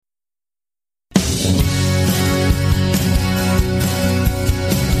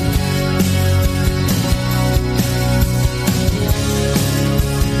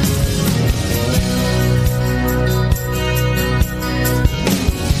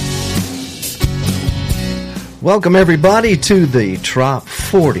Welcome, everybody, to the Trop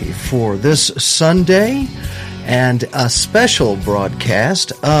 40 for this Sunday and a special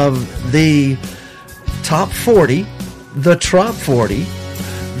broadcast of the Top 40, the Trop 40,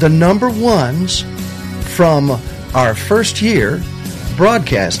 the number ones from our first year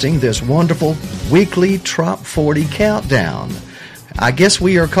broadcasting this wonderful weekly Trop 40 countdown. I guess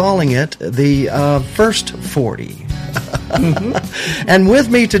we are calling it the first 40. Mm-hmm. And with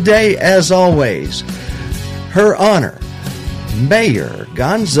me today, as always, Her Honor, Mayor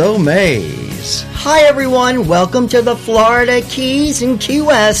Gonzo Mays. Hi, everyone. Welcome to the Florida Keys and Key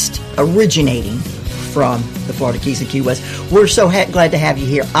West, originating from the Florida Keys and Key West. We're so glad to have you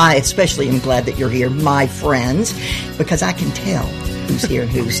here. I especially am glad that you're here, my friends, because I can tell who's here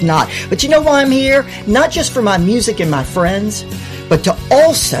and who's not. But you know why I'm here? Not just for my music and my friends, but to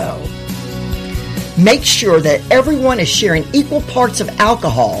also make sure that everyone is sharing equal parts of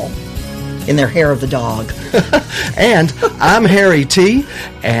alcohol in their hair of the dog. And I'm Harry T.,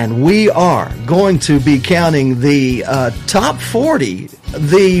 and we are going to be counting the top 40,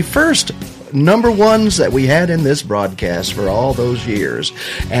 the first number ones that we had in this broadcast for all those years.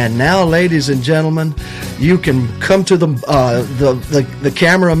 And now, ladies and gentlemen, you can come to the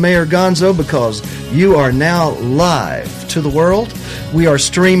camera, Mayor Gonzo, because you are now live to the world. We are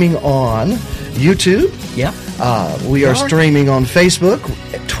streaming on YouTube. Yep. We are streaming on Facebook,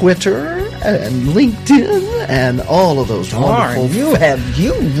 Twitter, and LinkedIn, and all of those wonderful.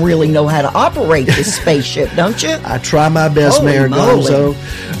 You really know how to operate this spaceship, don't you? I try my best, Holy Mayor moly.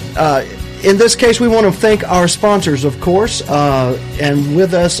 Gonzo. In this case, we want to thank our sponsors, of course, and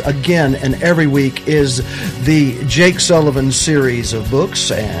with us again and every week is the Jake Sullivan series of books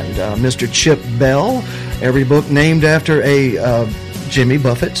and Mr. Chip Bell, every book named after a Jimmy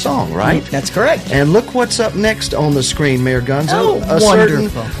Buffett song, right? That's correct. And look what's up next on the screen, Mayor Gonzo. Oh,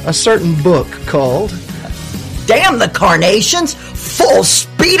 wonderful. A certain book called Damn the Carnations, Full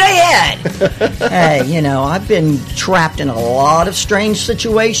Speed Ahead. Hey, I've been trapped in a lot of strange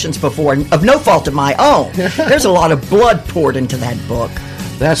situations before, of no fault of my own. There's a lot of blood poured into that book.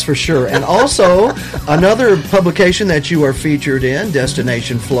 That's for sure. And also, another publication that you are featured in,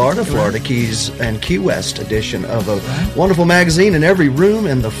 Destination Florida, Florida Keys and Key West edition of a wonderful magazine in every room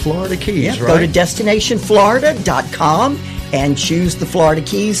in the Florida Keys, right? Go to destinationflorida.com and choose the Florida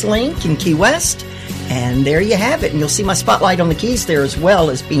Keys link in Key West. And there you have it. And you'll see my spotlight on the keys there as well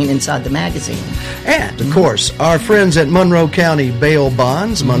as being inside the magazine. And, of course, our friends at Monroe County Bail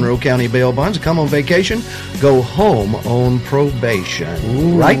Bonds, Monroe County Bail Bonds, come on vacation, go home on probation.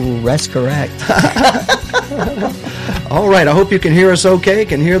 Ooh, right? That's correct. All right. I hope you can hear us okay,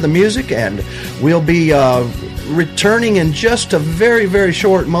 can hear the music, and we'll be returning in just a very, very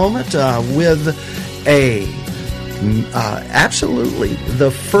short moment with absolutely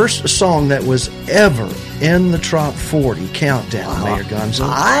the first song that was ever in the Top 40 countdown, Mayor Gonzo.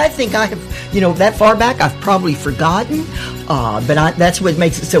 I think I have, that far back I've probably forgotten, but that's what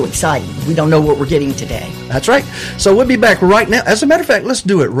makes it so exciting. We don't know what we're getting today. That's right. So we'll be back right now. As a matter of fact, let's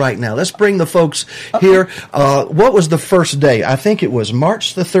do it right now. Let's bring the folks here. What was the first day? I think it was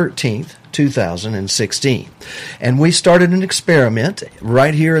March the 13th. 2016. And we started an experiment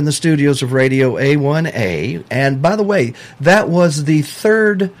right here in the studios of Radio A1A. And by the way, that was the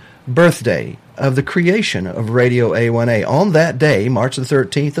third birthday of the creation of Radio A1A. On that day, March the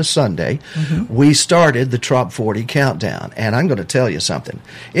 13th, a Sunday, we started the Top 40 countdown. And I'm going to tell you something.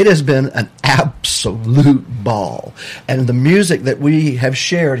 It has been an absolute ball. And the music that we have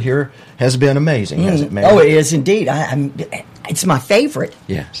shared here has been amazing, hasn't it, Mayor? Oh, it is indeed. It's my favorite.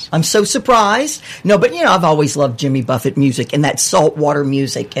 Yes. I'm so surprised. No, but I've always loved Jimmy Buffett music and that saltwater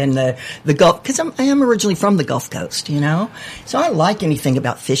music and the Gulf, because I am originally from the Gulf Coast, So I like anything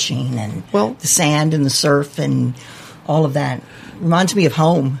about fishing and the sand and the surf and all of that. Reminds me of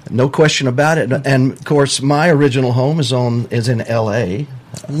home. No question about it. And of course, my original home is in L.A.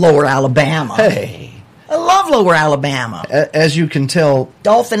 Lower Alabama. Hey. I love Lower Alabama. As you can tell.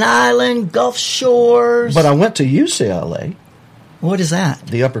 Dolphin Island, Gulf Shores. But I went to UCLA. What is that?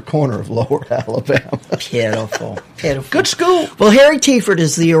 The upper corner of Lower Alabama. Pitiful. Good school. Well, Harry Tiefert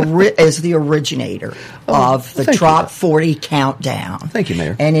is the originator of the Top 40 countdown. Thank you,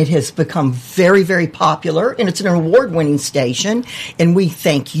 Mayor. And it has become very, very popular, and it's an award-winning station, and we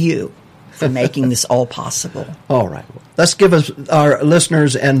thank you for making this all possible. All right. Let's give our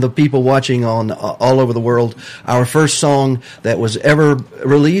listeners and the people watching on all over the world our first song that was ever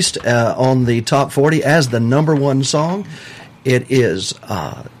released on the Top 40 as the number one song. It is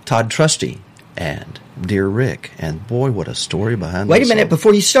Todd Trusty and Dear Rick. And boy, what a story behind Wait a minute,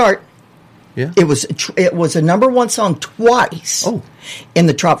 before you start. Yeah. It was a number one song twice in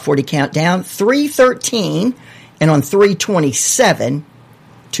the Top 40 Countdown, 313 and on 327,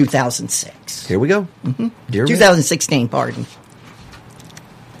 2006. Here we go. Mm-hmm. 2016, pardon.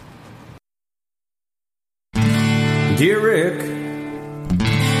 Dear Rick,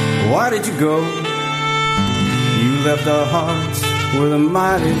 why did you go? You left our hearts with a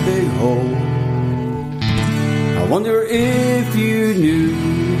mighty big hole. I wonder if you knew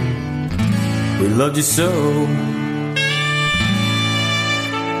we loved you so.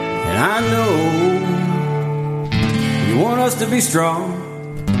 And I know you want us to be strong.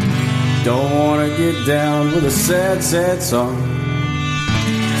 Don't want to get down with a sad, sad song.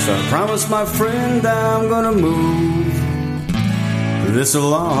 So I promise my friend I'm gonna move this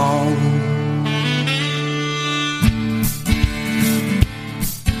along.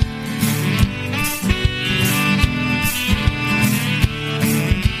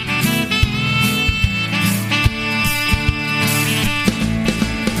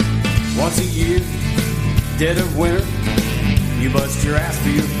 Once a year, dead of winter, you bust your ass for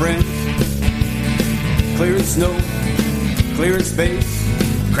your friends. Clearing snow, clearing space,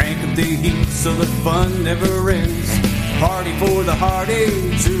 crank up the heat so the fun never ends. Party for the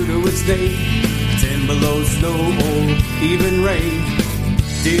heartache, true to its name. 10 below, snow or even rain.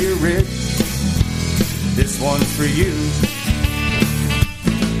 Dear Rick, this one's for you.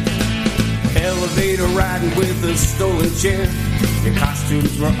 Elevator riding with a stolen chair. Your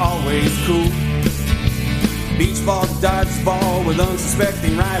costumes were always cool. Beach ball, dodgeball with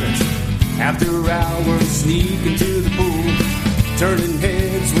unsuspecting riders. After hours, sneak into the pool. Turning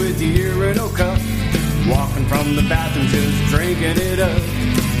heads with the urinal cup. Walking from the bathroom, just drinking it up.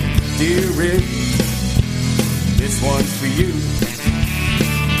 Dear Rick, this one's for you.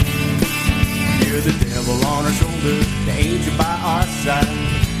 You're the devil on our shoulder, the angel by our side.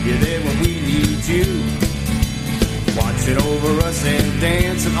 You're there when we need you. Watching over us and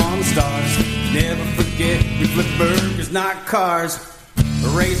dancing on the stars. Never forget we flip burgers, not cars.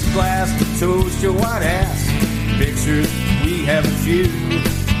 Raise a glass to toast your white ass. Pictures, we have a few.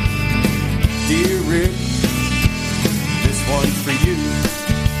 Dear Rick, this one's for you.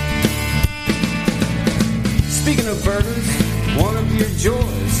 Speaking of burgers, one of your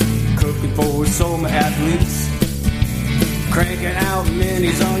joys, cooking for Soma athletes. Cranking out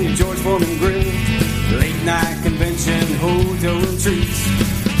minis on your George Foreman grill. Late night convention, hotel room treats.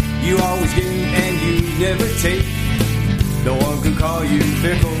 You always give and you never take. No one can call you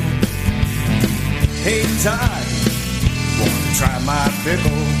fickle. Hey Todd, wanna try my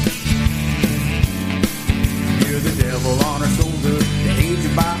pickle? You're the devil on our shoulder, the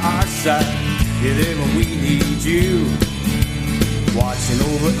angel by our side. You're there when we need you. Watching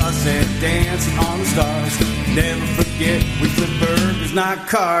over us and dancing on the stars. Never forget we flip burgers, not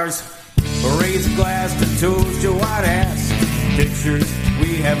cars. Raise a glass to toast your white ass. Pictures,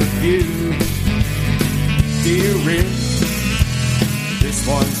 we have a few. Dear Rick, this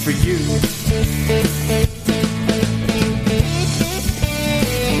one's for you.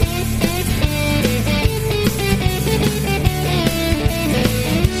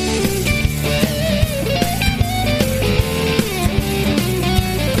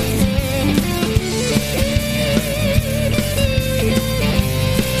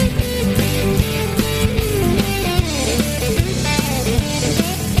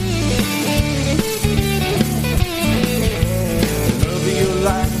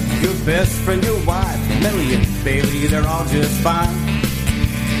 Best friend, your wife, Melly and Bailey, they're all just fine.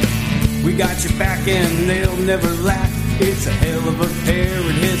 We got your back and they'll never lack. It's a hell of a pair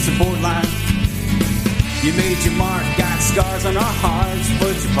and hit support line. You made your mark, got scars on our hearts,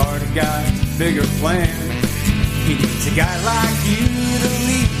 but you're part of God's bigger plan. He needs a guy like you to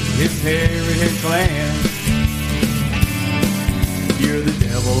lead his hairy clan. You're the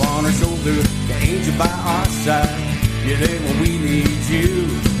devil on our shoulder, the angel by our side. You're there when we need you.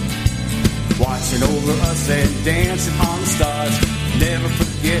 Watching over us and dancing on the stars. Never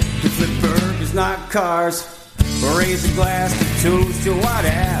forget we flip burgers, not cars. Raise a glass to toast your white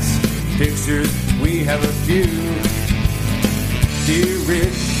ass. Pictures, we have a few. Dear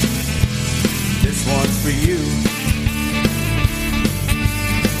Rick, this one's for you.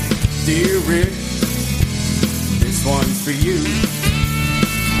 Dear Rick, this one's for you.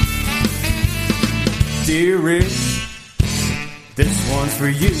 Dear Rick, this one's for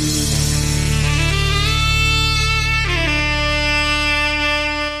you.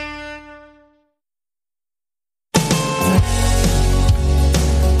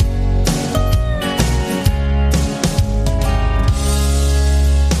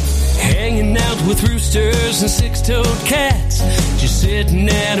 With roosters and six-toed cats, just sitting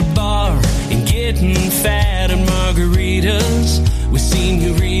at a bar getting fat and margaritas with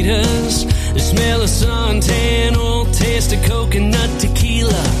senoritas. The smell of suntan oil, taste of coconut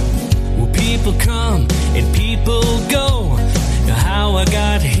tequila. Well, people come and people go. Now how I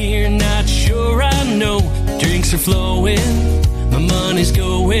got here, not sure I know. Drinks are flowing, my money's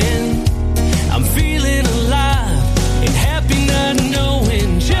going. I'm feeling alive and happy not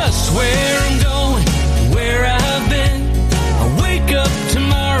knowing just where I'm going, where I've been. I'll wake up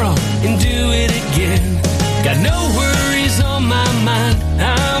tomorrow and do it again. Got no worries on my mind,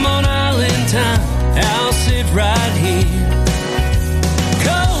 I'm on island time. I'll sit right here,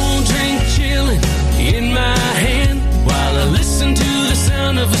 cold drink chilling in my hand, while I listen to the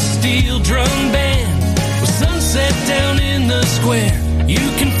sound of a steel drum band. With sunset down in the square, you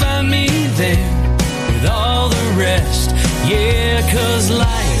can find me there with all the rest. Yeah, 'cause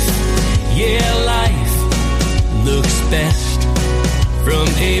life looks best from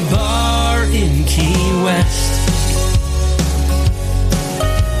a bar in Key West.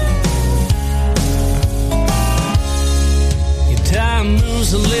 Time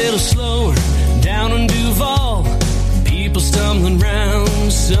moves a little slower down in Duval. People stumbling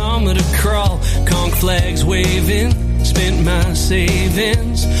round, some at a crawl. Conch flags waving, spent my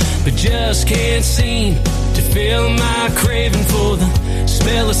savings, but just can't seem to feel my craving for the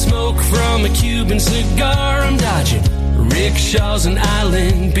smell of smoke from a Cuban cigar. I'm dodging rickshaws and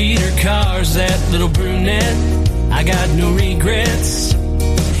island beater cars. That little brunette, I got no regrets.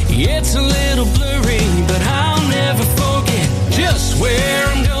 It's a little blurry, but I'll never forget just where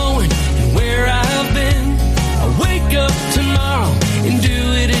I'm going and where I've been. I'll wake up tomorrow and do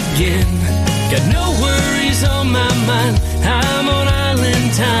it again. Got no worries on my mind, I'm on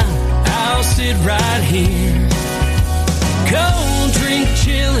island time. I'll sit right here, cold drink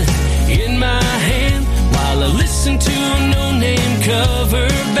chilling in my hand, while I listen to a no-name cover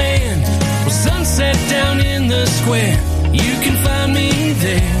band. Well, sunset down in the square, you can find me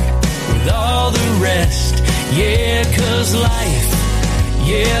there with all the rest. Yeah, 'cause life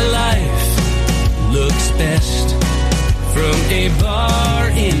looks best from a bar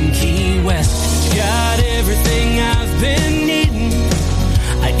in Key West. Got everything I've been needing,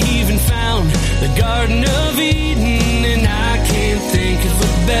 I even found the Garden of Eden, and I can't think of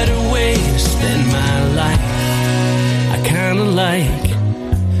a better way to spend my life. I kinda like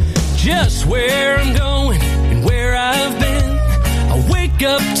just where I'm going and where I've been. I'll wake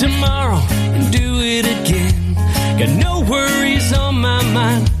up tomorrow and do it again. Got no worries on my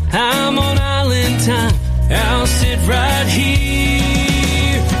mind, I'm on island time. I'll sit right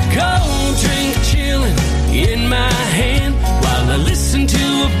here, cold drink chilling in my hand, while I listen to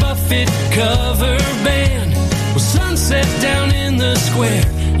a Buffett cover band. Well, sunset down in the square,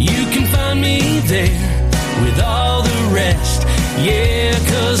 you can find me there with all the rest. Yeah,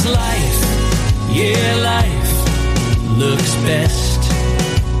 'cause life looks best.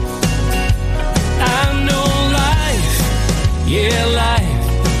 I know life,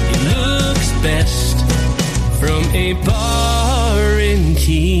 it looks best from a bar in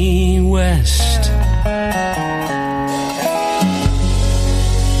Key West.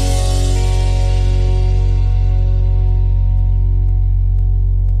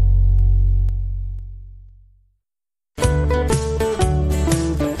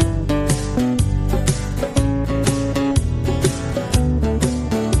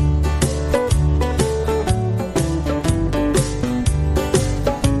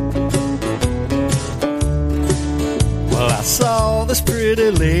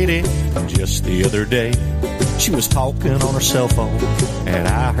 Pretty lady just the other day. She was talking on her cell phone, and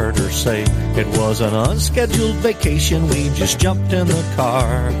I heard her say it was an unscheduled vacation. We just jumped in the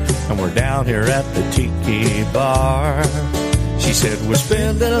car, and we're down here at the Tiki Bar. She said we're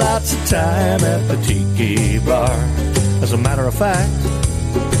spending lots of time at the Tiki Bar. As a matter of fact,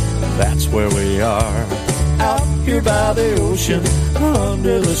 that's where we are. Out here by the ocean,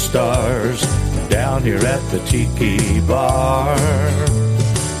 under the stars, down here at the Tiki Bar.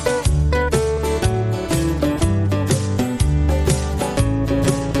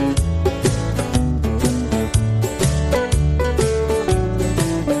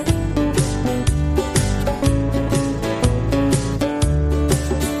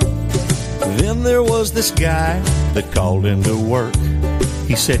 Then there was this guy that called into work.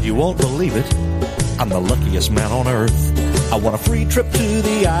 He said, you won't believe it, I'm the luckiest man on earth. I want a free trip to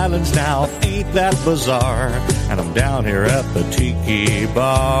the islands now, ain't that bizarre? And I'm down here at the Tiki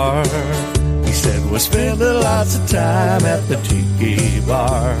Bar. He said, we're spending lots of time at the Tiki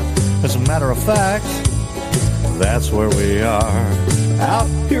Bar. As a matter of fact, that's where we are. Out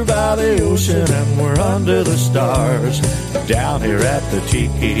here by the ocean, and we're under the stars, down here at the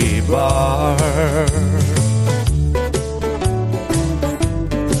Tiki Bar.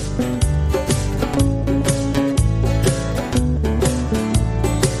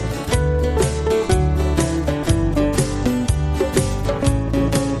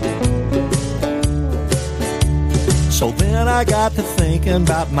 So then I got to thinking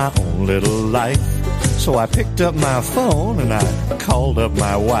about my own little life. So I picked up my phone and I called up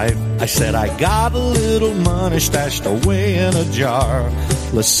my wife. I said, I got a little money stashed away in a jar.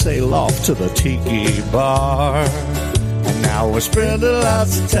 Let's sail off to the Tiki Bar. And now we're spending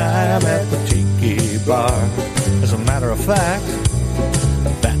lots of time at the Tiki Bar. As a matter of fact,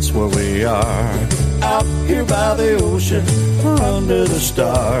 that's where we are. Out here by the ocean, under the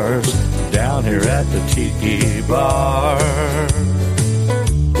stars, down here at the Tiki Bar.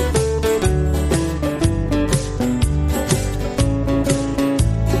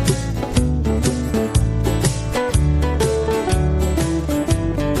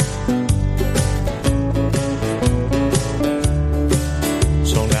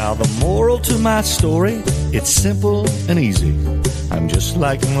 So now the moral to my story, it's simple and easy. I'm just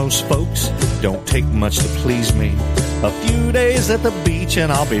like most folks, don't take much to please me. A few days at the beach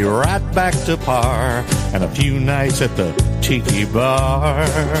and I'll be right back to par. And a few nights at the Tiki Bar.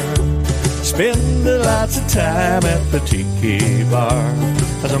 Spending lots of time at the Tiki Bar.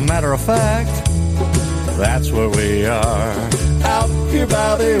 As a matter of fact, that's where we are. Out here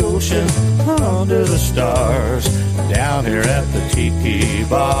by the ocean, under the stars, down here at the Tiki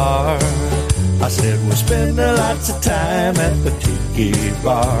Bar. I said we're spending lots of time at the Tiki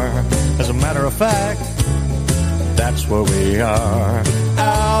Bar. As a matter of fact, that's where we are.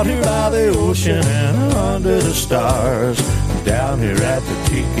 Out here by the ocean and under the stars, down here at the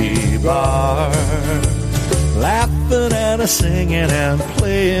Tiki Bar. Laughing and singing and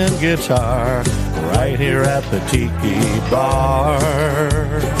playing guitar, right here at the Tiki Bar.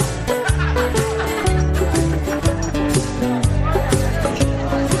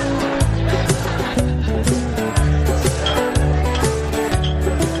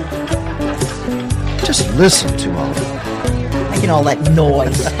 Just listen to all that. Making all that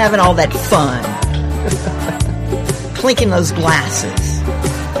noise, having all that fun, clinking those glasses.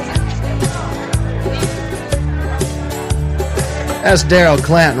 That's Daryl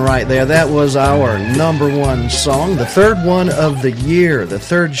Clanton right there. That was our number one song, the third one of the year, the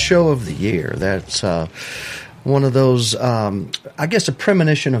third show of the year. That's one of those, I guess, a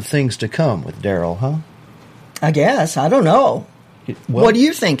premonition of things to come with Daryl, huh? I guess. I don't know. Well, what are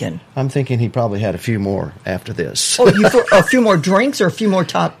you thinking? I'm thinking he probably had a few more after this. Oh, you a few more drinks or a few more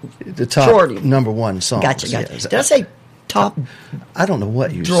the top shorty? number one songs. Gotcha. Yes. Did I say top I don't know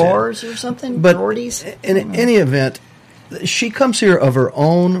what you drawers said. or something? But Shorties? in any event, she comes here of her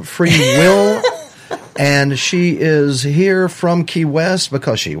own free will, and she is here from Key West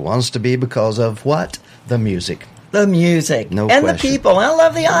because she wants to be because of what? The music. The music. No and question. the people. I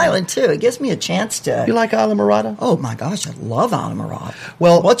love the island, too. It gives me a chance to... You like Isla Morada? Oh, my gosh. I love Isla Morada.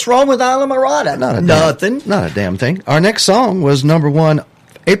 Well, what's wrong with Isla Morada? Nothing. Not a damn thing. Our next song was number one,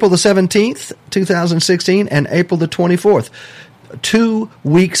 April the 17th, 2016, and April the 24th. 2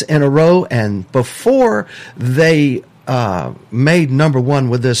 weeks in a row, and before they made number one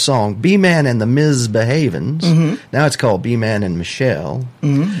with this song, B-Man and the Ms. Behavens. Mm-hmm. Now it's called B-Man and Michelle.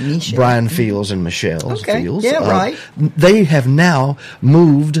 Mm-hmm. Michelle. Brian Fields and Michelle Fields. Yeah, right. They have now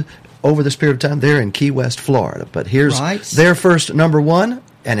moved over this period of time. They're in Key West, Florida. But here's their first number one,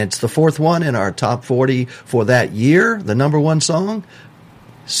 and it's the fourth one in our top 40 for that year. The number one song,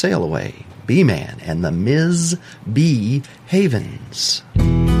 Sail Away, B-Man and the Ms. B. Havens.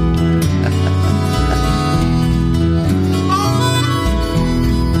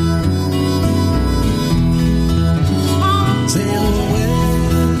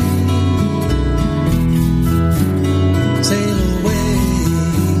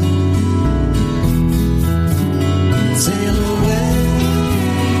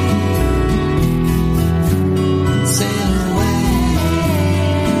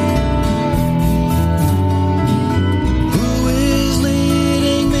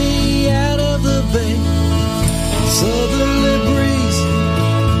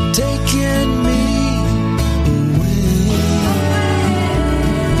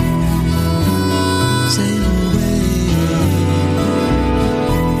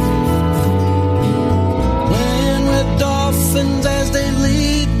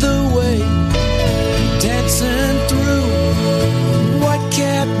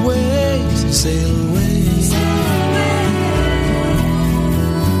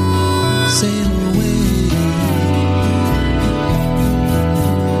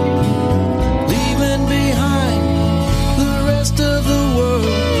 Leaving behind the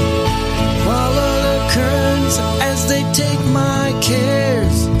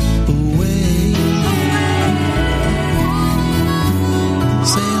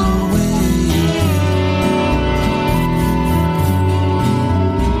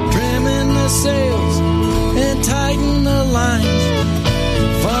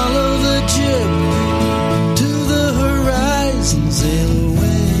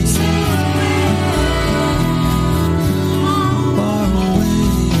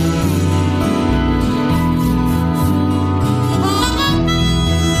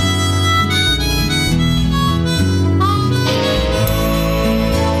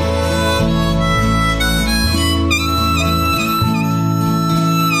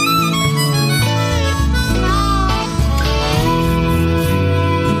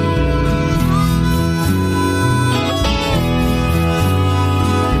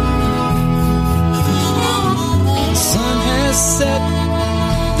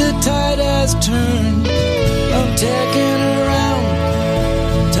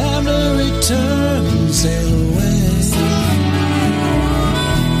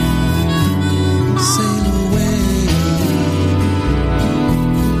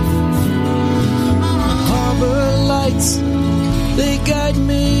like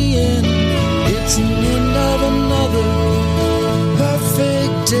me, and it's the end of another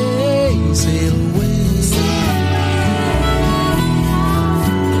perfect day. Sail away, sail away.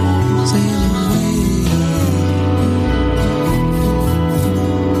 Ooh, sail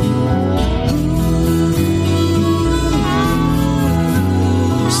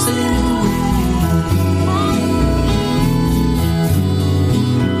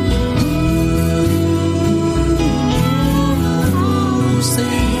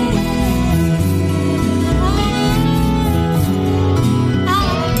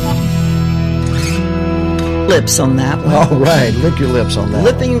Lips on that one. All right, lick your lips on that.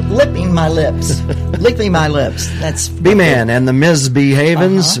 Lipping my lips. Licking my lips. That's B-Man and the Ms. B.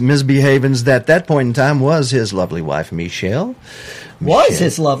 Havens. Ms. B. Havens, that point in time, was his lovely wife, Michelle. Was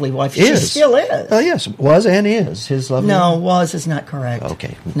his lovely wife. She Is. still is. Oh, yes, was and is his lovely No, wife. was is not correct.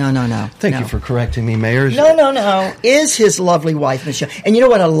 Okay. No. Thank no. you for correcting me, Mayor. No. Is his lovely wife, Michelle. And you know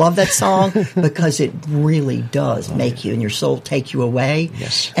what? I love that song because it really does make you and your soul take you away.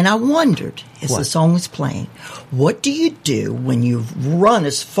 Yes. And I wondered, as the What? song was playing, what do you do when you've run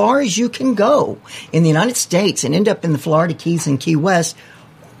as far as you can go in the United States and end up in the Florida Keys and Key West?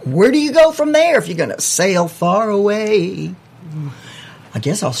 Where do you go from there if you're going to sail far away? I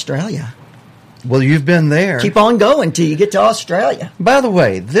guess Australia. Well, you've been there. Keep on going till you get to Australia. By the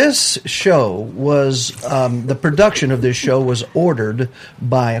way, this show was, the production of this show was ordered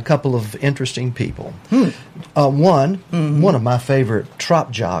by a couple of interesting people. One of my favorite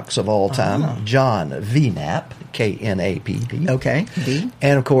trop jocks of all time, John V. Knapp, K-N-A-P-P. Okay. D.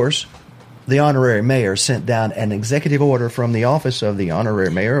 And, of course, the honorary mayor sent down an executive order from the office of the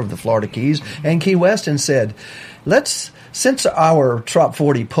honorary mayor of the Florida Keys and Key West and said, since our Trop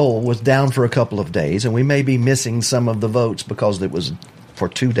 40 poll was down for a couple of days, and we may be missing some of the votes because it was for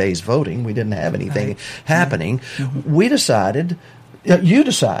 2 days voting, we didn't have anything happening, we decided... You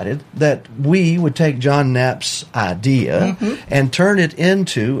decided that we would take John Knapp's idea and turn it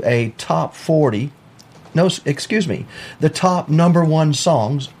into a top 40... No, excuse me. The top number one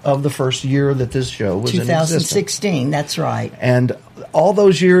songs of the first year that this show was in existence. 2016, that's right. And all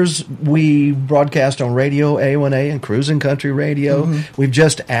those years we broadcast on Radio A1A and Cruising Country Radio. We've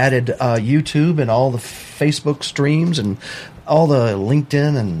just added YouTube and all the Facebook streams and all the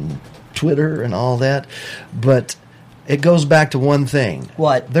LinkedIn and Twitter and all that. But it goes back to one thing.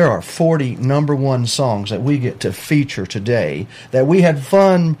 What? There are 40 number one songs that we get to feature today that we had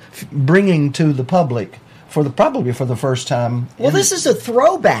fun bringing to the public probably for the first time. Well, this is a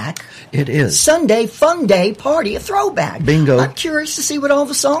throwback. It is. Sunday Fun Day Party, a throwback. Bingo. I'm curious to see what all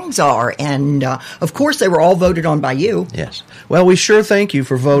the songs are. And, of course, they were all voted on by you. Yes. Well, we sure thank you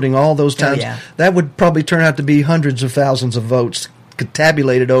for voting all those times. yeah. That would probably turn out to be hundreds of thousands of votes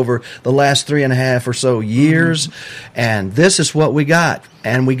tabulated over the last 3.5 or so years. And this is what we got.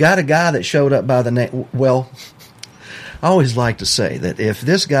 And we got a guy that showed up by the name, well... I always like to say that if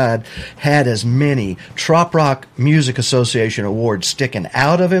this guy had as many Trop Rock Music Association awards sticking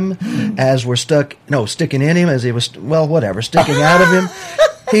out of him as were sticking in him as he was, sticking out of him,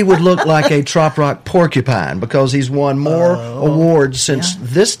 he would look like a Trop Rock porcupine because he's won more awards since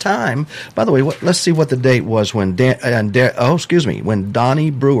this time. By the way, let's see what the date was when when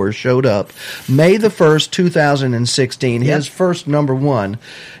Donnie Brewer showed up. May the 1st, 2016, his first number one.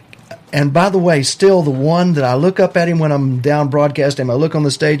 And by the way, still the one that I look up at him when I'm down broadcasting, I look on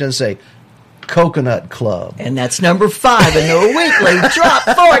the stage and say, Coconut Club. And that's number 5 in the weekly Trop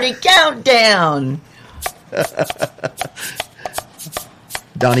 40 Countdown.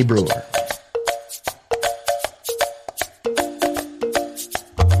 Donnie Brewer.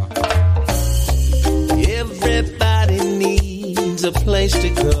 Everybody needs a place to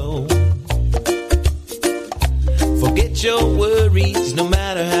go. Forget your worries, no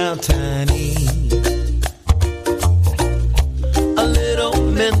matter how tiny. A little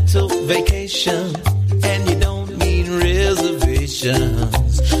mental vacation, and you don't need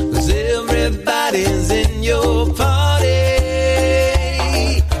reservations, 'cause everybody's in your party.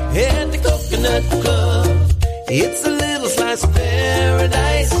 At the Coconut Club, it's a little slice of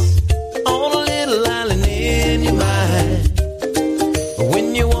paradise on a little island in your mind.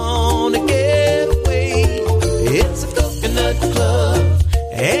 When you want to get away, it's a Coconut Club,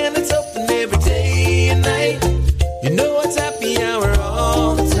 and it's open every day and night. You know it's happy hour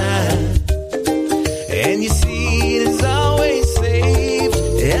all the time, and your seat is always safe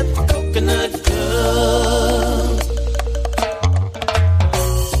at the Coconut Club.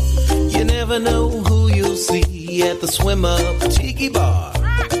 You never know who you'll see at the Swim Up Tiki Bar.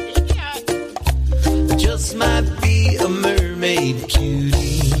 Just might be a mermaid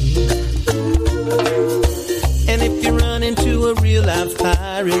cutie. And if you run into a real life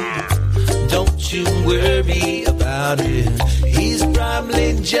pirate. Don't you worry about it. He's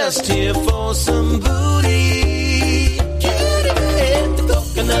probably just here for some booty. At the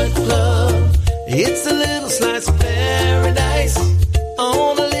Coconut Club, it's a little slice of paradise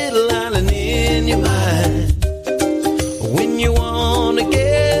on a little island in your mind. When you wanna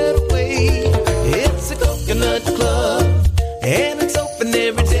get away, it's a Coconut Club, and it's open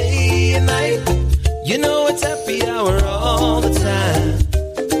every day and night. You know it's happy hour all the time,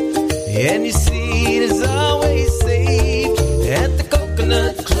 and your seat is always saved at the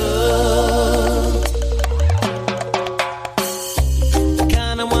Coconut Club.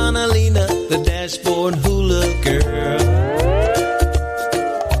 Kinda wanna lean up the dashboard hula girl,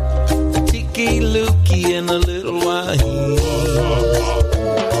 Tiki Lukey and a little wine.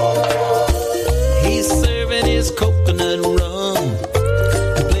 He's serving his coconut rum,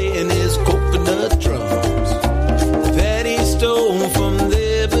 playing his coconut drums that he stole from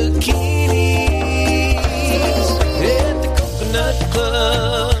their bikinis at the Coconut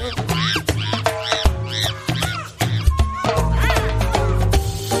Club.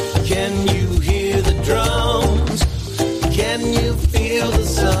 Can you hear the drums? Can you feel the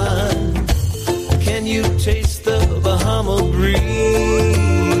sun? Can you taste the Bahama breeze?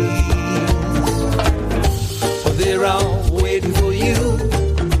 Well, they're all waiting for you,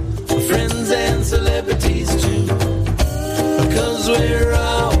 friends and celebrities too, because we're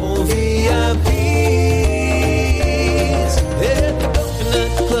all VIPs at the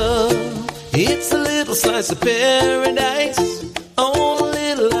Coconut Club. It's a little slice of paradise on a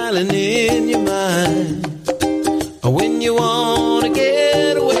little island in your mind. When you wanna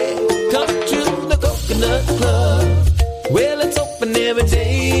get away, come to the Coconut Club. Well, it's open every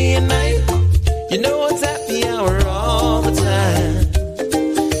day and night. You know it's happy hour all the time,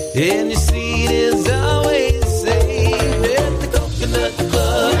 and your seat is always saved at the Coconut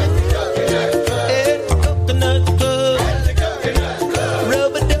Club. At the Coconut Club.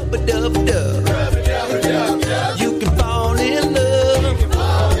 Rub-a-dub-a-dub-dub. You can fall in love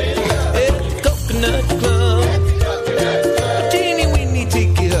at the Coconut Club. Teeny weeny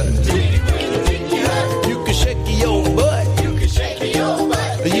tiki hut. You can shake your butt.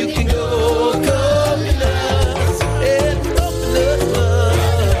 You can go coconuts at the Coconut Club.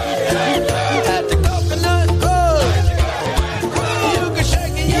 At the Coconut Club. You can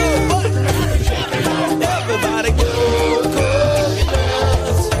shake your butt. Everybody go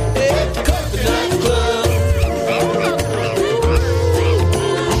coconuts at the Coconut Club.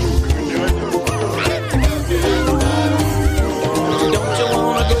 Don't you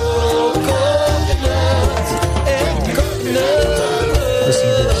wanna go coconuts at the Coconut Club? Listen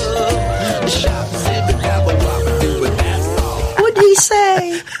to this. Shop, zip, dabble, wobble, do it, that's all. What'd he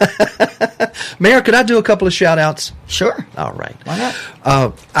say? Mayor, could I do a couple of shout outs? Sure. All right. Why not?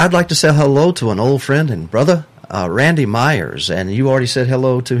 I'd like to say hello to an old friend and brother, Randy Myers, and you already said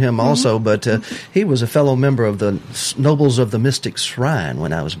hello to him also, but he was a fellow member of the Nobles of the Mystic Shrine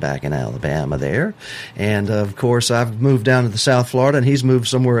when I was back in Alabama there. And, of course, I've moved down to the South Florida, and he's moved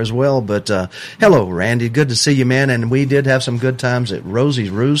somewhere as well. But hello, Randy. Good to see you, man. And we did have some good times at Rosie's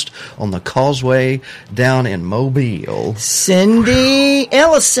Roost on the Causeway down in Mobile. Cindy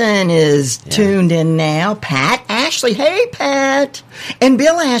Ellison is tuned in now. Pat Ashley. Hey, Pat. And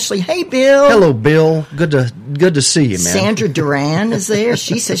Bill Ashley. Hey, Bill. Hello, Bill. Good to see you, man. Sandra Duran is there.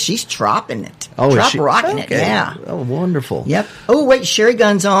 She says she's tropping it. Oh, is she? Rocking it, Okay. yeah. Oh, wonderful. Yep. Oh, wait, Sherry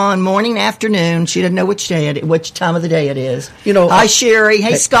Gunn's on morning, afternoon. She doesn't know which time of the day it is. You know, hi, Sherry.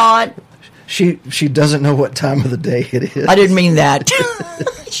 Hey, Scott. She doesn't know what time of the day it is. I didn't mean that.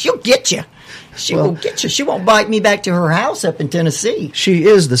 She'll get you. She will get you. She won't bite me back to her house up in Tennessee. She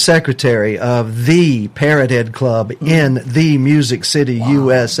is the secretary of the Parrot Head Club in the Music City,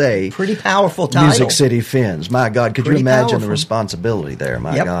 USA. Pretty powerful title. Music City Fins. My God, could Pretty you imagine powerful. the responsibility there?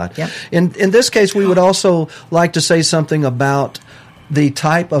 My Yep, God. yep. In this case, we would also like to say something about the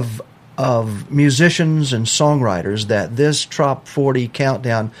type of musicians and songwriters that this Trop 40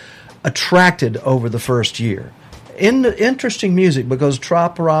 countdown attracted over the first year. Interesting music, because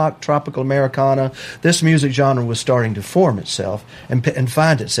trop rock, tropical Americana, this music genre was starting to form itself and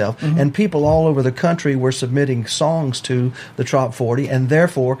find itself, and people all over the country were submitting songs to the Trop 40, and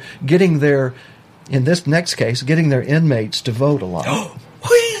therefore getting their, in this next case, getting their inmates to vote a lot. Oh,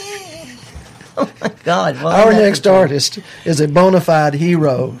 my God. Well, Our next artist is a bona fide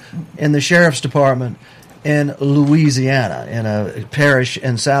hero in the sheriff's department in Louisiana, in a parish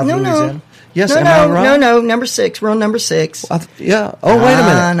in South Louisiana. Yes, am I right? No, number 6. We're on number 6. Yeah. Oh, wait a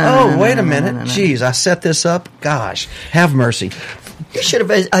minute. No, Wait a minute. no. Jeez, I set this up. Gosh, have mercy. You should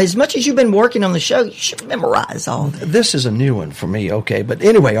have, as much as you've been working on the show, you should memorize all of it. This is a new one for me, okay. But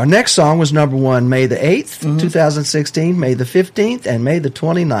anyway, our next song was number 1, May the 8th, 2016, May the 15th, and May the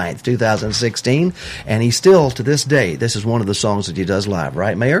 29th, 2016. And he still, to this day, this is one of the songs that he does live,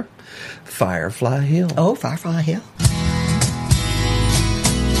 right, Mayor? Firefly Hill. Oh, Firefly Hill.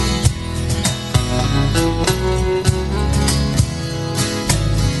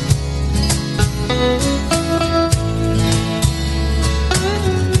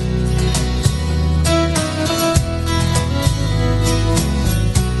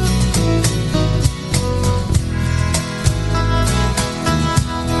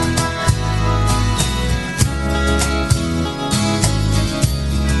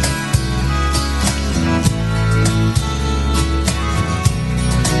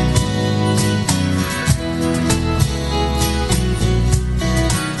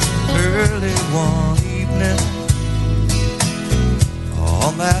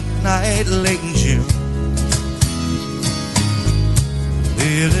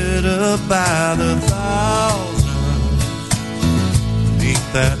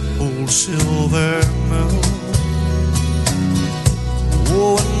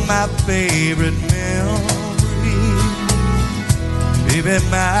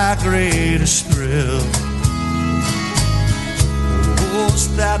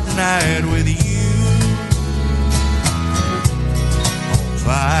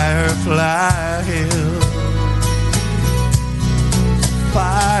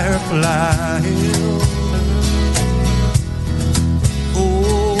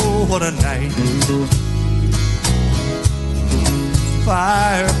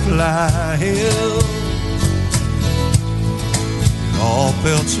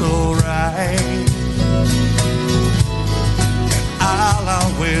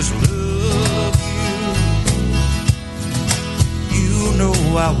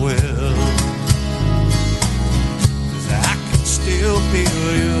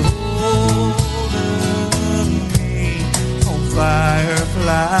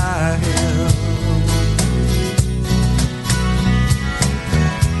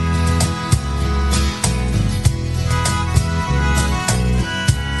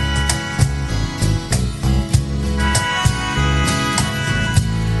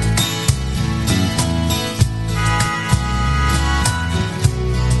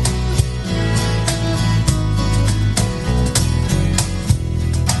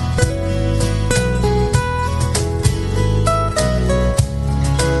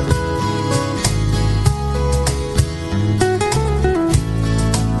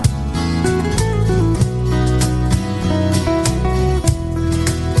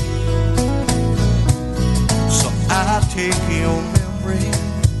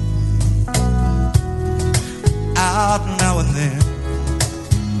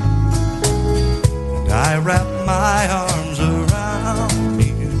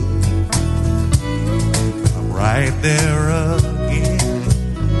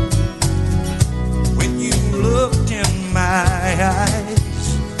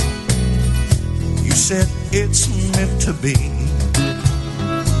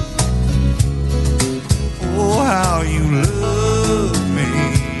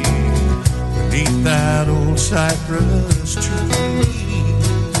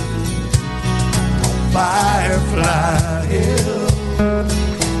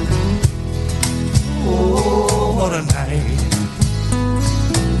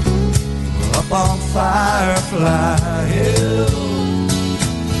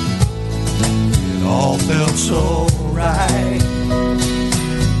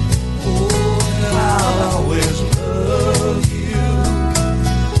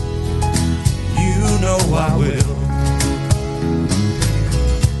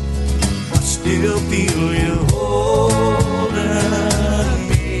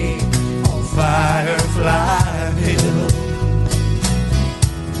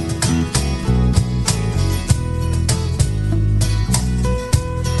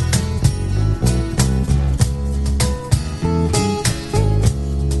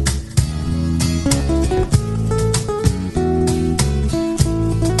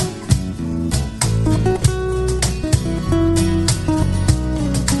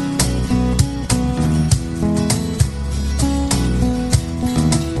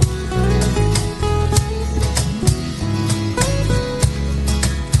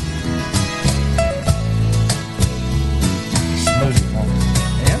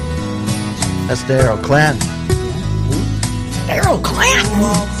 That's Daryl Clanton. Daryl Clanton.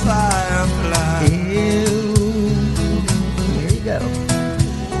 There you go.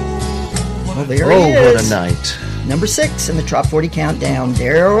 Well, there he is. What a night. Number 6 in the Top 40 Countdown,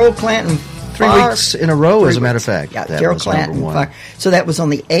 Daryl Clanton. 3 weeks in a row, as a matter of fact. Yeah, that Daryl was Clanton. number 1. Fire. So that was on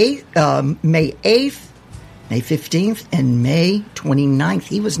the May 8th, May 15th, and May 29th.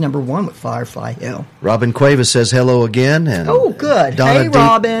 He was number 1 with Firefly Hill. Robin Cuevas says hello again. And Oh, good. Donna Hey,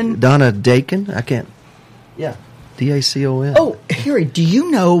 Robin. Donna Dakin. I can't. Yeah. D-A-C-O-N. Oh, Harry, do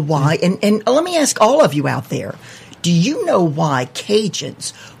you know why? And let me ask all of you out there. Do you know why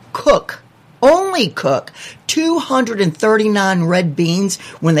Cajuns only cook 239 red beans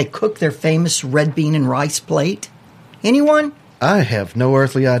when they cook their famous red bean and rice plate? Anyone? I have no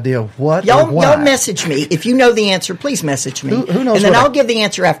earthly idea what or Y'all why. message me. If you know the answer, please message me. Who knows and then what I'll give the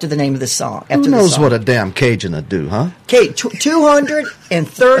answer after the name of the song. Who knows what a damn Cajun would do, huh? Okay,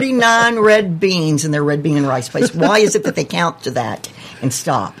 239 red beans in their red bean and rice plates. Why is it that they count to that and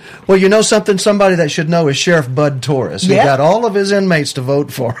stop? Well, you know something? Somebody that should know is Sheriff Bud Torres, who Yeah. got all of his inmates to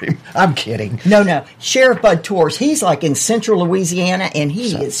vote for him. I'm kidding. No. Sheriff Bud Torres, he's like in central Louisiana, and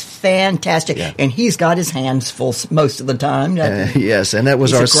he is fantastic. Yeah. And he's got his hands full most of the time. Yes, and that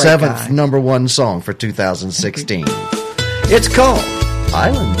was He's our a great 7th guy. number 1 song for 2016. It's called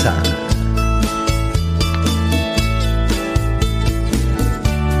Island Time.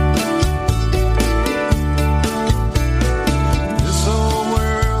 This old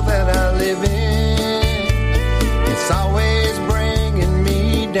world that I live in, it's always bringing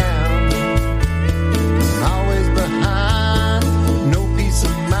me down. I'm always behind, no peace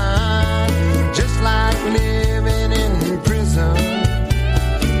of mind, just like living in prison.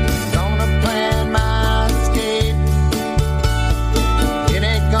 Gonna plan my escape, it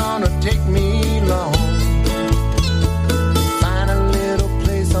ain't gonna take me long. Find a little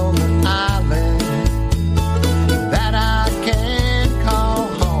place on the island that I can call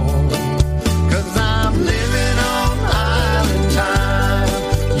home, 'cause I'm living on island time.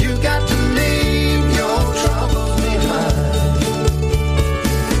 You got to leave your troubles behind.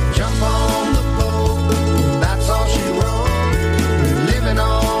 Jump on the boat, that's all she wrote. Living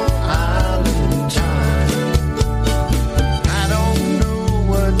on island time. I don't know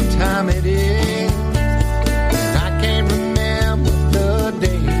what time it is, I can't remember the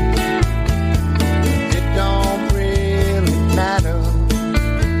day. It don't really matter.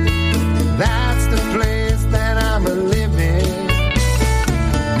 That's the place that I'm a living.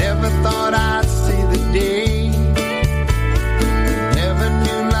 Never thought I'd see the day. Never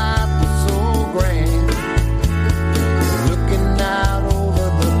knew life was so grand. Looking out over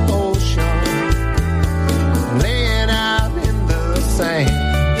the ocean, laying out in the sand.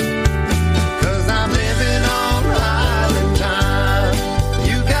 'Cause I'm living on island time.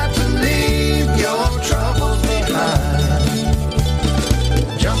 You got to leave your troubles behind.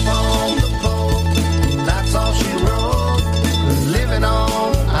 Jump on the boat, that's all she wrote. Living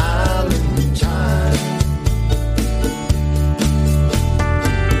on island time.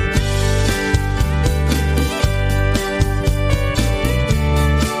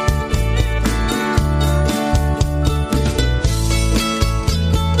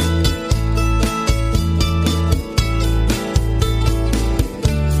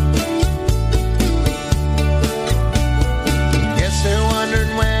 Guess they're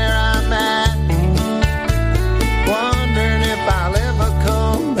wondering where I'm at, wondering if I'll ever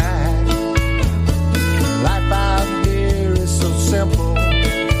come back. Life out here is so simple,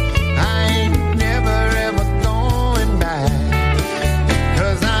 I ain't never ever going back.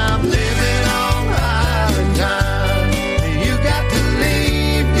 'Cause I'm living on island time. You got to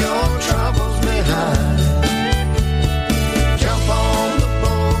leave your troubles behind. Jump on the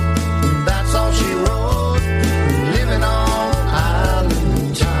boat, that's all she wrote. Living on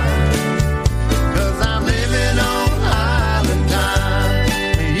island time. 'Cause I'm living on island time.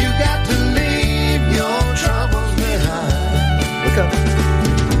 You got to leave your troubles behind. Look up.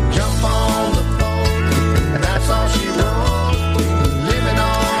 Jump on the boat, that's all she wrote. Living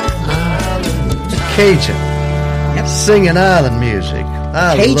on island time. Cajun. Singing island music.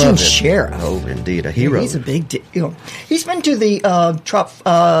 I Cajun love it. Sheriff. Oh, indeed. A hero. He's a big deal. He's been to the Pit the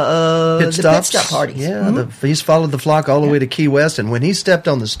stops. pit stop parties. Yeah, he's followed the flock all the way to Key West, and when he stepped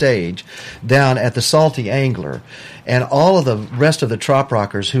on the stage down at the Salty Angler, and all of the rest of the trop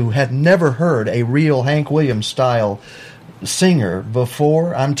rockers who had never heard a real Hank Williams style singer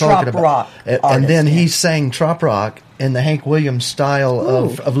before, I'm talking Trop about rock and artist, then he yeah. sang trop rock in the Hank Williams style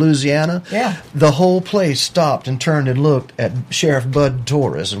of Louisiana. Yeah. The whole place stopped and turned and looked at Sheriff Bud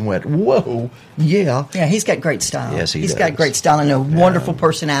Torres and went, "Whoa, yeah." Yeah, he's got great style. Yes, He's does. got great style and a wonderful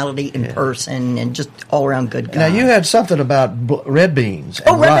personality in person and just all-around good guy. Now, you had something about red beans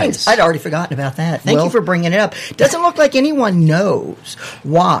and Oh, red rice. beans. I'd already forgotten about that. Thank Well- you for bringing it up. Doesn't look like anyone knows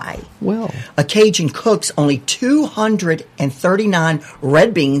why Well. a Cajun cooks only 239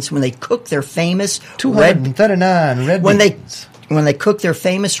 red beans when they cook their famous 239 red when beans. when they cook their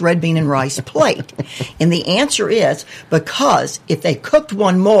famous red bean and rice plate. And the answer is because if they cooked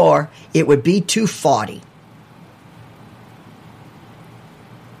one more, it would be 240.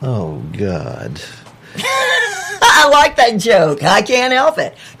 Oh, God. I like that joke. I can't help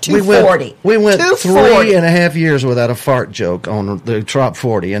it. 240. We went 240. 3.5 years without a fart joke on the Trop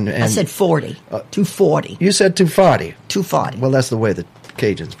 40. And I said 40. 240. You said 240. 240. Well, that's the way the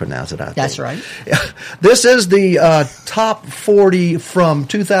Cajuns pronounce it, I think. That's right. This is the top 40 from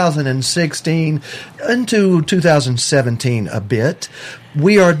 2016 into 2017 a bit.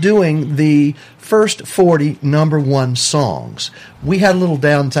 We are doing the first 40 number one songs. We had a little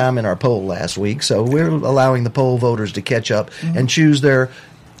downtime in our poll last week, so we're allowing the poll voters to catch up and choose their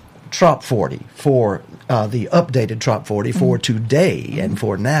Trop 40 for the updated Trop 40 for today and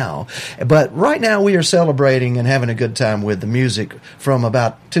for now. But right now we are celebrating and having a good time with the music from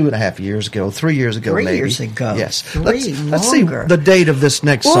about 2.5 years ago, 3 years ago 3 maybe. years ago. Yes. Three Let's see longer. the date of this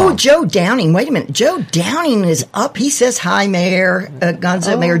next Oh, song. Joe Downing. Wait a minute. Joe Downing is up. He says, hi, Mayor.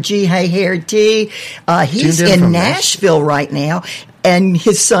 Gonzo, Mayor G. Hey, Hair T. He's Tuned in in from Nashville right now. And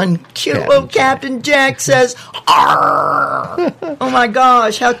his son, cute little Captain Jack, says, "Arr!" Oh, my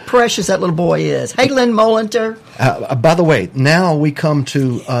gosh. How precious that little boy is. Hey, Lynn Molinter. By the way, now we come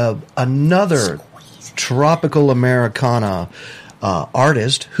to another tropical Americana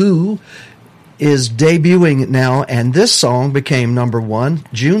artist who is debuting now, and this song became number one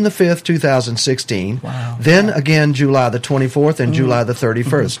June the 5th, 2016. Wow. Then again, July the 24th and July the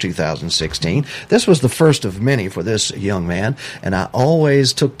 31st, 2016. This was the first of many for this young man, and I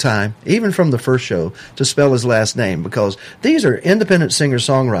always took time, even from the first show, to spell his last name, because these are independent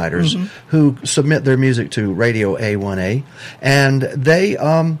singer-songwriters who submit their music to Radio A1A, and they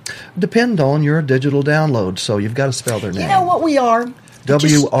depend on your digital download, so you've got to spell their name. You know what we are?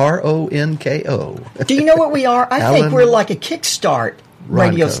 WRONKO. Do you know what we are? I think Alan we're like a Kickstart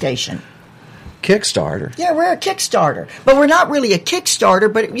radio Ronco. station. Kickstarter. Yeah, we're a Kickstarter, but we're not really a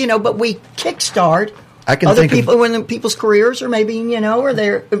Kickstarter. But but we kickstart I can other think of- people when people's careers, or maybe or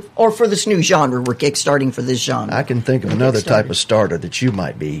they're or for this new genre. We're kickstarting for this genre. I can think of another type of starter that you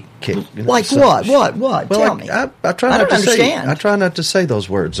might be Like what? What? Tell me. I try I not don't to say. understand. I try not to say those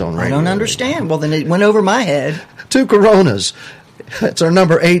words on radio. I don't understand. Well, then it went over my head. Two Coronas. It's our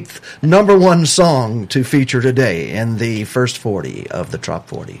number one song to feature today in the first 40 of the Trop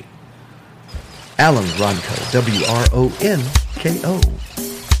 40. Alan Ronco, WRONKO.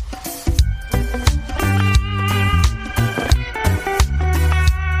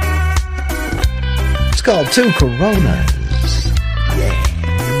 It's called Two Coronas.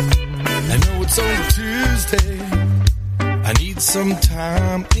 I know it's only Tuesday. I need some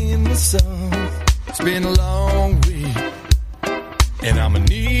time in the sun. It's been a long week, and I'm in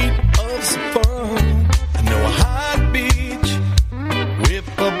need of some fun. I know a hot beach with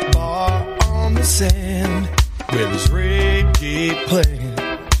a bar on the sand where there's reggae playing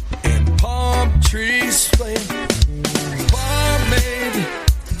and palm trees swaying. Barmaid,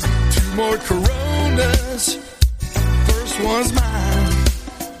 2 more Coronas. First one's mine.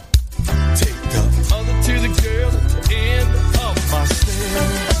 Take the other to the girl at the end of my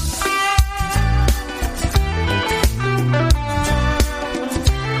stairs.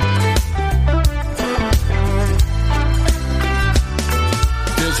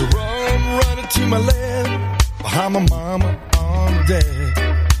 There's a rum running to my left, behind my mama on deck.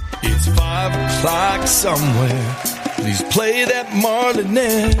 It's 5 o'clock somewhere. Please play that Marley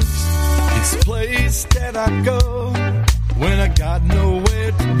next. It's the place that I go when I got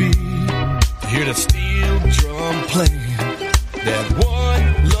nowhere to be. Hear the steel drum playing that one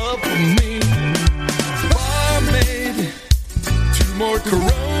love for me. Barmaid, 2 more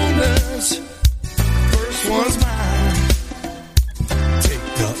Coronas. First one's mine. Take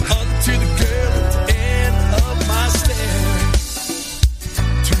the other to the girl at the end of my stairs.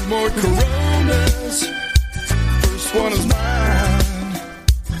 2 more Coronas. First one is mine.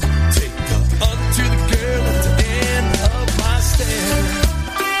 Take the other to the girl at the end of my stairs.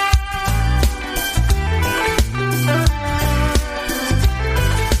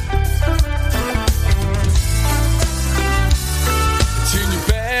 It's in your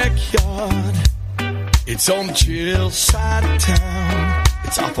backyard. It's It's on the chill side of town.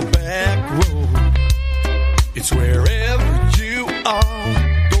 It's off a back road. It's wherever you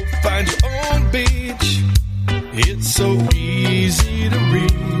are. Go find your own beach. It's so easy to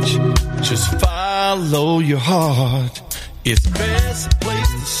reach. Just follow your heart. It's the best place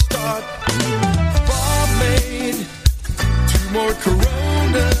to start. Barmaid, 2 more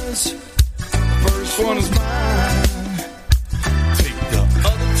Coronas. The first one is mine. Take the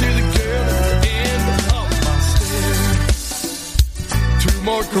other to the girl at the end of my stare. 2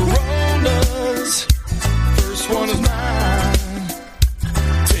 more Coronas. First one is mine.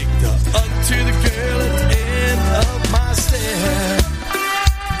 Take the other to the girl at the end of my stare.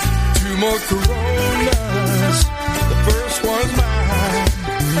 2 more Coronas. The first one's mine.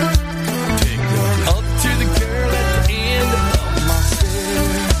 Take the other to the girl at the end of my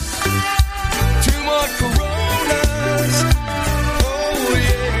stare. 2 more Coronas. Oh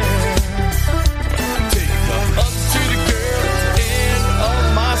yeah. Take the other to the girl at the end of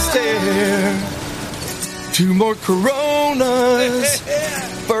my stare. 2 more Coronas.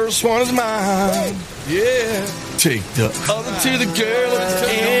 First one is mine. Yeah. Take the other to the girl at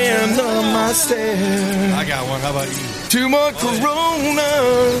the end of my stare. I got one. How about you? 2 more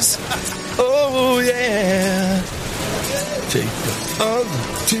Coronas. Oh yeah. Take the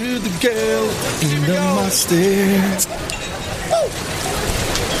other to the girl at the end of my stare.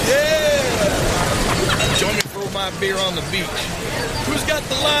 Yeah. Join me for my beer on the beach. Who's got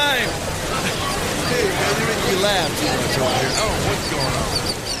the lime? Hey, man, you make me laugh too much over here. Oh, what's going on?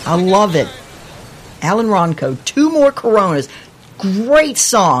 I love it. Alan Ronco, 2 more Coronas. Great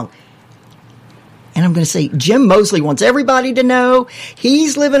song. And I'm going to say, Jim Mosley wants everybody to know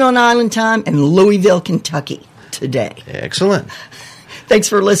he's living on Island Time in Louisville, Kentucky today. Excellent. Thanks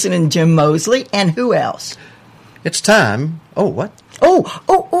for listening, Jim Mosley. And who else? It's time. Oh, what?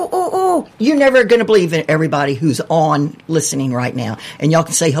 Oh. You're never going to believe it, everybody who's on listening right now. And y'all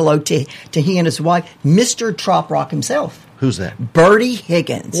can say hello to he and his wife, Mr. Trop Rock himself. Who's that? Bertie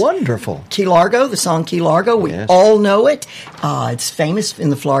Higgins. Wonderful. Key Largo, the song Key Largo. We all know it. It's famous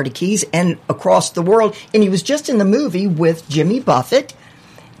in the Florida Keys and across the world. And he was just in the movie with Jimmy Buffett,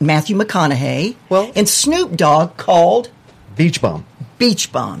 Matthew McConaughey, and Snoop Dogg called Beach Bum.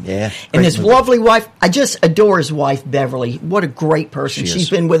 Beach Bum. Yeah. And his lovely wife, I just adore his wife, Beverly. What a great person. She's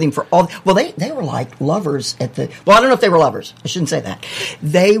been with him for all... Well, they were like lovers at the... Well, I don't know if they were lovers. I shouldn't say that.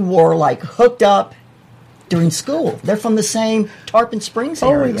 They were like hooked up during school. They're from the same Tarpon Springs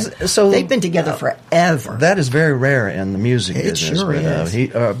area. So they've been together forever. That is very rare in the music business. Sure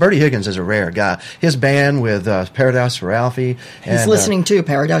is. Bertie Higgins is a rare guy. His band with Paradise Ralphie. He's listening to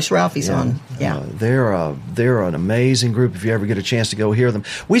Paradise Ralphie's on. They're an amazing group if you ever get a chance to go hear them.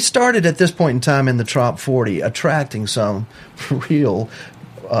 We started at this point in time in the Trop 40 attracting some real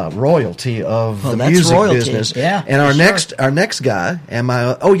royalty of the music business. Yeah, and our next guy, I'm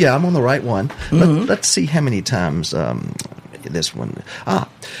on the right one. Mm-hmm. Let's see how many times this one.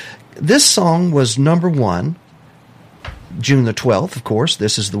 This song was number 1 June the 12th, of course.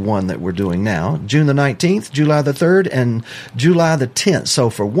 This is the one that we're doing now. June the 19th, July the 3rd, and July the 10th. So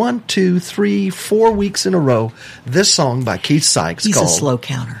for 1, 2, 3, 4 weeks in a row, this song by Keith Sykes He's a slow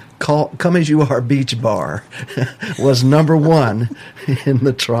counter. Come As You Are Beach Bar was number 1 in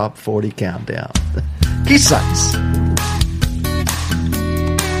the Trop 40 countdown. Keith Sykes.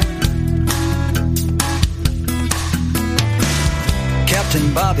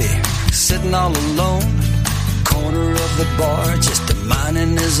 Captain Bobby sitting all alone, corner of the bar, just a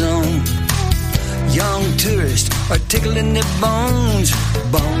minding his own. Young tourists are tickling their bones,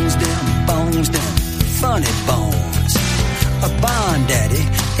 bones down, funny bones. A barn daddy,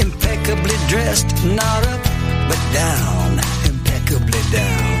 impeccably dressed, not up, but down, impeccably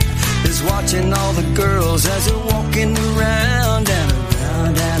down, is watching all the girls as they're walking around and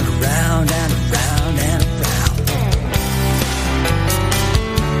around and around and around and around.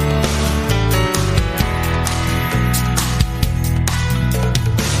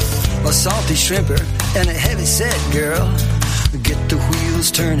 A salty shrimper and a heavy-set girl get the wheels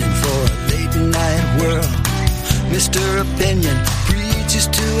turning for a late-night whirl. Mr. Opinion preaches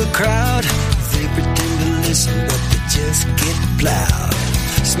to a crowd. They pretend to listen, but they just get plowed.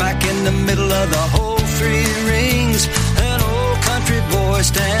 Smack in the middle of the whole 3 rings, an old country boy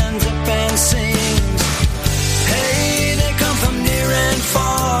stands up and sings. Hey, they come from near and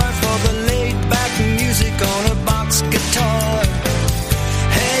far for the laid-back music on a box guitar.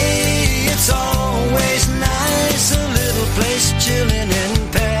 Hey, it's always nice, a little place chilling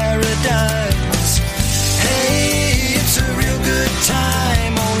in paradise. Hey, it's a real good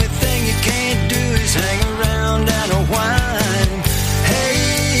time, only thing you can't do is hang around and whine.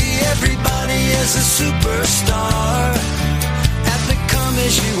 Hey, everybody is a super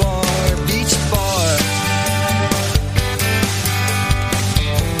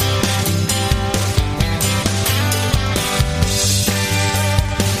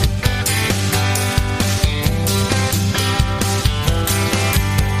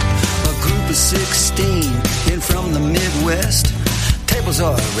the 16 in from the Midwest. Tables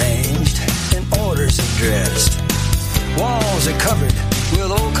are arranged and orders addressed. Walls are covered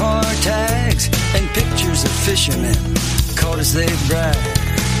with old car tags and pictures of fishermen caught as they brag.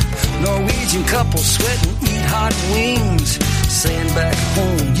 Norwegian couples sweat and eat hot wings, saying back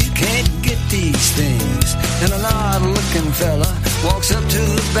home you can't get these things. And an odd-looking fella walks up to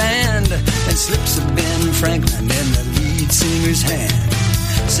the band and slips a Ben Franklin in the lead singer's hand.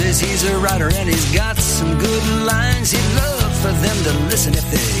 Says he's a writer and he's got some good lines. He'd love for them to listen if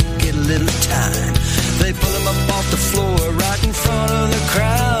they get a little time. They pull him up off the floor right in front of the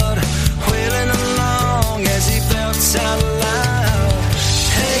crowd, wailing along as he belts out loud.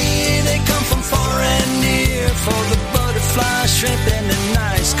 Hey, they come from far and near for the butterfly shrimp and a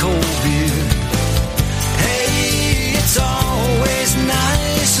nice cold beer. Hey, it's always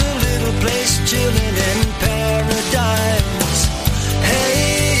nice, a little place chilling in paradise.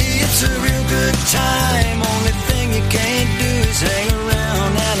 Hey, it's a real good time, only thing you can't do is hang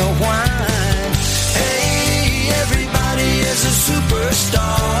around and whine. Hey, everybody is a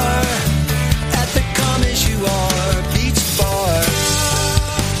superstar at the Come As You Are Beach Bar.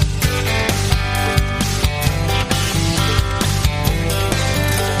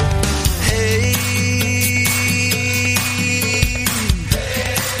 Hey,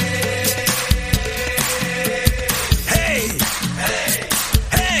 hey,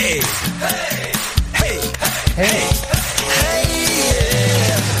 hey, hey, hey,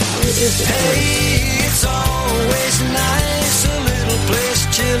 yeah. Hey, it's always nice, a little place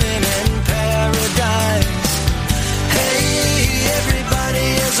chilling in paradise. Hey, everybody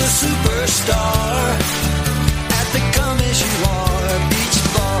is a superstar at the Come As You Are Beach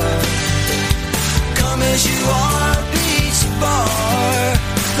Bar. Come As You Are Beach Bar.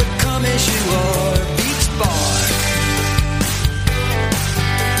 The Come As You Are Beach Bar.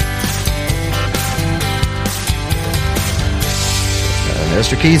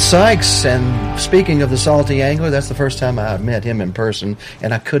 Mr. Keith Sykes, and speaking of the Salty Angler, that's the first time I met him in person,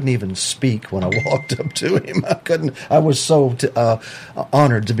 and I couldn't even speak when I walked up to him. I was so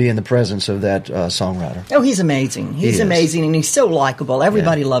honored to be in the presence of that songwriter. Oh, he's amazing. He's amazing, and he's so likable.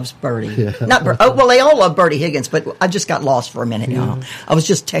 Everybody loves Bertie. Yeah. Not well, they all love Bertie Higgins, but I just got lost for a minute, y'all. I was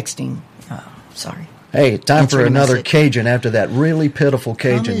just texting. Sorry. Hey, time for Answering another message. Cajun after that really pitiful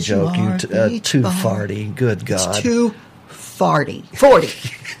Cajun As joke. You Are, Too Beach Bar. farty. Good God. It's 240. 40.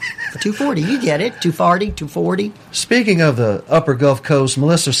 240, you get it. 240, 240. Speaking of the Upper Gulf Coast,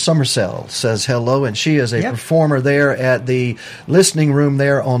 Melissa Summersell says hello, and she is a performer there at the listening room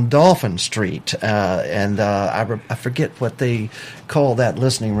there on Dolphin Street. I forget what they call that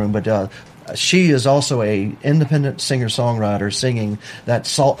listening room, but she is also a independent singer-songwriter singing that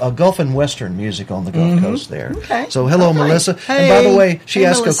Gulf and Western music on the Gulf Coast there. Okay. So hello, Okay. Melissa. Hey. And by the way, she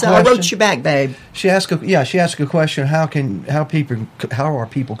asked Melissa, a question. I wrote you back, babe. She asked a question. How are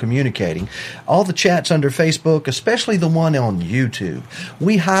people communicating? All the chats under Facebook, especially the one on YouTube.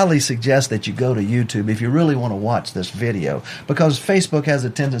 We highly suggest that you go to YouTube if you really want to watch this video, because Facebook has a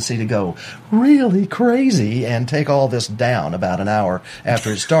tendency to go really crazy and take all this down about an hour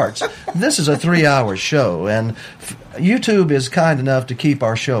after it starts. This is a 3-hour show, and YouTube is kind enough to keep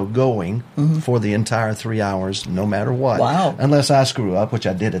our show going for the entire 3 hours, no matter what. Wow. Unless I screw up, which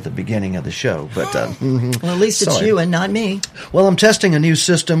I did at the beginning of the show. But Well, at least it's sorry. you and not me. Well, I'm testing a new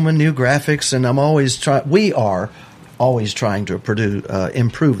system and new graphics, and we are always trying to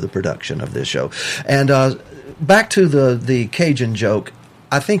improve the production of this show. And back to the Cajun joke,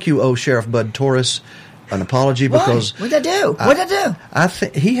 I think you owe Sheriff Bud Torres an apology because What'd I do? What'd I do? I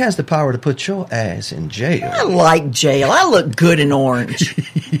think he has the power to put your ass in jail. I like jail. I look good in orange.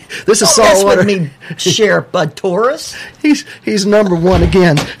 This is Don't mess saltwater. with me, Sheriff Bud Torres. He's number one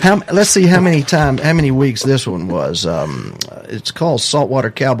again. Let's see how many weeks this one was. It's called Saltwater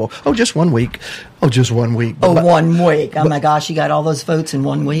Cowboy. Just 1 week. Just 1 week. Oh, 1 week. Oh, my gosh, he got all those votes in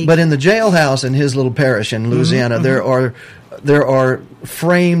 1 week. But in the jailhouse in his little parish in Louisiana, there are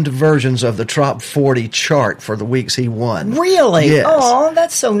framed versions of the Top 40 chart for the weeks he won. Really? Yes. Oh,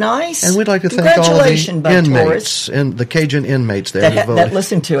 that's so nice. And we'd like to thank all of Congratulations, the Bud inmates and the Cajun inmates there who that voted.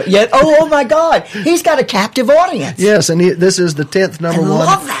 listen to it. Yeah. Oh, my God. He's got a captive audience. Yes, and this is the 10th number I one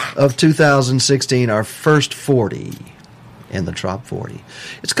love that. of 2016, our first 40 in the Top 40.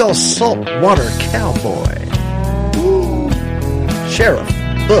 It's called Saltwater Cowboy. Woo. Sheriff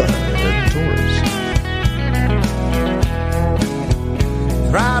Bud Torres.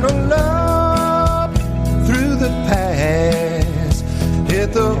 Rattle up through the pass,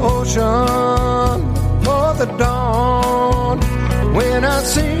 hit the ocean for the dawn. When I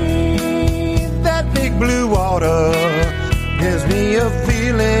see that big blue water, gives me a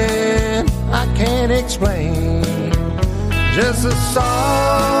feeling I can't explain. Just a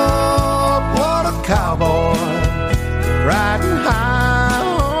saltwater cowboy riding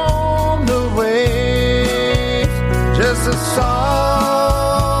high on the waves. Just a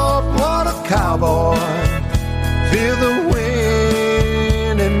saltwater cowboy, feel the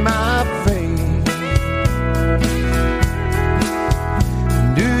wind in my face.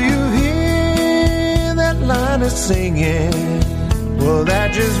 Do you hear that line of singing? Well,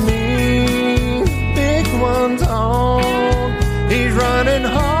 that just means big one's on. He's running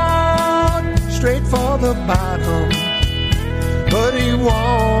hard, straight for the bottom, but he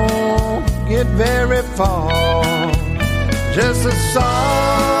won't get very far. Just a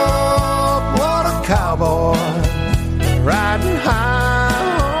saltwater cowboy riding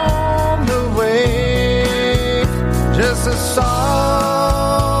high on the waves. Just a saltwater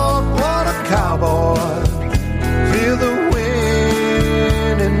cowboy, feel the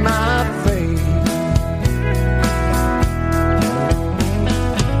wind in my face.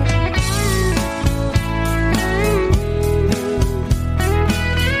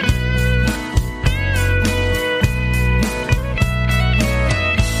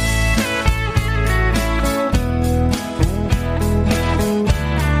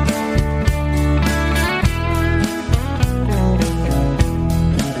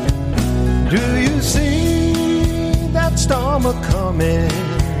 Storm a-coming,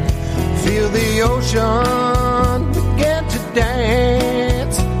 feel the ocean begin to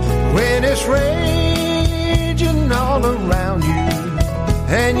dance when it's raging all around you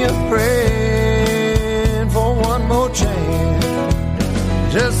and you're praying for one more chance.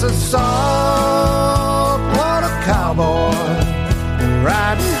 Just a saltwater cowboy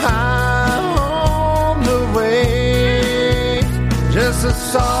riding high on the waves. Just a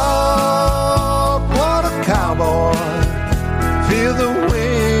saltwater cowboy, feel the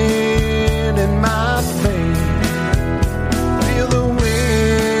wind in my face. Feel the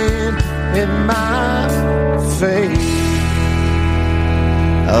wind in my face.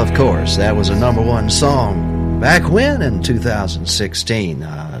 Of course, that was a number one song back when in 2016.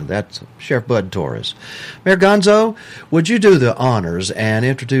 That's Sheriff Bud Torres. Mayor Gonzo, would you do the honors and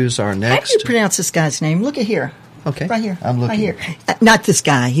introduce our next? How do you pronounce this guy's name? Look at here. Okay. Right here. I'm looking. Right here. Not this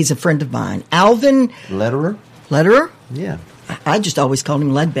guy. He's a friend of mine. Alvin Lederer? Lederer? Yeah. I just always called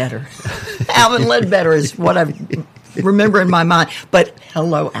him Ledbetter. Alvin Ledbetter is what I remember in my mind. But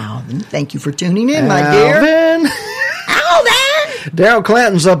hello, Alvin. Thank you for tuning in, my dear. Alvin! Daryl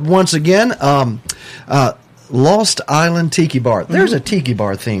Clanton's up once again. Lost Island Tiki Bar. There's a tiki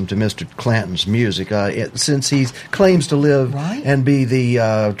bar theme to Mr. Clanton's music. Since he claims to live and be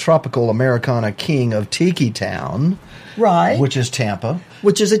the tropical Americana king of Tiki Town. Right. Which is Tampa.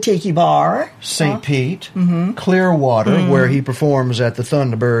 Which is a tiki bar. St. Pete. Clearwater, where he performs at the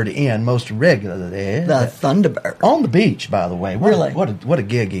Thunderbird Inn most regularly. The Thunderbird. On the beach, by the way. Really? What a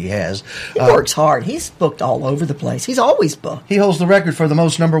gig he has. He works hard. He's booked all over the place. He's always booked. He holds the record for the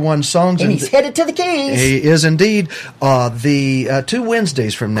most number one songs. And he's headed to the Keys. He is indeed. The 2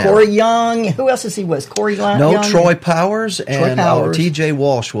 Wednesdays from now. Corey Young. Who else is he with? Corey Young? No, Troy Powers and TJ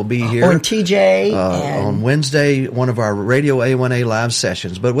Walsh will be here. Oh, and TJ. On Wednesday, one of our Radio A1A live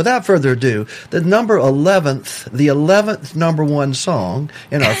sessions. But without further ado, the 11th number one song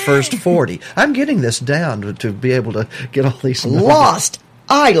in our first 40. I'm getting this down to be able to get all these numbers. Lost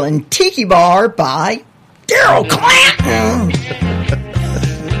Island Tiki Bar by Daryl Clanton.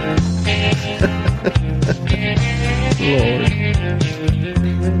 Lord.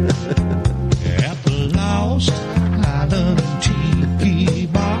 At the Lost Island Tiki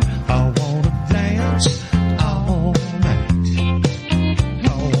Bar, I want to dance all night. I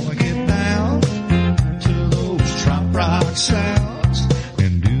want to get down to those trop rock sounds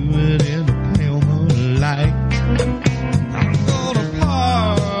and do it in the pale moonlight. I'm gonna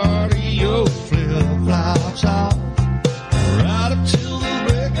party your flip-flops off right up till the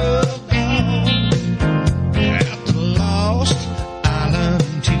break of dawn. At the Lost Island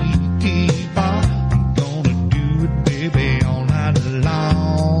Tiki Bar, I'm gonna do it, baby, all night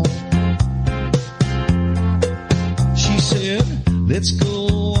long. She said, let's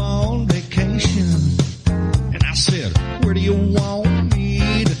go on vacation. And I said, where do you want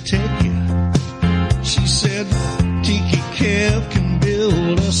me to take you? She said, Tiki Kev can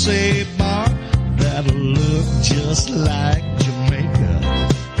build us a bar that'll look just like Jamaica.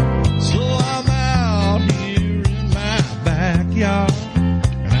 So I'm out here in my backyard,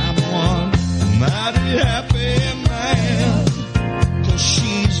 and I'm one mighty happy man, 'cause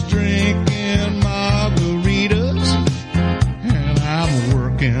she's drinking margaritas, and I'm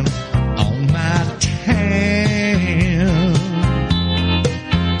working on my tan.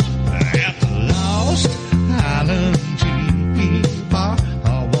 At the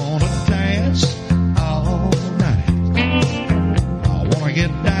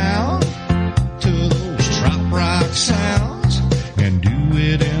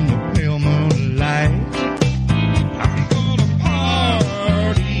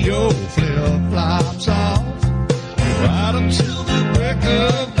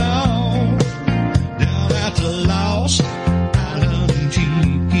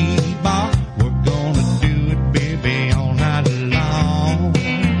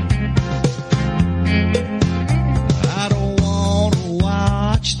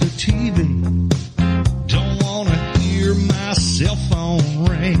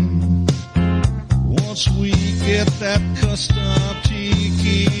once we get that custom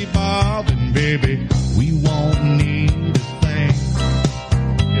tiki bar, then baby, we won't need a thing.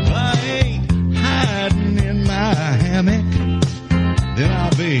 If I ain't hiding in my hammock, then I'll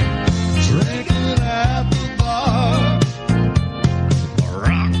be drinking at the bar,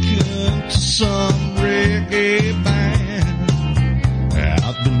 rocking to some reggae band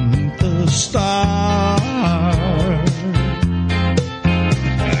out beneath the stars.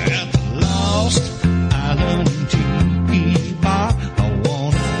 At the Lost Island Tiki Bar, I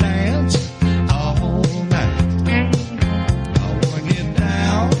wanna dance all night. I wanna get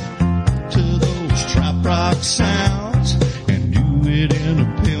down to those trop rock sounds and do it in a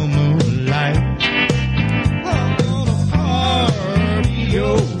pale moonlight. I'm gonna party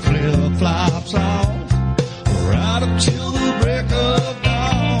your flip-flops off right up till the break of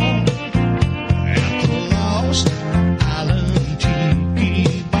dawn. At the Lost Island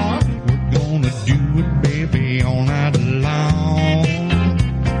Tiki Bar, we're gonna do it, baby, all night long.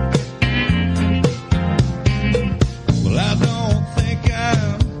 Well, I don't think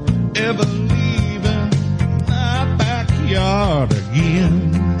I'm ever leaving my backyard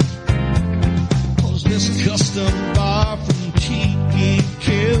again, 'cause this custom bar from Tiki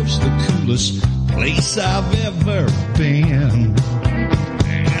Kev's the coolest place I've ever been.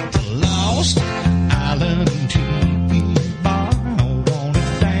 At the Lost Island Tiki Bar, I wanna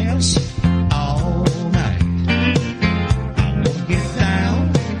dance all night. I wanna get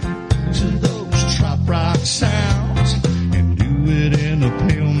down to those trop rock sounds and do it in a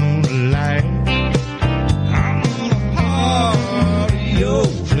pale moonlight. I'm gonna party your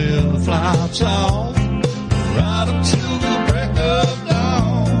flip-flops off right up till the break of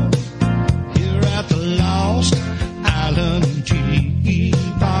dawn. Here at the Lost Island Tiki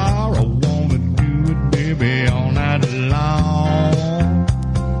Bar, I wanna do it, baby, all night long.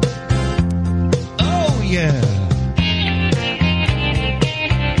 Oh yeah.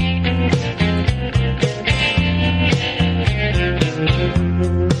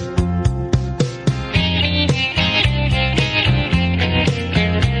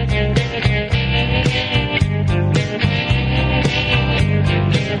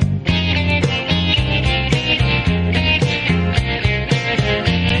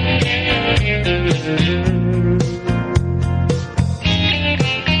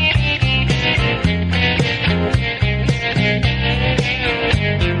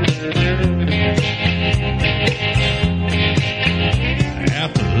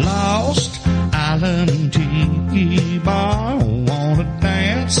 At the Lost Island Tiki Bar, I wanna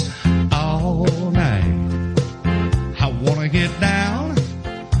dance all night. I wanna get down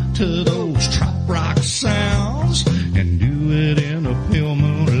to those trop rock sounds and do it in a pale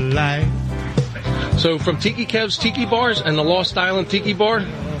moonlight. So from Tiki Kev's Tiki Bars and the Lost Island Tiki Bar,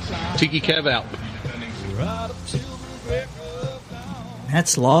 Tiki Kev out.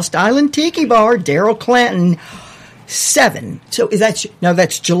 That's Lost Island Tiki Bar, Daryl Clanton. 7. So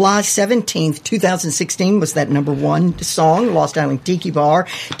that's July 17th, 2016 was that number one song, Lost Island Tiki Bar.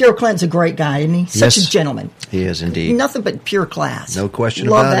 Daryl Clanton's a great guy, isn't he? Such a gentleman. He is indeed. Nothing but pure class. No question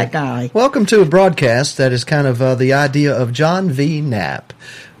Love about it. that guy. Welcome to a broadcast that is kind of the idea of John V. Knapp,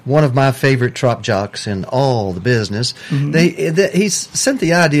 one of my favorite trop jocks in all the business. Mm-hmm. He sent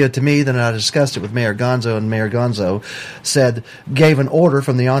the idea to me, then I discussed it with Mayor Gonzo, and Mayor Gonzo gave an order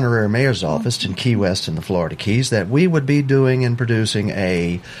from the honorary mayor's office in Key West in the Florida Keys that we would be doing and producing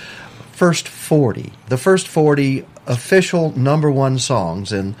the first 40 official number one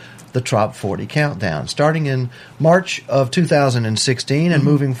songs in the Trop 40 Countdown, starting in March of 2016 and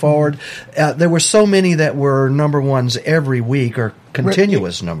moving forward. There were so many that were number ones every week or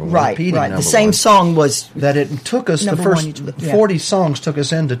continuous number one, repeating number the same one, song was that it took us the first 40 songs took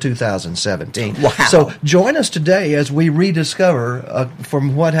us into 2017. Wow! So join us today as we rediscover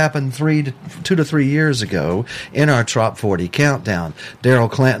from what happened 2 to 3 years ago in our Trop 40 Countdown.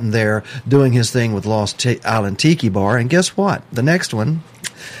 Daryl Clanton there doing his thing with Lost Island Tiki Bar, and guess what? The next one,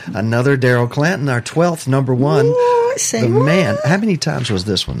 another Daryl Clanton, our 12th number one. Ooh, man, how many times was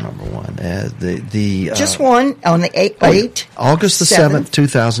this one number one? Just one on the 8th. August the 7th,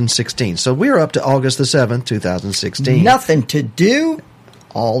 2016. So we're up to August the 7th, 2016. Nothing to do,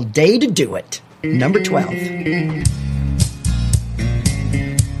 all day to do it. Number 12.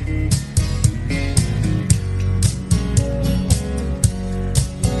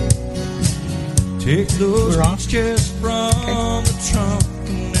 Take those rocks from the trunk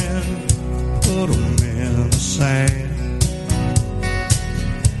and then put them in the sand.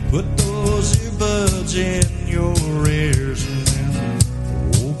 Put those earbuds in your ears and then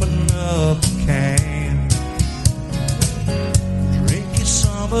open up a can. Drink you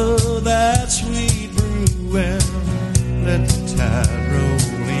some of that sweet brew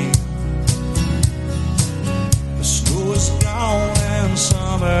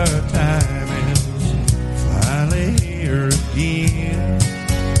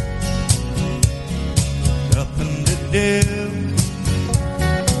do.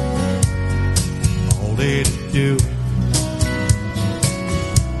 All day to do it.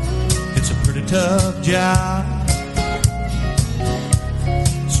 It's a pretty tough job,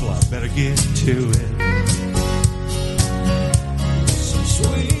 so I better get to it. Some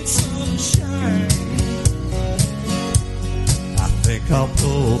sweet sunshine, I think I'll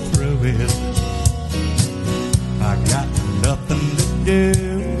pull through it. I got nothing to do,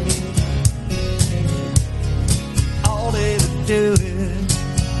 all day to do it.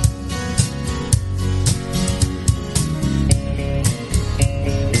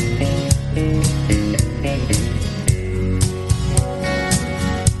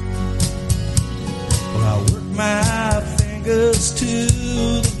 Well, I work my fingers to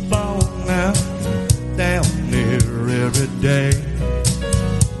the bone now, down there every day.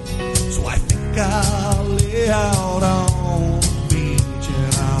 So I think I'll lay out on the beach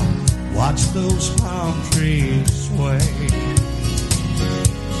and I'll watch those palm trees sway.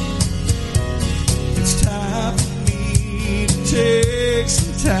 It's time for me to take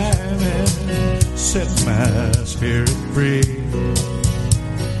some time and set my spirit free.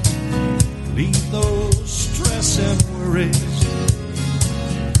 Leave those stress and worries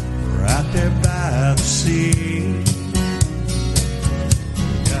right there by the sea.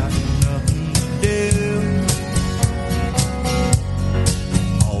 Got nothing to do,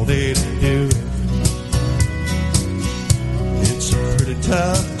 all day to do it. It's a pretty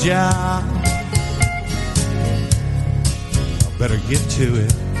tough job, I better get to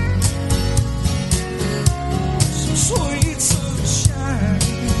it. Some sweet sunshine,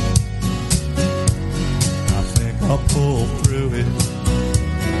 I think I'll pull through it.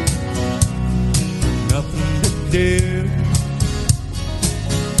 Nothing to do,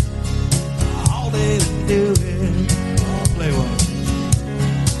 all day to do it. I'll play one.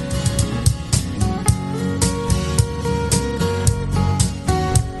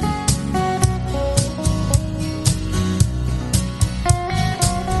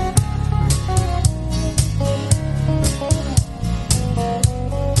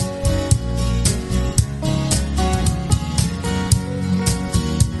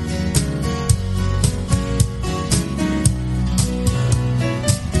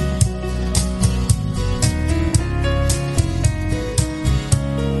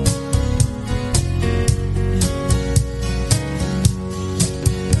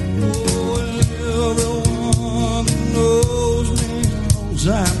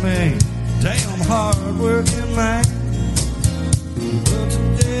 I'm a damn hard-working man, but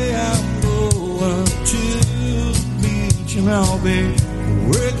today I'm going to the beach and I'll be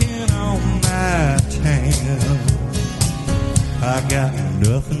working on my tan. I got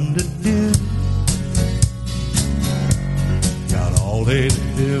nothing to do, got all day to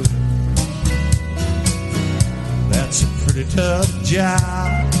do it. That's a pretty tough job,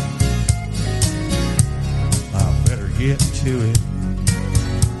 I better get to it.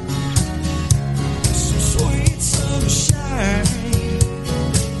 Sunshine,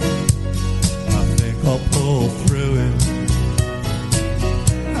 I think I'll pull through it.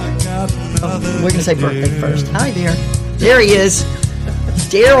 I got nothing. We're going to say birthday first. Hi there. There he is.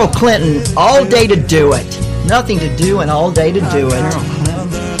 Daryl Clinton, all day to do it. Nothing to do and all day to do it.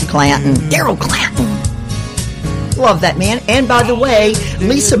 Clanton. Daryl Clinton. Love that man. And by the way,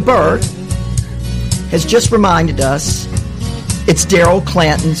 Lisa Burke has just reminded us it's Daryl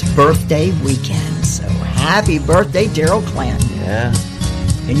Clanton's birthday weekend. So happy birthday, Daryl Clanton. Yeah.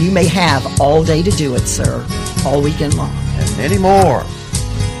 And you may have all day to do it, sir. All weekend long. And many more.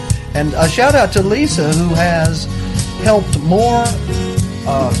 And a shout out to Lisa, who has helped more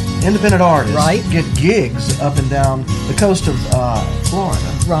independent artists get gigs up and down the coast of Florida.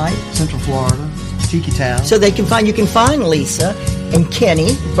 Right. Central Florida, Tiki Town. So you can find Lisa and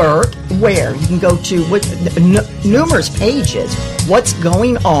Kenny Burke where? You can go to numerous pages. What's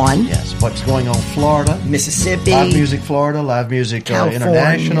going on? Yes, what's going on Florida, Mississippi, Live Music Florida, Live Music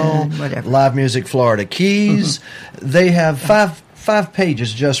International, whatever. Live Music Florida Keys. They have five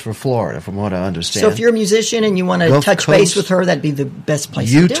pages just for Florida, from what I understand. So if you're a musician and you want to touch base with her, that'd be the best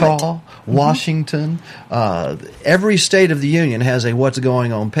place to do it. Utah, Washington, every state of the union has a What's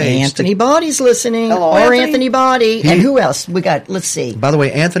Going On page. Anthony Body's listening. Hello, Anthony Body. And who else? We got, let's see. By the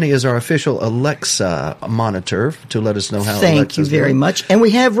way, Anthony is our official Alexa monitor to let us know how Thank Alexa's you very doing. much. And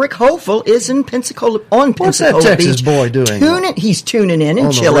we have Rick Hopeful is in Pensacola, What's Pensacola that Texas Beach. boy doing? He's tuning in and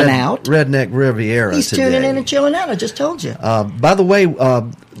on the chilling out. Redneck Riviera He's today. tuning in and chilling out. I just told you. By the way,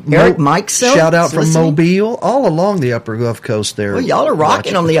 Eric Mikesell shout out is from listening. Mobile, all along the Upper Gulf Coast there. Well, y'all are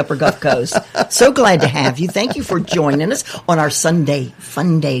rocking on the Upper Gulf Coast. So glad to have you. Thank you for joining us on our Sunday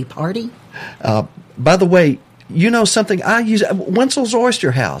Fun Day party. By the way, You know something? I use Wenzel's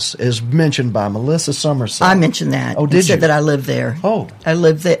Oyster House is mentioned by Melissa Somerset. I mentioned that. Oh, and did said you? that I live there. Oh. I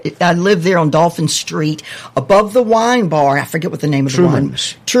live there on Dolphin Street, above the wine bar. I forget what the name of the wine.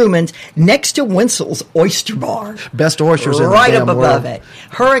 Truman's, next to Wenzel's Oyster Bar. Best oysters in the right damn up above world. it.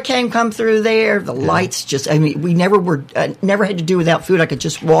 Hurricane come through there. The lights just. I mean, we never had to do without food. I could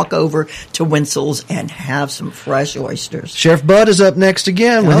just walk over to Wenzel's and have some fresh oysters. Sheriff Bud is up next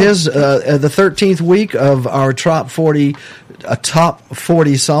again with his the 13th week of our top 40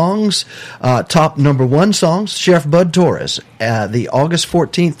 songs, top number one songs. Sheriff Bud Torres, the August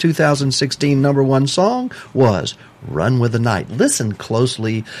 14th, 2016 number one song was "Run with the Night." Listen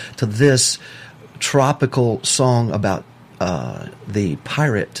closely to this tropical song about the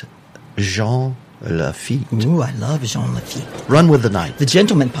pirate Jean Lafitte. Ooh, I love Jean Lafitte. "Run with the Night." The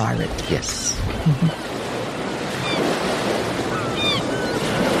gentleman pirate. Yes.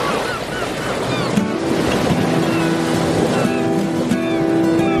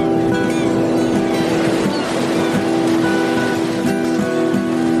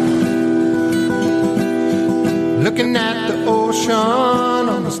 Looking at the ocean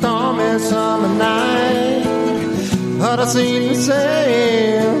on a stormy summer night, thought I seen the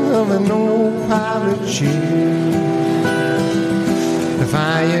sail of an old pirate ship.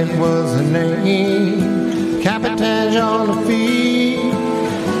 Defiant was the name, Capitan Jean Lafitte,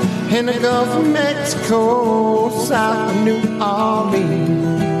 in the Gulf of Mexico, south of New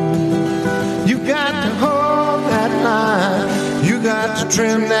Orleans. You got to hold that line, you got to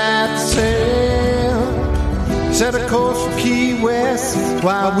trim that sail, set a course for Key West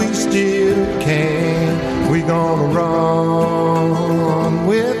while we still can. We gonna run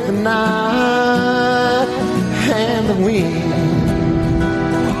with the night and the wind.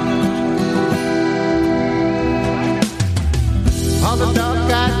 All the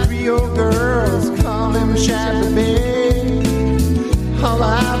dark-eyed Creole girls call him Shabby Ben. All the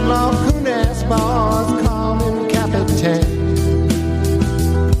outlaw Kunas boys call him Capitan.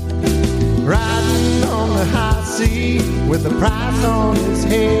 Riding on the high sea with a price on his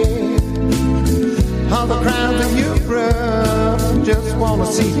head. All the crowns of Europe just wanna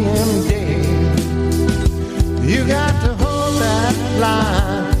see him dead. You got to hold that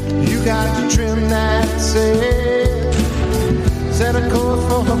line, you got to trim that sail, set a course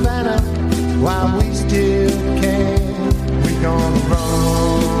for Havana while we still can. We gonna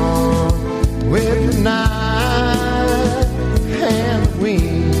run with the night and the wind.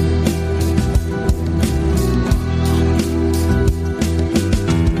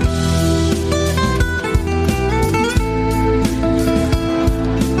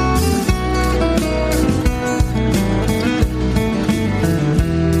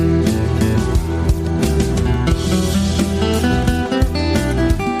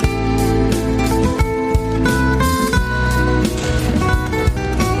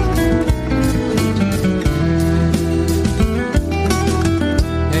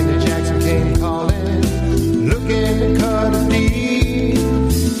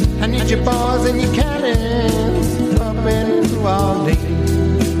 Your boys and your cannons up in New Orleans.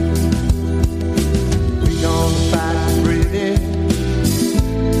 We gonna fight the British,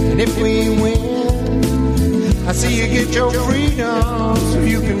 and if we win, I see you get your freedom so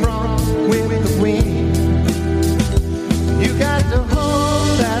you can run with the wind. You got to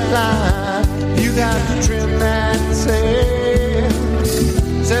hold that line, you got to trim that sail,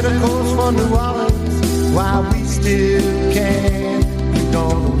 set a course for New Orleans while we still can. We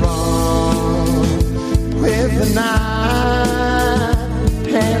gonna run with the night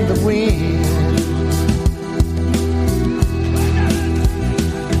and the wind.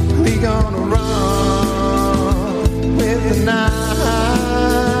 We gonna run with the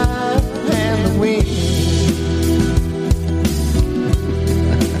night and the wind.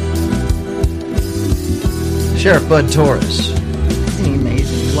 Sheriff Bud Torres. Isn't he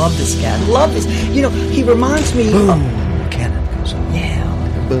amazing? Love this guy. Love this. You know, he reminds me Boom. of... Cannon goes on. Yeah.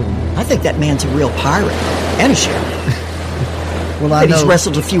 Boom. I think that man's a real pirate and a sheriff. Well, I But know he's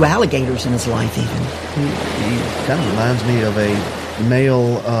wrestled a few alligators in his life, even. he kind of reminds me of a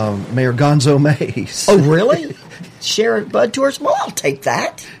male Mayor Gonzo Mays. Oh, really? Sheriff Bud Torres? Well, I'll take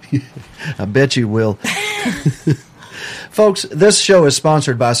that. I bet you will. Folks, this show is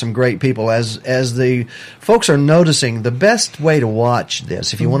sponsored by some great people. As the folks are noticing, the best way to watch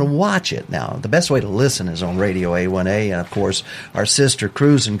this, if you want to watch it now, the best way to listen is on Radio A1A and, of course, our sister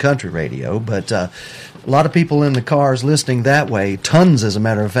Cruise and Country Radio. But a lot of people in the cars listening that way, tons as a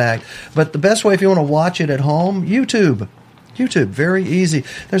matter of fact. But the best way, if you want to watch it at home, YouTube. YouTube, very easy.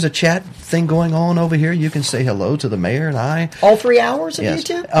 There's a chat thing going on over here. You can say hello to the mayor and I. All 3 hours of Yes.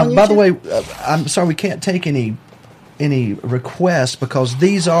 YouTube? On By the YouTube? way, I'm sorry we can't take any requests because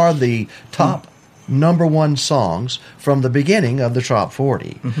these are the top number one songs from the beginning of the Top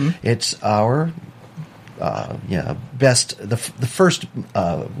 40. It's our best, the first.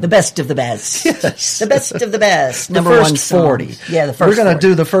 The best of the best. Yes. The best of the best. The Number first one songs. 40. Yeah, the 1st We're going 40. to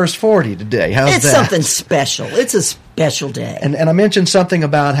do the first 40 today. How's It's that? something special. It's a special day. And I mentioned something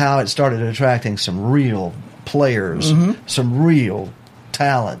about how it started attracting some real players, some real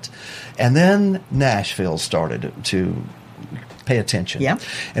talent. And then Nashville started to pay attention. Yeah.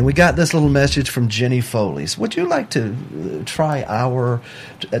 And we got this little message from Jenny Foley's. Would you like to try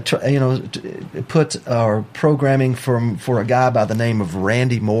put our programming for a guy by the name of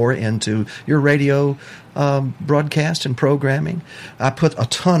Randy Moore into your radio broadcast and programming? I put a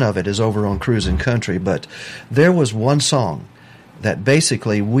ton of it is over on Cruisin' Country, but there was one song that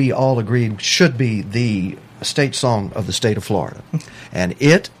basically we all agreed should be the state song of the state of Florida. And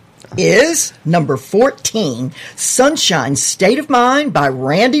it is number 14, Sunshine State of Mind by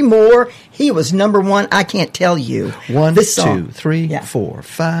Randy Moore. He was number 1. I can't tell you. 1, This song. 2, 3, 4,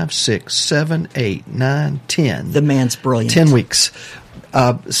 5, 6, 7, 8, 9, 10. The man's brilliant. 10 weeks.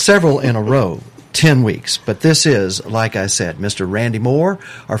 Several in a row. 10 weeks. But this is, like I said, Mr. Randy Moore,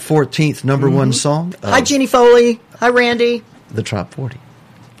 our 14th number one song. Hi, Jenny Foley. Hi, Randy. The Top 40.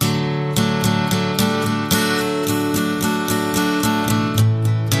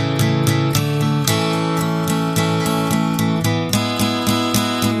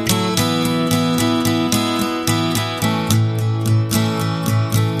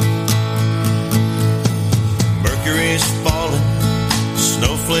 Mercury's falling,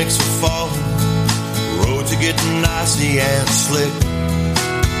 snowflakes are falling, roads are getting icy and slick.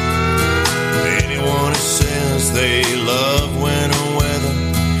 Anyone who says they love winter weather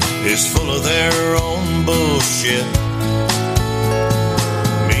is full of their own bullshit.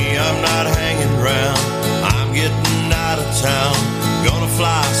 Me, I'm not hanging around, I'm getting out of town, gonna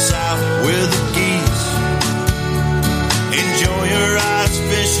fly south with the geese. Enjoy your ice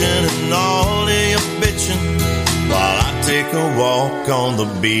fishing and all of your bitching while I take a walk on the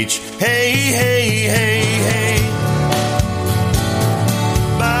beach. Hey, hey, hey, hey.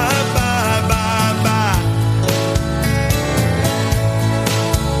 Bye, bye, bye, bye.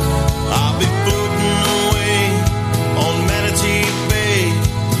 I'll be floating away on Manatee Bay,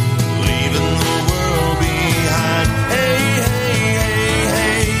 leaving the world behind. Hey, hey, hey,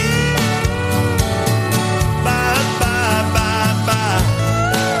 hey. Bye, bye, bye, bye.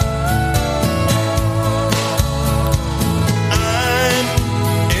 I'm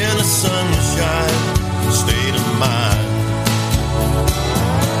in a sunshine state of mind.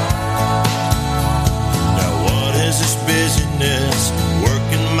 Now what is this busyness?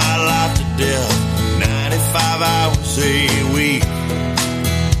 Working my life to death, 95 hours a week,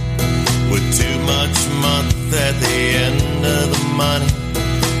 with too much month at the end of the money.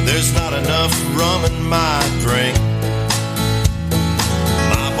 There's not enough rum in my drink.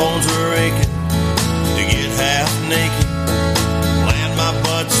 My bones are aching to get half naked, land my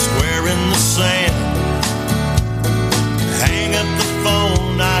butt square in the sand, hang up the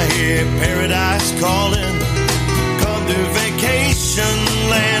phone, I hear paradise calling, come to vacation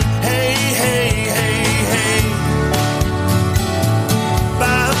land. Hey, hey, hey, hey.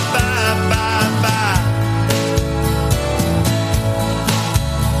 Bye, bye, bye, bye.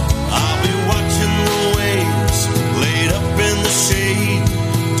 I'll be watching the waves laid up in the shade,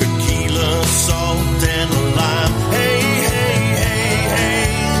 tequila, salt, and lime. Hey, hey, hey, hey.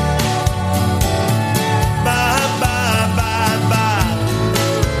 Bye, bye, bye, bye.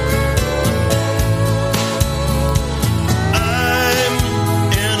 I'm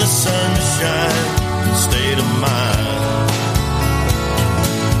in a sunshine state of mind.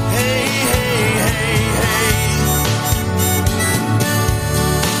 Hey, hey, hey, hey.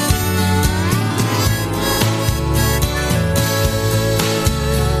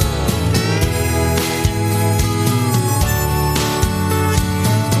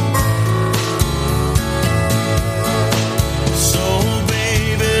 So,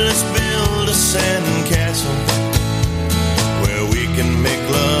 baby, let's build a sandcastle where we can make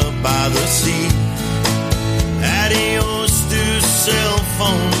love by the sea. Adios to cell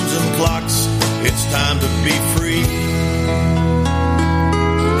phones and clocks. It's time to be free.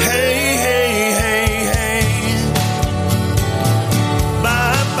 Hey, hey, hey, hey.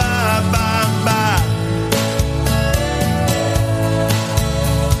 Bye, bye, bye, bye.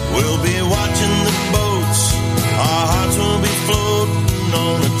 We'll be watching the boats. Our hearts will be floating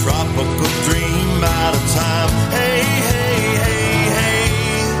on a tropical dream by the time. Hey, hey,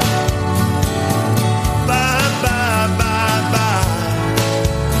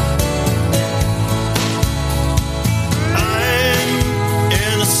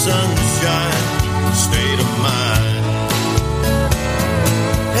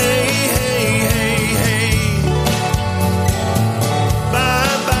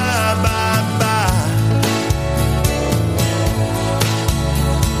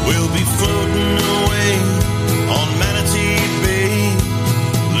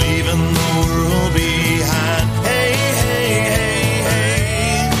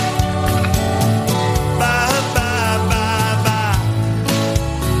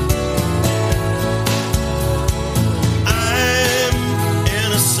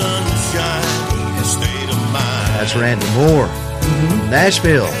 That's Randy Moore.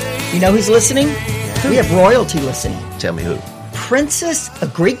 Nashville. You know who's listening? We have royalty listening. Tell me who. A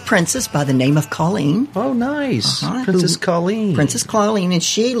Greek princess by the name of Colleen. Oh, nice. Princess Colleen. Princess Colleen, and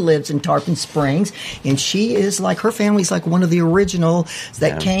she lives in Tarpon Springs, and she is like, her family's like one of the originals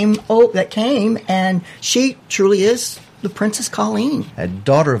that came, and she truly is the Princess Colleen. And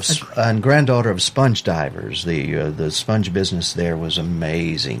granddaughter of sponge divers. The sponge business there was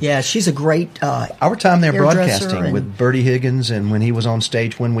amazing. Yeah, she's a great our time there broadcasting and with Bertie Higgins, and when he was on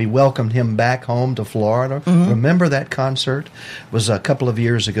stage, when we welcomed him back home to Florida. Remember that concert? It was a couple of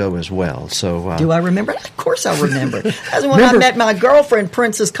years ago as well. So do I remember? Of course I remember. That's when I met my girlfriend,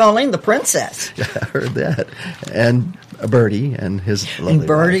 Princess Colleen, the princess. I heard that. And Bertie and his lovely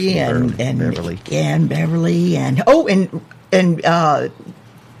Bertie wife, and Beverly. And Beverly and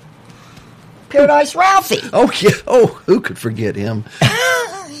Paradise Ralphie. Oh yeah. Oh, who could forget him?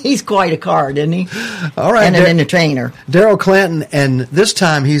 He's quite a card, isn't he? All right, and an entertainer. Daryl Clanton, and this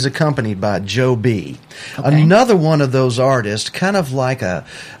time he's accompanied by Joe B. Okay. Another one of those artists, kind of like a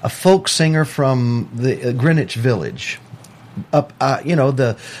folk singer from the Greenwich Village. Up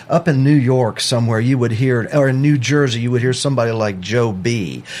in New York somewhere you would hear, or in New Jersey you would hear somebody like Joe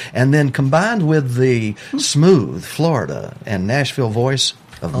B. And then combined with the smooth Florida and Nashville voice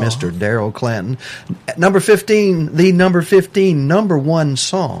of Mr. Daryl Clanton, number 15, number one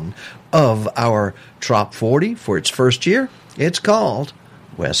song of our Trop 40 for its first year. It's called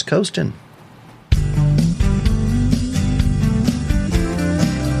West Coastin'.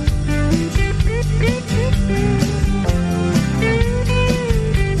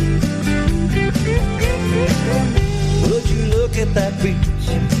 At that beach,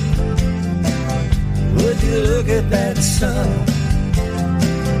 would you look at that sun?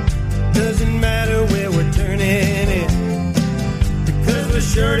 Doesn't matter where we're turning in, because we're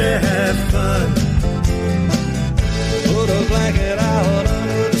sure to have fun. Put a blanket out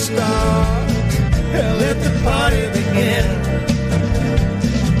under the stars and let the party begin.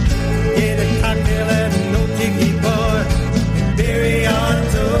 Get a cocktail at an old tiki bar, bury our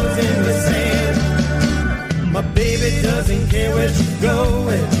toes in the sand. My baby doesn't care where she's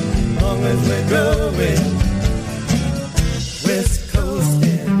going, as long as we're going West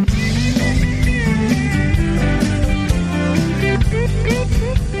Coastin'.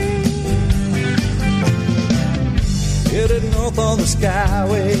 Headed north on the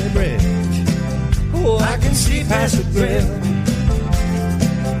Skyway Bridge, oh, I can see past the grill.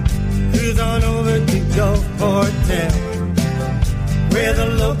 Cruise on over to Gulfport Town, where the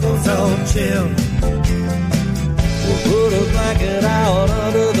locals all chill. We'll put a blanket out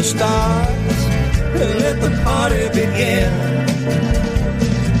under the stars and let the party begin.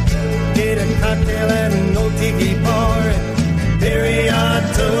 Get a cocktail at an old tiki bar and bury our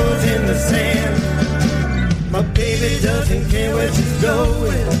toes in the sand. My baby doesn't care where she's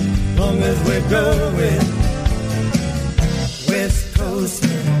going, as long as we're going West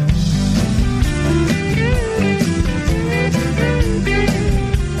Coastin'.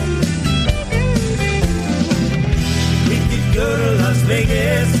 Go to Las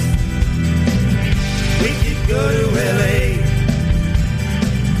Vegas, we could go to LA,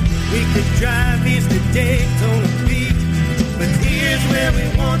 we could drive east to Daytona Beach, but here's where we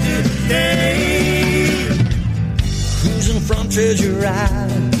want to stay. Cruising from Treasure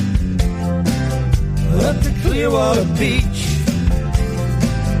Island up to Clearwater Beach,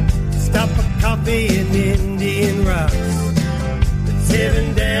 stop for coffee in Indian Rocks, that's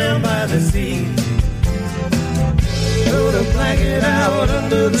heaven down by the sea. Put a blanket out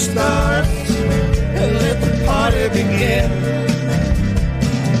under the stars and let the party begin.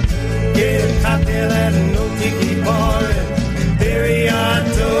 Get a cocktail at an old tiki bar and bury our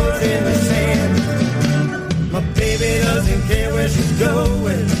toes in the sand. My baby doesn't care where she's going,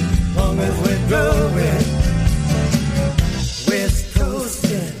 as long as we're going West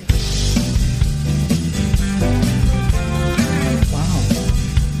Coastin'. Wow.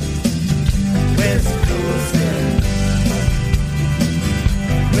 West Coastin'.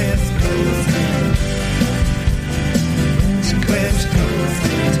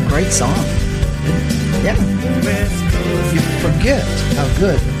 It's a great song. Yeah. You forget how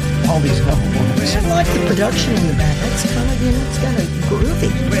good all these numbers. I like the production in the back. That's kind of, it's kind of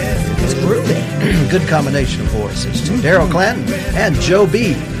groovy. It's groovy. Good combination of voices. Daryl Clanton and Joe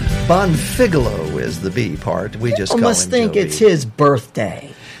B. Bonfigolo is the B part. We just call must him think Joe it's B. his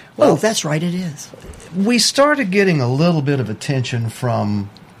birthday. Well, that's right, it is. We started getting a little bit of attention from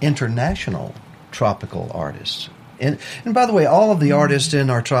international tropical artists. And by the way, all of the artists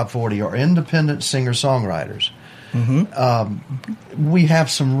in our Top 40 are independent singer-songwriters. we have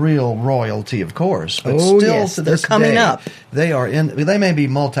some real royalty, of course, but Oh, still yes, to they're this coming day, up. they may be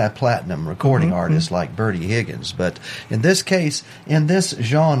multi-platinum recording artists like Bertie Higgins, but in this case, in this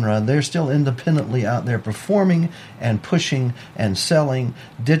genre, they're still independently out there performing and pushing and selling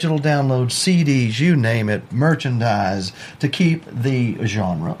digital downloads, CDs, you name it, merchandise, to keep the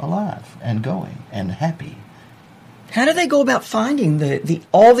genre alive and going and happy. How do they go about finding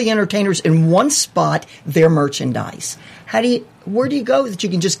all the entertainers in one spot, their merchandise? Where do you go that you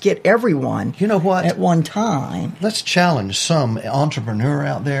can just get everyone? You know what? At one time. Let's challenge some entrepreneur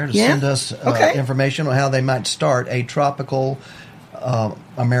out there to send us information on how they might start a tropical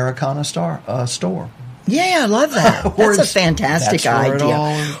Americana store. Yeah, I love that. That's a fantastic that's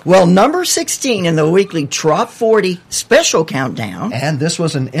idea. Well, number 16 in the weekly Trop 40 special countdown. And this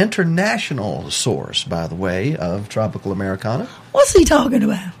was an international source, by the way, of tropical Americana. What's he talking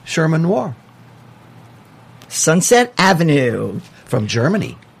about? Sherman Noir. Sunset Avenue. From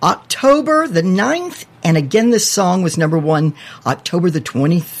Germany. October the 9th. And again, this song was number 1 October the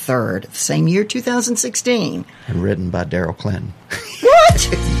 23rd, the same year, 2016. And written by Daryl Clinton. What?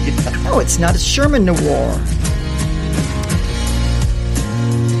 No, it's not a Sherman Noir.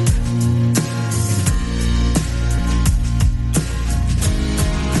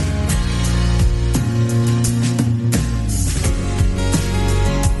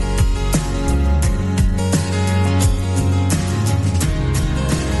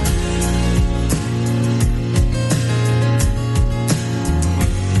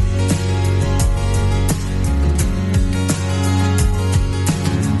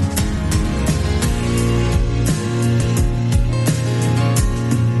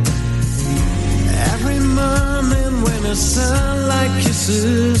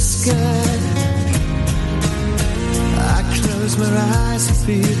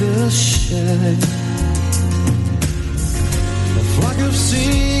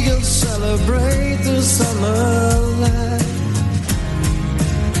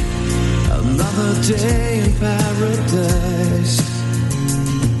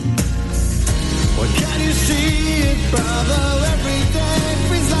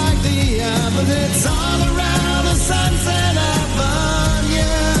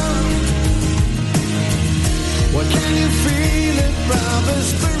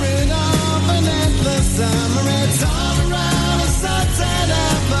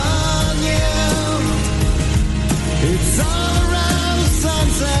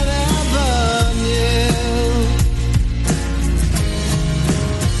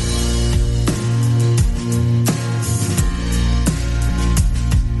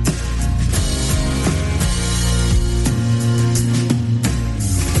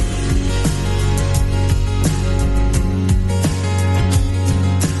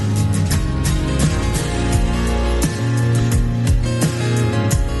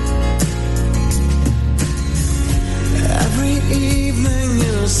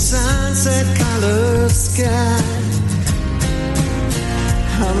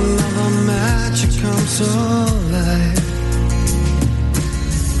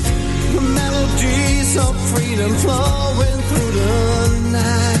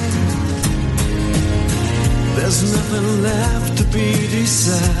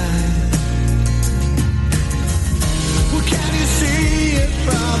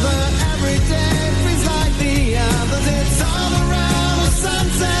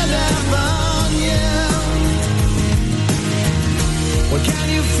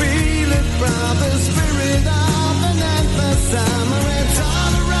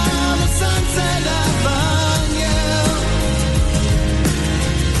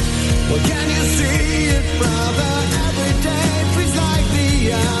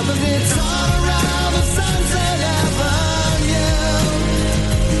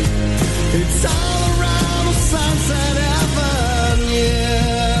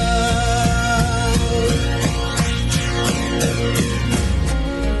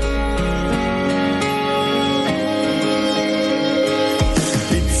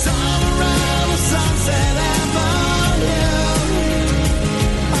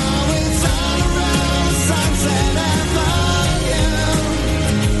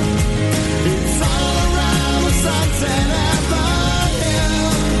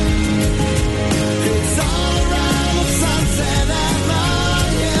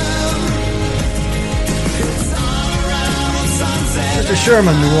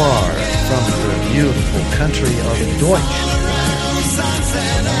 Sherman Noir from the beautiful country of Deutschland.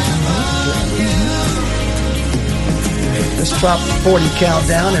 This Top 40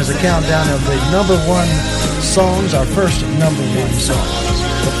 countdown is a countdown of the number 1 songs, our first number 1 songs,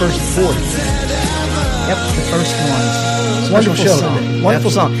 the first 40. Yep, the first ones. Special Wonderful show song. today. Wonderful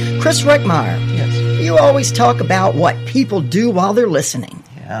Absolutely. song. Chris Reckmeyer. Yes. You always talk about what people do while they're listening.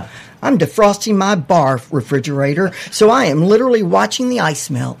 Yeah. I'm defrosting my bar refrigerator, so I am literally watching the ice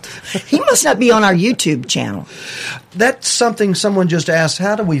melt. He must not be on our YouTube channel. That's something someone just asked.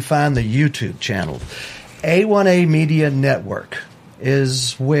 How do we find the YouTube channel? A1A Media Network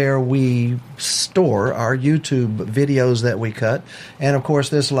is where we store our YouTube videos that we cut. And, of course,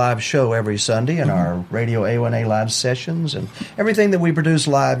 this live show every Sunday and our Radio A1A live sessions and everything that we produce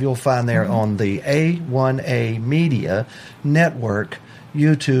live, you'll find there on the A1A Media Network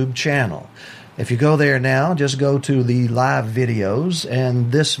YouTube channel. If you go there now, just go to the live videos,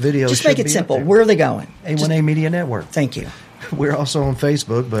 and this video Just should make it be up simple. there. Where are they going? A1A Media Network. Thank you. We're also on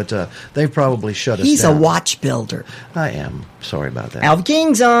Facebook, but they've probably shut us He's down. a watch builder. I am. Sorry about that. Alvy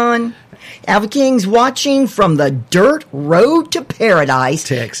King's on. Alvy King's watching from the dirt road to paradise.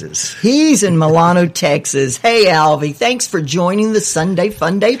 Texas. He's in Milano, Texas. Hey, Alvy, thanks for joining the Sunday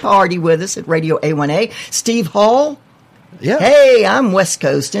Fun Day party with us at Radio A1A. Steve Hall. Yeah. Hey, I'm West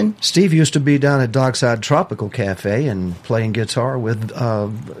Coastin'. Steve used to be down at Dockside Tropical Cafe and playing guitar with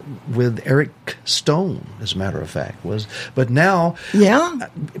Eric Stone, as a matter of fact. But now, Yeah,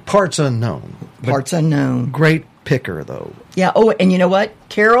 parts unknown. But parts unknown. great picker, though. Yeah, oh, and you know what?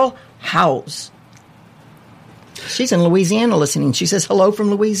 Carol Howes. She's in Louisiana listening. She says, hello from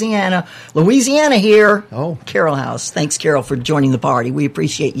Louisiana. Louisiana here. Oh. Carol House. Thanks, Carol, for joining the party. We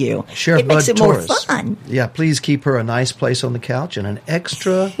appreciate you. Sheriff It makes Bud it more Torres. fun. Yeah, please keep her a nice place on the couch and an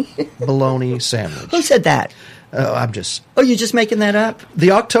extra bologna sandwich. Who said that? I'm just... Oh, you're just making that up?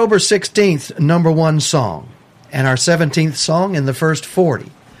 The October 16th #1 song and our 17th song in the first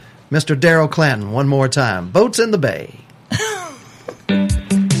 40. Mr. Daryl Clanton, one more time. Boats in the Bay.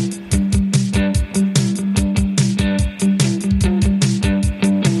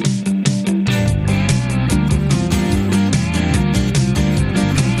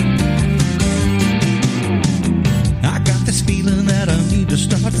 I got this feeling that I need to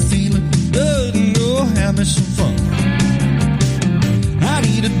start feeling good and go have me some fun. I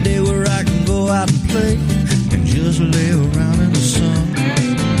need a day where I can go out and play and just lay around in the sun.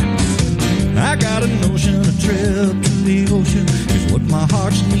 I got a notion a trip to the ocean is what my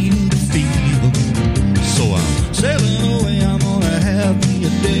heart's needing to feel. So I'm sailing away, I'm gonna have me a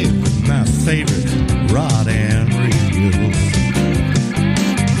day with my favorite rod and reel.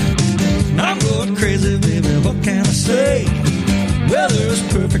 I'm going crazy, baby, what can I say? Weather is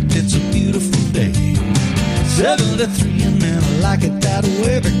perfect, it's a beautiful day. 7 to 3 and man, I like it that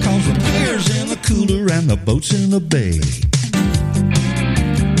way because the beer's in the cooler and the boat's in the bay.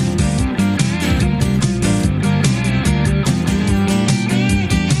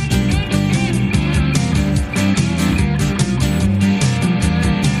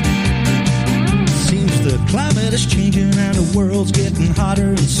 Seems the climate is changing and the world's getting hotter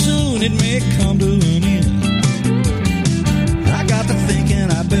and soon it may come to an end. I got to thinking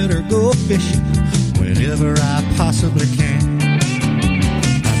I better go fishing whenever I possibly can.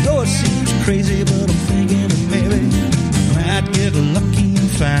 I know it seems crazy, but I'm thinking that maybe I might get lucky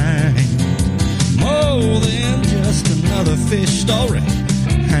and find more than just another fish story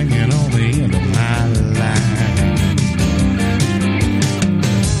hanging on the end of my line.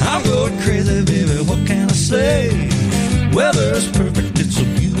 I'm going crazy, baby, what can I say? Weather is perfect, it's a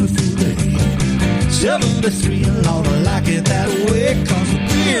beautiful day. 7 to 3 and Lord, I like it that way cause the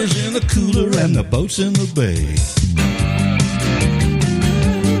beer's in the cooler and the boat's in the bay.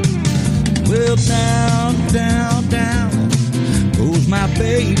 Well, down, down, down goes my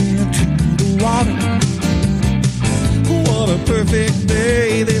baby into the water. What a perfect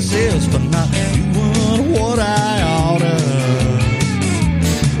day this is for not doing what I oughta.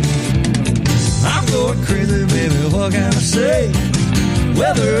 I'm going crazy, baby, what can I say?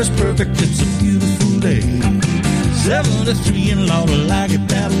 Weather is perfect, it's a beautiful day. 7 to 3 and Lord, I like it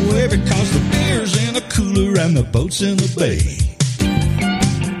that way because the beer's in the cooler and the boat's in the bay.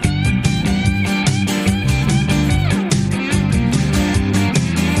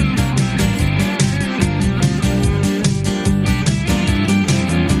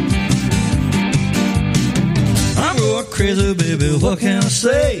 I'm going crazy, baby, what can I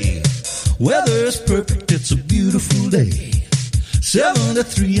say? Weather is perfect, it's a beautiful day. 7 to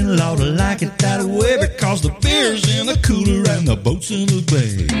 3 and Lord, I like it that way because the beer's in the cooler and the boat's in the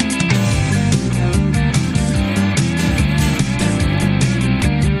bay.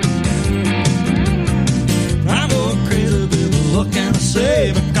 I'm going crazy, baby, what can I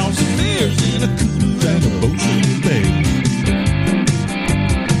say? Because the beer's in the cooler and the boat's in the bay.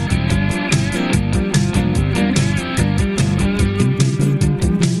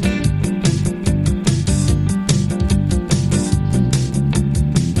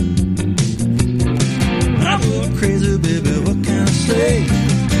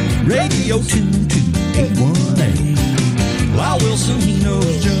 Radio 22818. While Wilson, he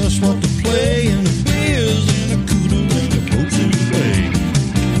knows just what to play, and the beers in a cooler and the boats in the bay.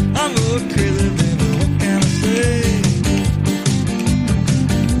 I'm going crazy, baby, what can I say?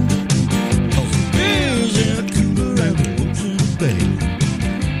 'Cause the beers in a cooler and the boats in the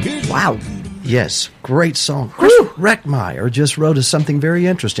bay. Wow. Yes, great song. Chris Reckmeyer just wrote us something very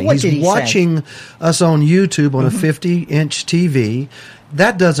interesting. What did he He's watching us on YouTube on a 50-inch TV.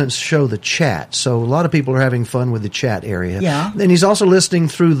 That doesn't show the chat, so a lot of people are having fun with the chat area. Yeah. And he's also listening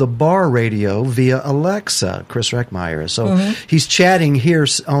through the bar radio via Alexa, Chris Reckmeyer. So he's chatting here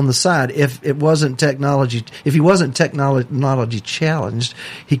on the side. If he wasn't technology challenged,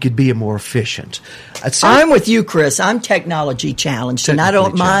 he could be more efficient. I'm with you, Chris. I'm technology challenged, and I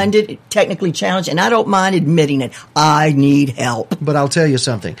don't mind it, technically challenged, and I don't mind admitting it. I need help. But I'll tell you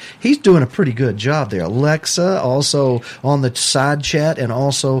something. He's doing a pretty good job there. Alexa, also on the side chat, and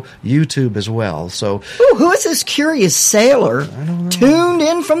also YouTube as well. So, ooh, who is this curious sailor tuned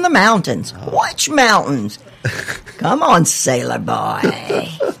in from the mountains? Which mountains? Come on, sailor boy.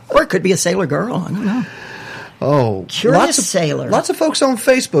 Or it could be a sailor girl. I don't know. Oh, curious sailor. Lots of folks on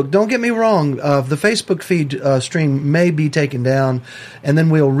Facebook. Don't get me wrong. The Facebook feed stream may be taken down, and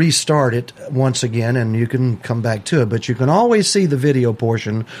then we'll restart it once again, and you can come back to it. But you can always see the video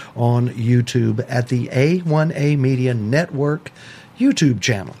portion on YouTube at the A1A Media Network YouTube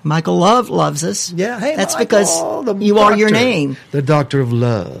channel. Michael Love loves us. Yeah, hey, that's Michael, because you are your name. The Doctor of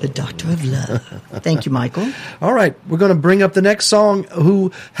Love. The Doctor of Love. Thank you, Michael. All right, we're going to bring up the next song,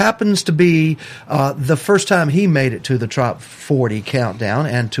 who happens to be the first time he made it to the Top 40 countdown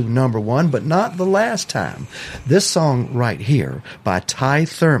and to number one, but not the last time. This song right here by Ty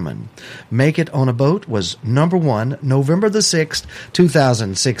Thurman, Make It on a Boat, was number one, November the 6th,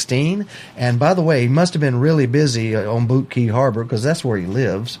 2016. And by the way, he must have been really busy on Boot Key Harbor, because that's where he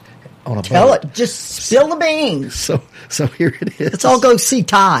lives, on a Tell boat. it. Just spill the beans. So here it is. Let's all go see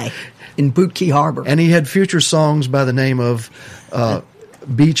Ty in Boot Key Harbor. And he had future songs by the name of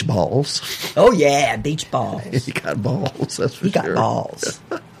Beach Balls. Oh, yeah, beach balls. He got balls, that's for He sure. got balls.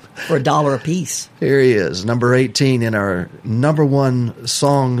 For $1 a piece. Here he is, number 18 in our number one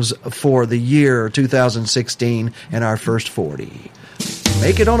songs for the year 2016 and our first 40.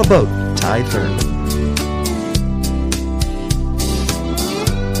 Make It on a Boat, Ty Thurman.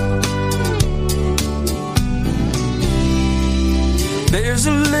 There's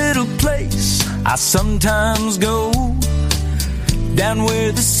a little place I sometimes go, down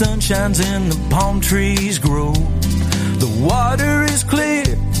where the sun shines and the palm trees grow. The water is clear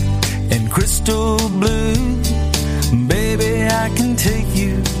and crystal blue. Baby, I can take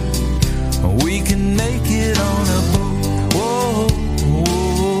you. We can make it on a boat. Whoa,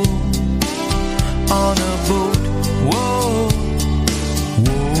 whoa, on a boat. Whoa,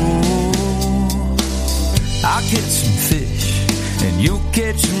 whoa. I'll catch some fish and you'll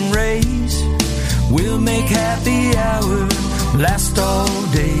catch some rays. We'll make happy hour last all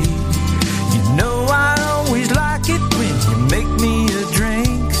day. You know I always like it when you make me a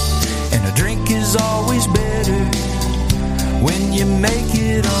drink, and a drink is always better when you make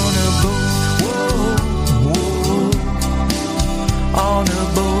it on a boat. Whoa, whoa, on a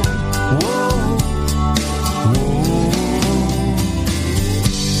boat. Whoa,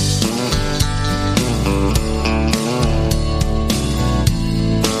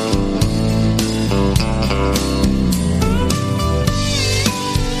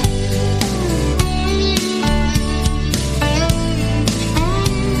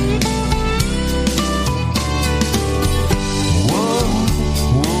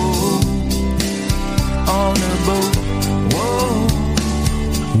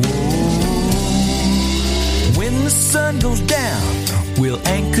 goes down, we'll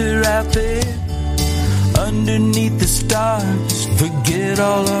anchor out there underneath the stars, forget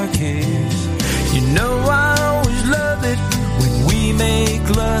all our cares. You know I always love it when we make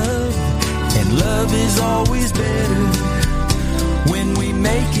love, and love is always better when we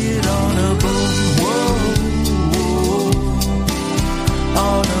make it on a boat. Whoa, whoa,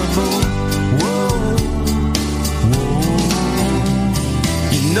 on a boat. Whoa, whoa.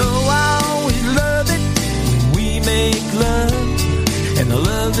 You know I always love it when we make love, and the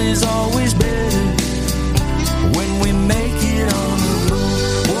love is always better when we make it on a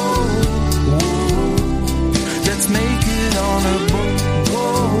boat. Whoa, whoa. Let's make it on a boat.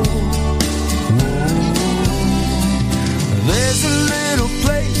 Whoa, whoa. There's a little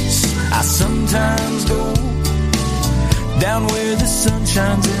place I sometimes go, down where the sun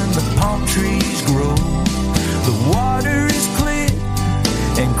shines and the palm trees grow. The water is clear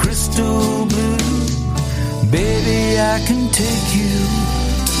and crystal blue. Baby, I can take you.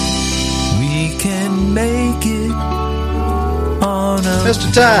 make it on a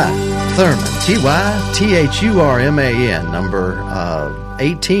Mr. Ty Thurman, Tythurman, number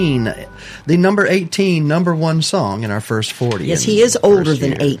 18, the number 18, number one song in our first 40. Yes, he is older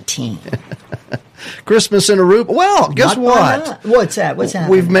than 18. Christmas in Aruba. Well, guess what? What's that? What's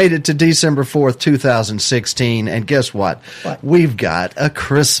happening? We've made it to December 4th, 2016, and guess what? We've got a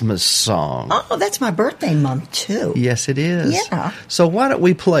Christmas song. Oh, that's my birthday month, too. Yes, it is. Yeah. So why don't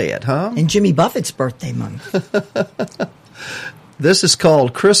we play it, huh? And Jimmy Buffett's birthday month. This is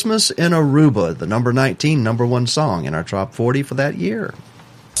called Christmas in Aruba, the number 19, number one song in our top 40 for that year.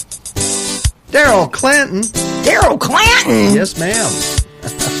 Daryl Clanton. Daryl Clanton? Yes, ma'am.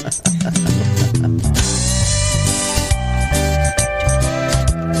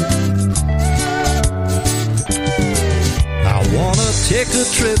 I wanna take a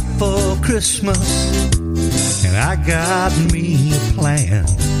trip for Christmas, and I got me a plan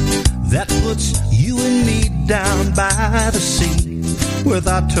that puts you and me down by the sea with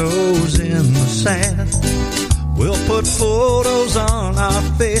our toes in the sand. We'll put photos on our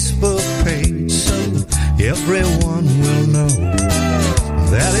Facebook page so everyone will know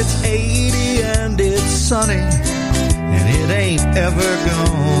that it's 80 and it's sunny and it ain't ever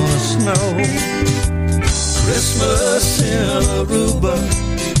gonna snow. Christmas in Aruba,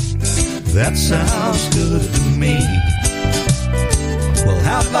 that sounds good to me. We'll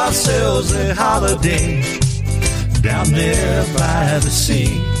have ourselves a holiday down there by the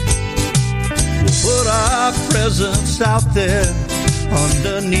sea. We'll put our presents out there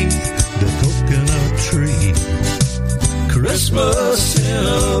underneath the coconut tree. Christmas in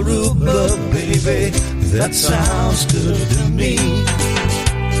Aruba, baby, that sounds good to me.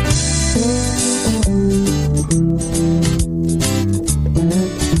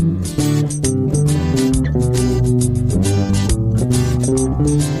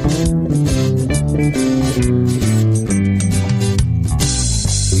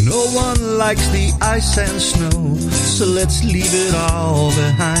 No one likes the ice and snow, so let's leave it all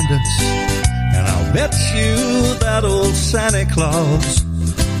behind us. And I'll bet you that old Santa Claus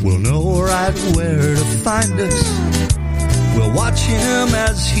will know right where to find us. We'll watch him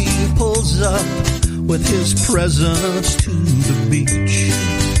as he pulls up with his presents to the beach.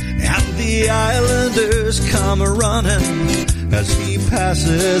 And the islanders come running as he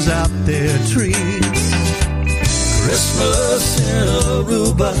passes out their trees. Christmas in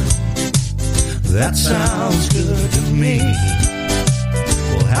Aruba, that sounds good to me.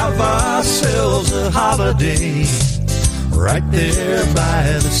 We'll have ourselves a holiday right there by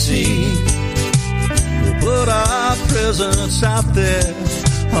the sea. We'll put our presents out there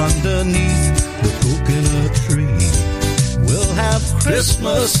underneath the coconut tree. We'll have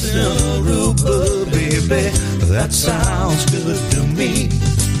Christmas in Aruba, baby, that sounds good to me.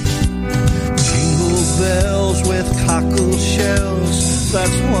 Jingle bells with cockle shells,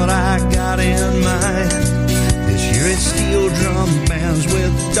 that's what I got in mind. This year it's steel drum bands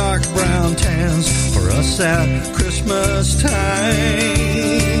with dark brown tans for us at Christmas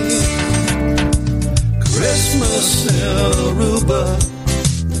time. Christmas in Aruba,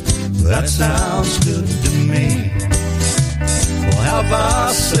 that sounds good to me. We'll have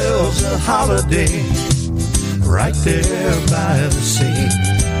ourselves a holiday right there by the sea.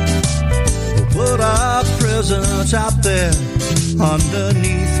 Put our presents out there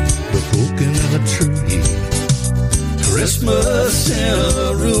underneath the coconut tree. Christmas in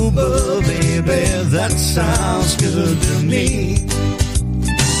Aruba, baby, that sounds good to me.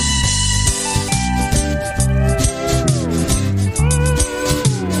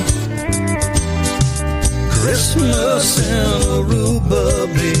 Christmas in Aruba,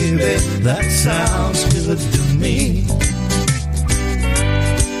 baby, that sounds good to me.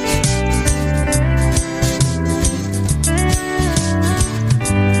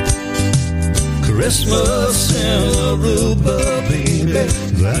 Christmas in Aruba, baby,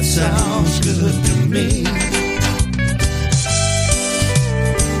 that sounds good to me.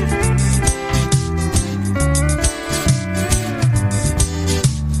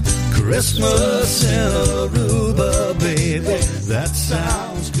 Christmas in Aruba, baby, that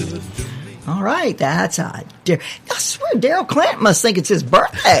sounds good to me. All right, that's I swear Daryl Clanton must think it's his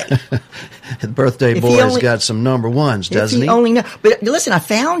birthday. The birthday boy's got some number ones, doesn't he? Only know. But listen, I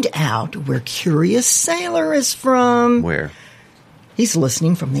found out where Curious Sailor is from. Where? He's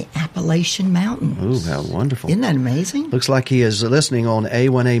listening from the Appalachian Mountains. Ooh, how wonderful. Isn't that amazing? Looks like he is listening on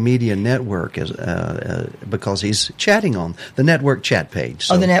A1A Media Network because he's chatting on the network chat page.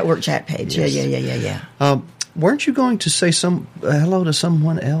 So. Oh, the network chat page. Yes. Yeah. Weren't you going to say hello to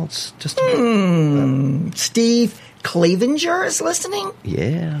someone else? Steve Clevenger is listening?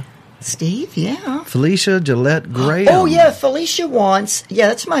 Yeah. Steve, yeah. Felicia Gillette Graham. Oh, yeah, Felicia wants,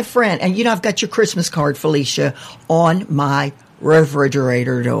 that's my friend. And, I've got your Christmas card, Felicia, on my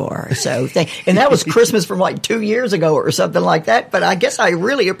refrigerator door. So, and that was Christmas from like 2 years ago or something like that. But I guess I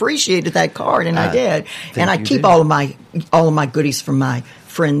really appreciated that card, and I did. And I keep all of my goodies from my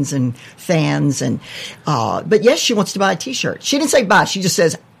friends and fans. And but yes, she wants to buy a T-shirt. She didn't say buy. She just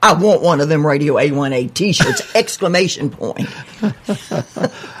says, I want one of them Radio A1A T-shirts! Exclamation point.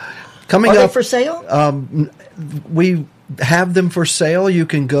 Coming Are up they for sale? We have them for sale. You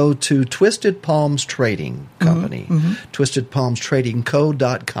can go to Twisted Palms Trading Company,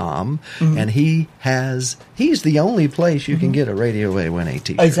 twistedpalmstradingco.com, and he's the only place you can get a Radio A1A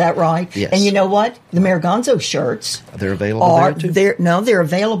T-shirt. Is that right? Yes. And you know what? The Marigonzo shirts they're available there too. They're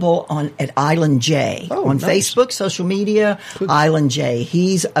available at Island J on Facebook, social media. Island J.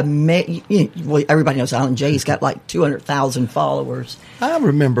 He's everybody knows Island J. He's got like 200,000 followers. I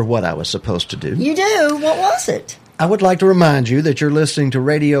remember what I was supposed to do. You do? What was it? I would like to remind you that you're listening to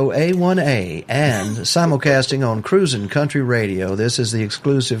Radio A1A and simulcasting on Cruisin' Country Radio. This is the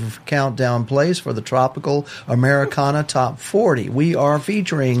exclusive countdown place for the Tropical Americana Top 40. We are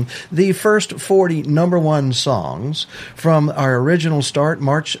featuring the first 40 number one songs from our original start,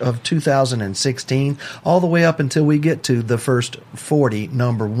 March of 2016, all the way up until we get to the first 40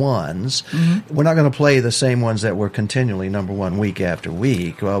 number ones. We're not going to play the same ones that were continually number one week after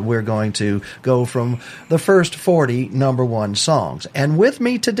week. We're going to go from the first 40 number one songs. And with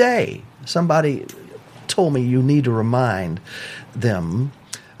me today, somebody told me you need to remind them,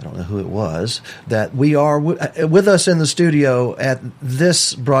 I don't know who it was, that we are with us in the studio at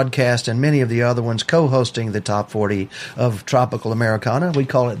this broadcast and many of the other ones co-hosting the Top 40 of Tropical Americana. We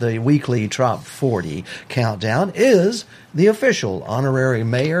call it the weekly Top 40 Countdown, is the official honorary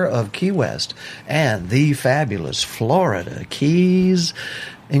mayor of Key West and the fabulous Florida Keys,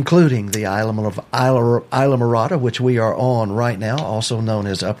 including the island of Islamorada, which we are on right now, also known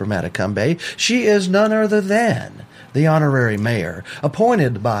as Upper Matacumbe. She is none other than the honorary mayor,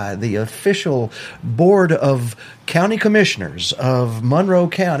 appointed by the official board of county commissioners of Monroe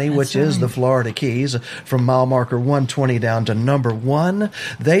County, which is the Florida Keys, from mile marker 120 down to number 1.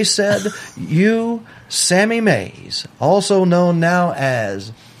 They said, you, Sammy Mays, also known now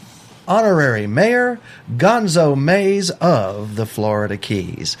as Honorary Mayor Gonzo Mays of the Florida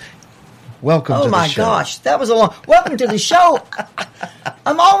Keys. Welcome to the show. Oh my gosh, that was a long... Welcome to the show.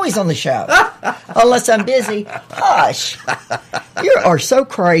 I'm always on the show. Unless I'm busy. Hush. You are so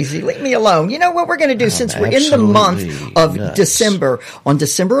crazy. Leave me alone. You know what we're going to do since we're in the month of December? On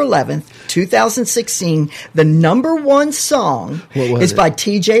December 11th, 2016, the number one song is by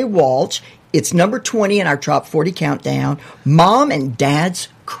T.J. Walsh. It's number 20 in our Top 40 Countdown, Mom and Dad's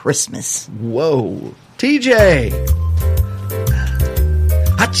Christmas. Whoa. TJ.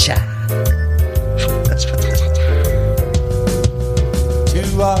 Hacha.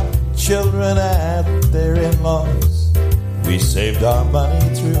 To our children and their in-laws, we saved our money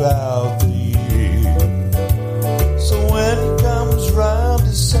throughout the year. So when it comes round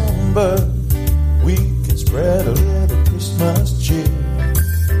December, we can spread a little Christmas cheer.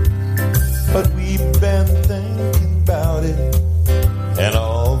 But we've been thinking about it, and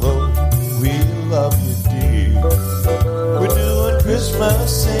although we love you, dear, we're doing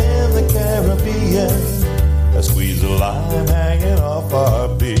Christmas in the Caribbean, a squeeze of lime hanging off our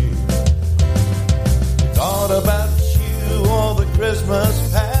beer. Thought about you all the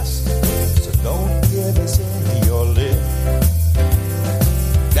Christmas past, so don't give us any of your lip.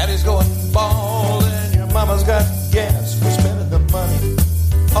 Daddy's going bald and your mama's got gas. We're spending the money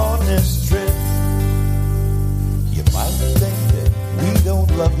on this trip. You might think that we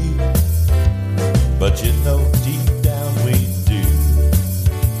don't love you, but you know deep down we do.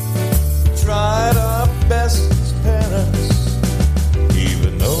 We tried our best as parents,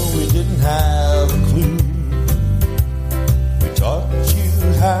 even though we didn't have a clue. We taught you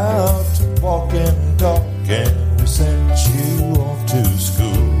how to walk and talk, and we sent you off to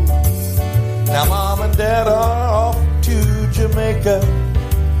school. Now Mom and Dad are off to Jamaica.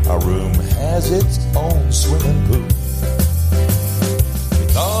 Our room has its own swimming pool. We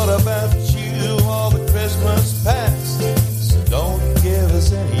thought about you all the Christmas past, so don't give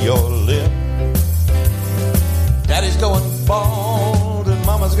us any of your lip. Daddy's going bald and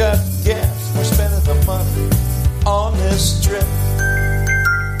Mama's got gas. We're spending the money on this trip.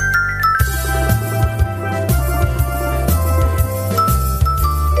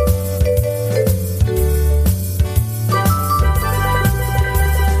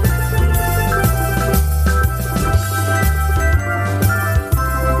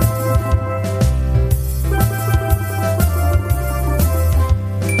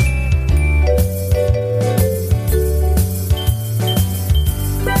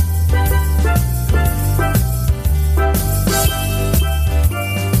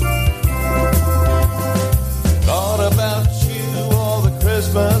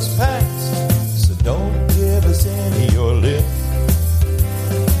 Christmas past, so don't give us any of your lip.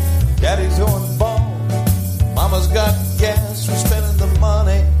 Daddy's going bald, Mama's got gas, we're spending the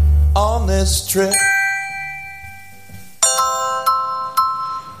money on this trip.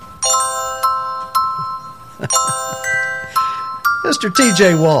 Mr.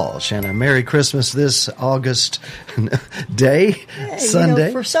 T.J. Walsh, and a Merry Christmas this August day, Sunday. You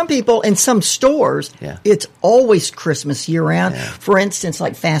know, for some people in some stores, it's always Christmas year-round. Yeah. For instance,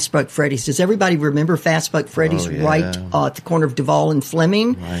 like Fast Buck Freddy's. Does everybody remember Fast Buck Freddy's right at the corner of Duval and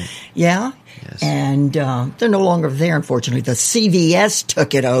Fleming? Right. Yeah? Yes. And they're no longer there, unfortunately. The CVS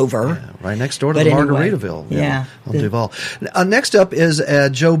took it over. Yeah, right next door to But the anyway, Margaritaville. On Duval. Next up is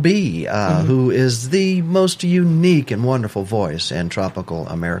Joe B., who is the most unique and wonderful voice in tropical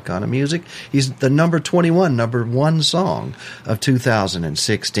Americana music. He's the number 1 song of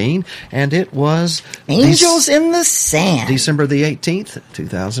 2016, and it was Angels in the Sand. December the 18th,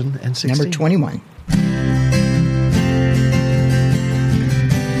 2016. Number 21.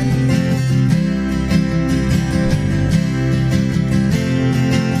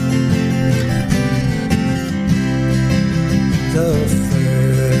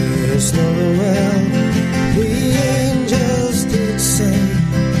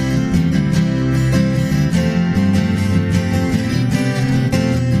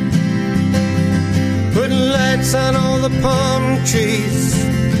 On all the palm trees,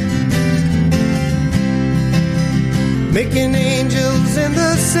 making angels in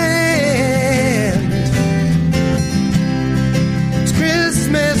the sand. It's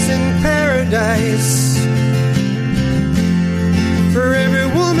Christmas in paradise for every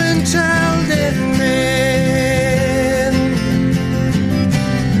woman, child, and man.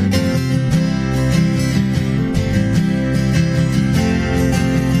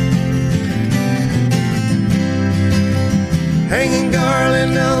 Hanging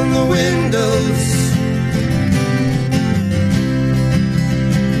garland on the windows,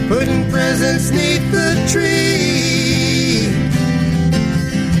 putting presents neath the tree.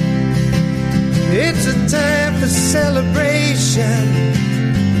 It's a time for celebration.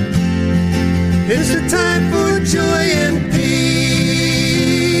 It's a time for joy and peace.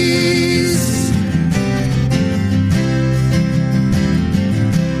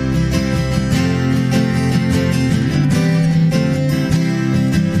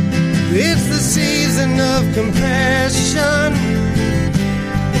 It's the season of compassion.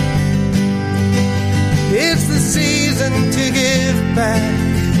 It's the season to give back.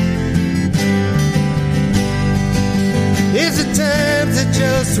 It's a time to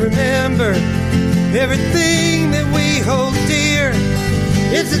just remember everything that we hold dear.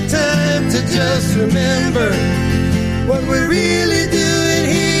 It's a time to just remember what we're really doing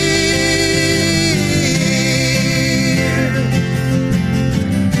here.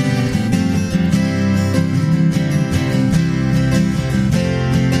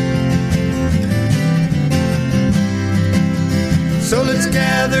 So let's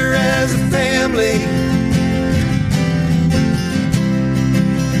gather as a family.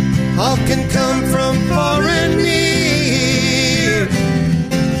 All can come from far and near.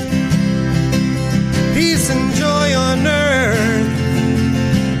 Peace and joy on earth.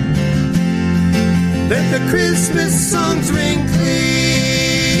 Let the Christmas songs ring clear.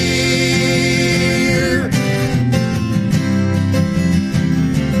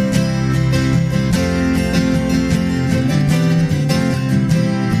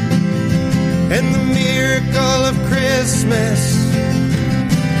 And the miracle of Christmas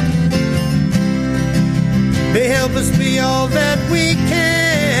may help us be all that we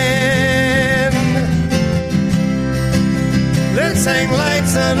can. Let's hang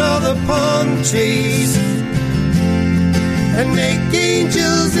lights on all the palm trees and make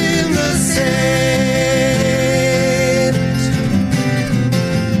angels in the sand.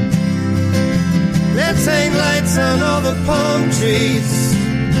 Let's hang lights on all the palm trees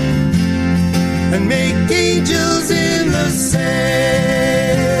and make angels in the sand.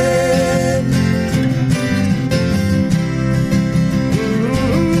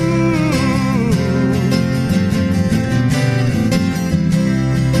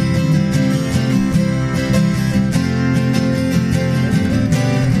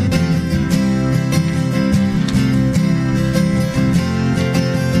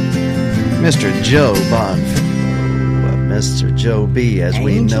 Mr. Joe Bonfiglio, Mr. Joe B., as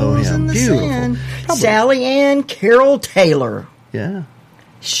we know him. Beautiful. Sally Ann Carroll Taylor. Yeah.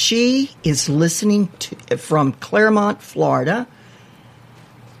 She is listening from Claremont, Florida.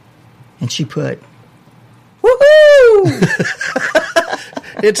 And she put, woohoo!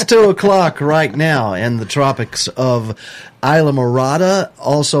 It's 2 o'clock right now in the tropics of Isla Morada,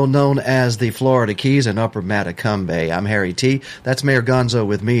 also known as the Florida Keys and Upper Matacumbe. I'm Harry T. That's Mayor Gonzo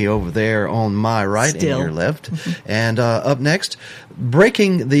with me over there on my right and your left. And up next,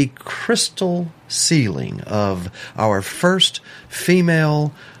 breaking the crystal ceiling of our first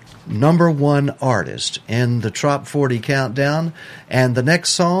female #1 artist in the Trop 40 countdown, and the next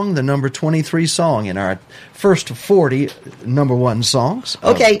song, the number 23 song in our first 40 #1 songs.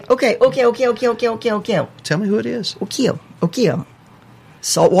 Okay. Tell me who it is. Okay.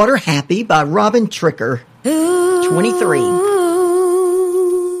 Saltwater Happy by Robin Tricker. 23.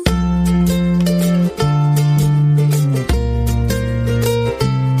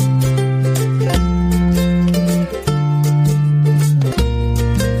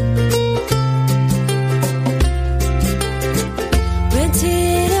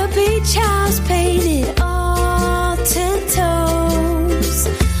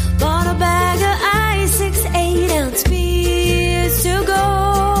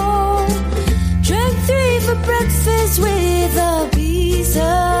 With a piece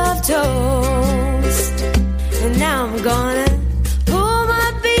of toast, and now I'm gonna pull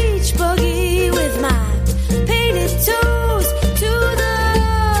my beach buggy with my painted toes to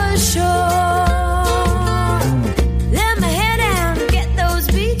the shore. Let my head down and get those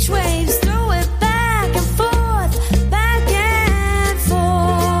beach waves, throw it back and forth,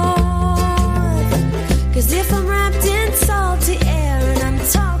 'cause if I'm wrapped in salty air and I'm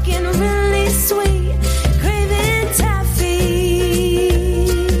talking really sweet,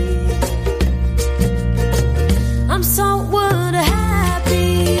 I'm saltwater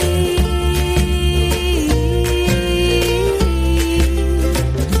happy.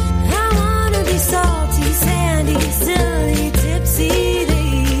 I wanna be salty, sandy, silly, tipsy,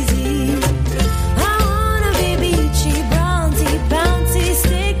 daisy. I wanna be beachy, bronzy, bouncy,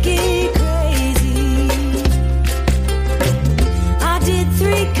 sticky, crazy. I did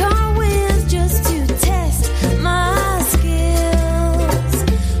 3 cartwheels just to test my skills.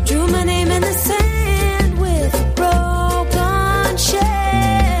 Drew my name in the sand with a broken shell.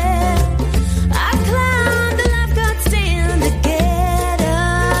 I climbed the lifeguard stand to get a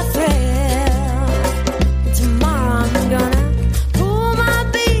thrill. Tomorrow I'm gonna pull my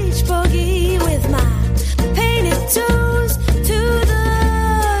beach buggy with my painted toes to the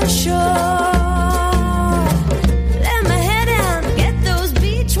shore. Let my head down, get those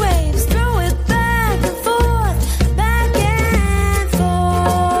beach waves, throw it back and forth,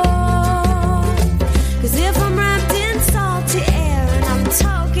 'cause if I'm wrapped in salty air and I'm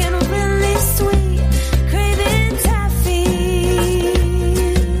talking really sweet, craving taffy,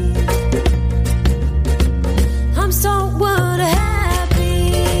 I'm saltwater happy.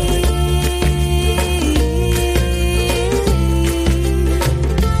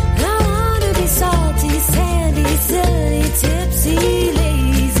 I wanna be salty, sandy, silly, tipsy,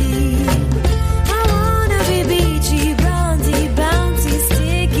 lazy. I wanna be beachy, bronzy, bouncy,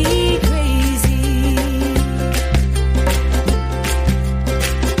 sticky, crazy.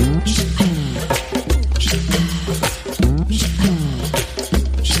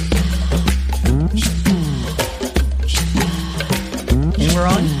 And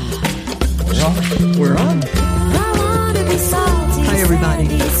we're on. I wanna be salty, Hi, everybody.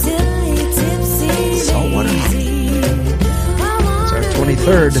 sandy, silly, tipsy, Saltwater Happy. It's our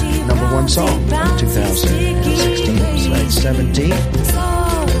 23rd #1 song of 2016. So that's 17.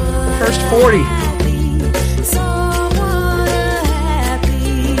 First 40.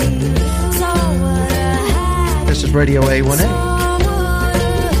 This is Radio A1A.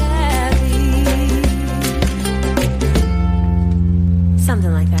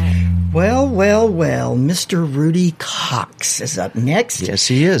 Something like that. Well, Mr. Rudy Cox is up next. Yes,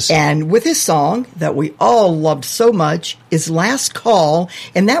 he is. And with his song that we all loved so much is Last Call,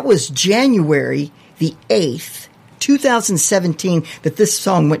 and that was January the 8th, 2017, that this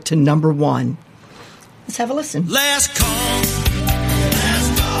song went to #1. Let's have a listen. Last call.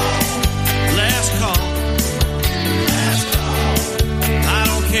 Last call. Last call. Last call. I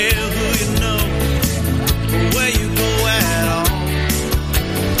don't care who you know or where you go at all.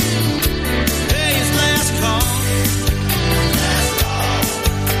 Hey, it's last call. Last call.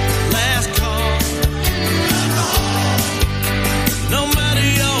 Last call. No matter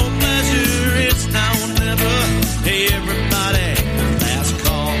your pleasure, it's now or never. Hey, everybody, last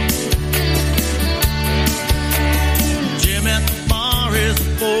call. Jim at the bar is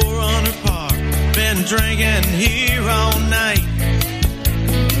 400 par. Been drinking here all night.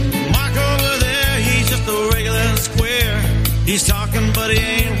 Mark over there, he's just a regular square. He's talking, but he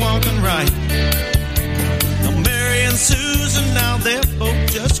ain't walking right. Now Mary and Susan, now they're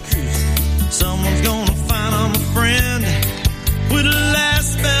both just cruising. Someone's gonna find I'm a friend. When the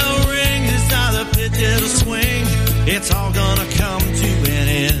last bell rings, it's time the pitch it'll swing. It's all gonna come to an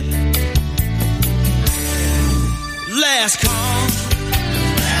end. Last call.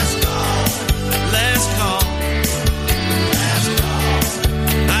 Last call. Last call. Last call.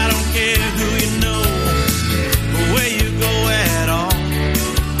 I don't care who you know or where you go at all.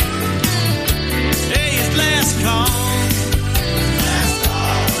 Hey, it's last call. Last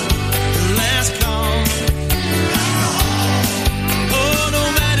call. Last call. Oh, no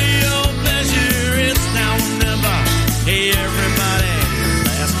matter your pleasure, it's now or never. Hey, everybody,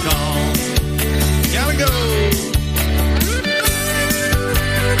 last call. Gotta go.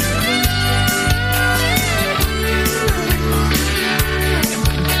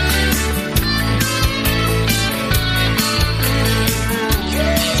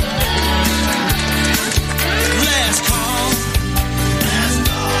 Last call. Last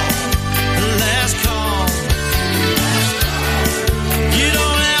call. Last call. You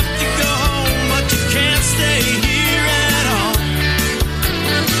don't have to go home, but you can't stay here at all.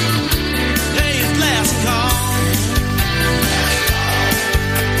 Hey, it's last call.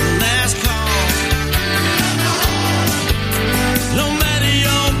 Last call. No matter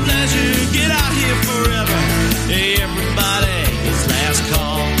your pleasure, get out here forever. Hey, everybody, it's last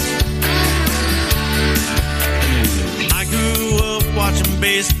call. I grew up watching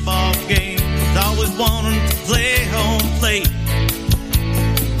baseball games, always wanting to play home plate.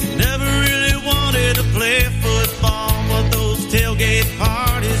 Never really wanted to play football, but those tailgate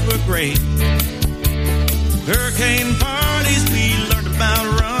parties were great. Hurricane parties, we learned about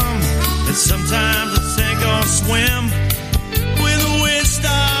rum, and sometimes a sink or swim. When the wind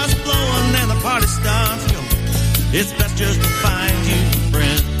starts blowing and the party starts going, it's best just to find you a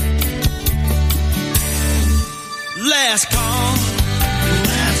friend. Last call.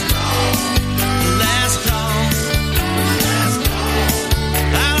 Last call. Last call. Last call.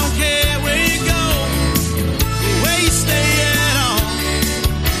 I don't care where you go, where you stay at all.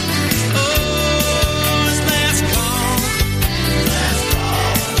 Oh, it's last call. Last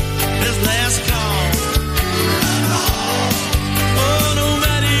call. It's last call. Oh, no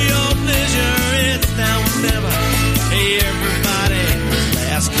matter your pleasure, it's now or never. Hey, everybody, it's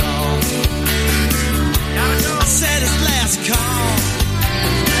last call. I said it's last call.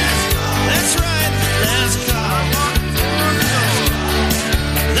 That's right, last call.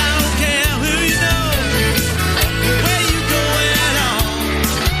 I don't care who you know, where you go at all.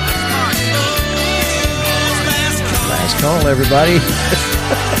 Oh, it's last call. Last call, everybody.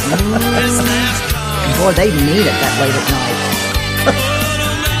 It's last call. Boy, they need it that late at night.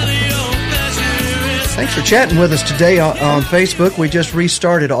 Thanks for chatting with us today on Facebook. We just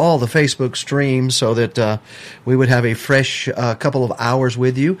restarted all the Facebook streams so that we would have a fresh couple of hours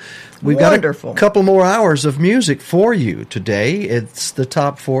with you. We've Wonderful. got a couple more hours of music for you today. It's the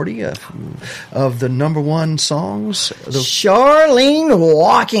top 40 of the number one songs. Charlene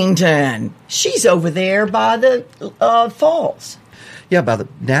Walkington. She's over there by the falls. Yeah, by the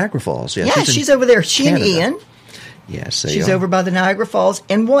Niagara Falls. Yeah, Yeah, she's over there. She Canada. and Ian. Yes, She's over by the Niagara Falls.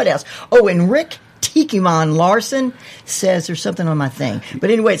 And what else? Oh, and Rick Tikimon Larson says there's something on my thing. But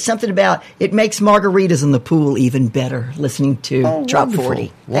anyway, it's something about it makes margaritas in the pool even better listening to Drop wonderful.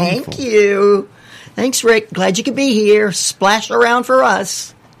 40. Wonderful. Thank you. Thanks, Rick. Glad you could be here. Splash around for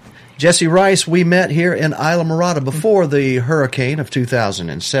us. Jesse Rice, we met here in Isla Mirada before the hurricane of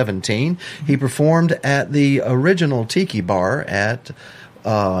 2017. He performed at the original Tiki Bar at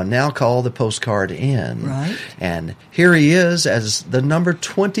now called the Postcard Inn. Right. And here he is as the number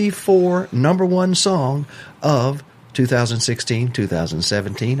 24 number one song of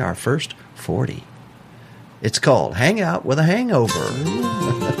 2016-2017, our first 40. It's called Hang Out with a Hangover.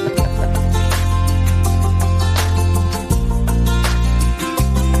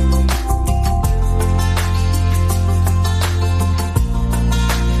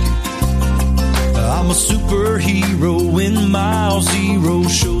 I'm a superhero when mile zero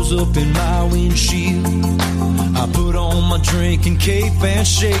shows up in my windshield. I put on my drinking cape and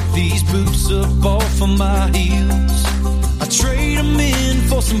shake these boots up off of my heels. I trade them in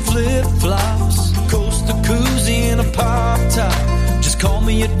for some flip-flops, coast to koozie and a pop top. Just call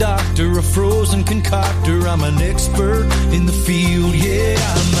me a doctor, a frozen concoctor. I'm an expert in the field, yeah.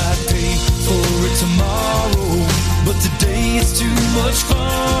 I might pay for it tomorrow, but today it's too much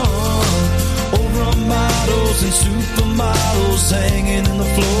fun. Over models and supermodels hanging in the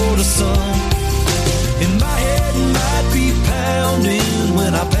Florida sun. And my head might be pounding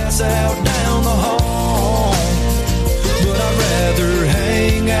when I pass out down the hall, but I'd rather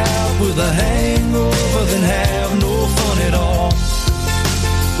hang out with a hangover than have no fun at all.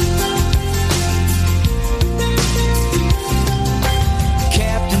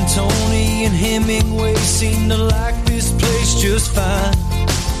 Hemingway seem to like this place just fine.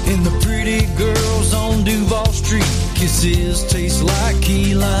 And the pretty girls on Duval Street, kisses taste like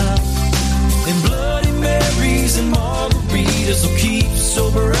key lime. And Bloody Marys and margaritas will keep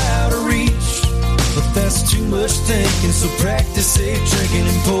sober out of reach. But that's too much thinking, so practice safe drinking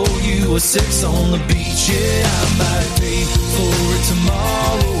and pour you a six on the beach. Yeah, I might pay for it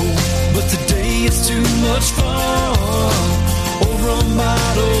tomorrow, but today it's too much fun. Over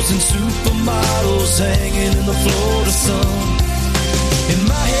models and supermodels hanging in the Florida sun. And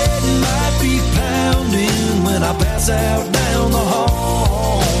my head might be pounding when I pass out down the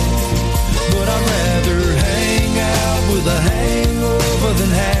hall, but I'd rather hang out with a hangover than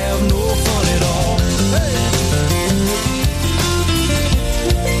have no fun at all.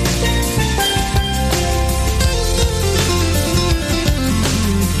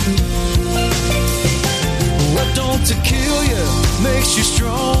 What don't to kill you makes you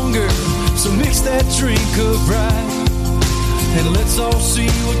stronger, so mix that drink up right. And let's all see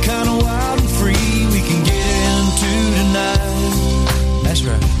what kind of wild and free we can get into tonight. That's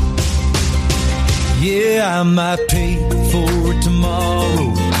right. Yeah, I might pay for it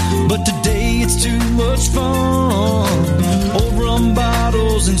tomorrow, but today it's too much fun. Old rum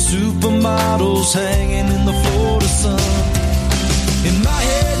bottles and supermodels hanging in the Florida sun. And my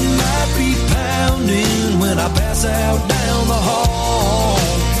head might be pounding when I pass out down the hall,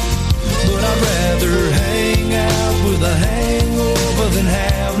 but I'd rather hang out with a hangover than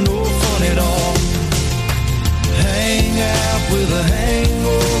have no fun at all. Hang out with a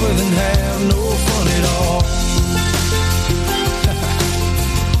hangover than have no fun at all.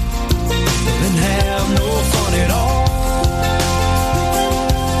 Than have no fun at all.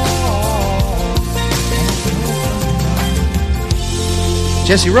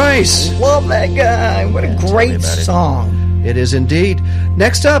 Jesse Rice. Love that guy. What a great song. It is indeed.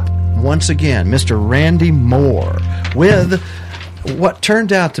 Next up, once again, Mr. Randy Moore with what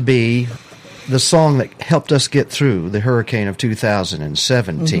turned out to be the song that helped us get through the hurricane of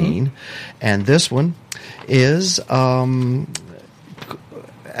 2017. Mm-hmm. And this one is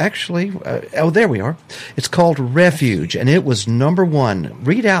actually, there we are. It's called Refuge, and it was number one.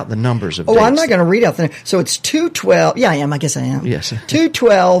 Read out the numbers of dates. I'm not going to read out the So it's 2/12. Yeah, I am. I guess I am. Yes.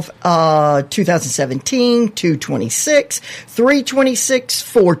 2/12, 2017, 2/26, 3/26,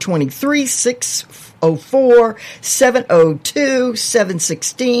 4/23, 6/04, 7/02,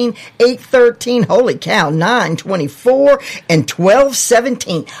 7/16, 8/13. Holy cow! 9/24 and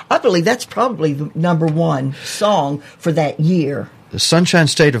 12/17. I believe that's probably the number one song for that year. The Sunshine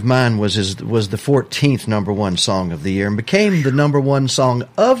State of Mind was the 14th number one song of the year and became the number one song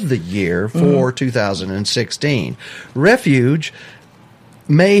of the year for 2016. Refuge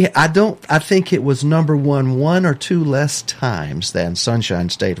I think it was number one or two less times than Sunshine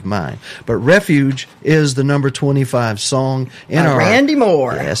State of Mind. But Refuge is the number 25 song in our Randy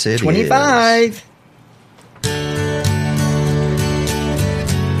Moore. Yes, it 25. is.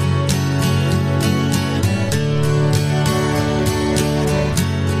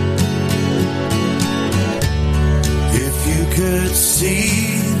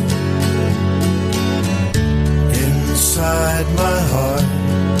 See inside my heart,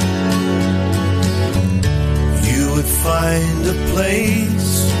 you would find a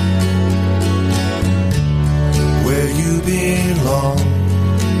place where you belong,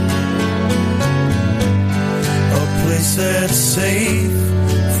 a place that's safe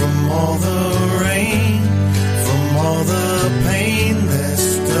from all the rain, from all the pain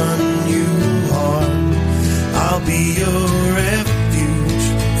that's done you harm. I'll be your refuge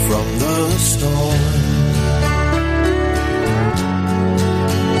from the storm.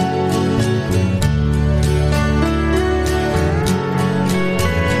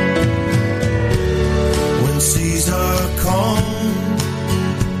 When seas are calm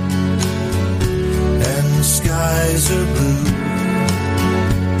and the skies are blue,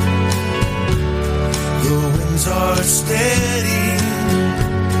 the winds are steady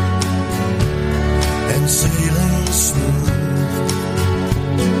and sailing smooth.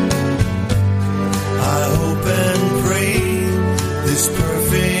 I hope and pray this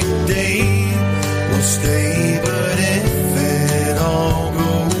perfect day will stay, but if it all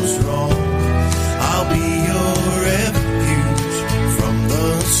goes wrong, I'll be your refuge from the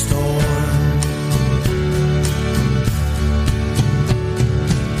storm.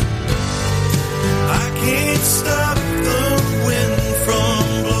 I can't stop the wind from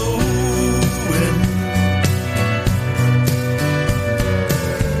blowing,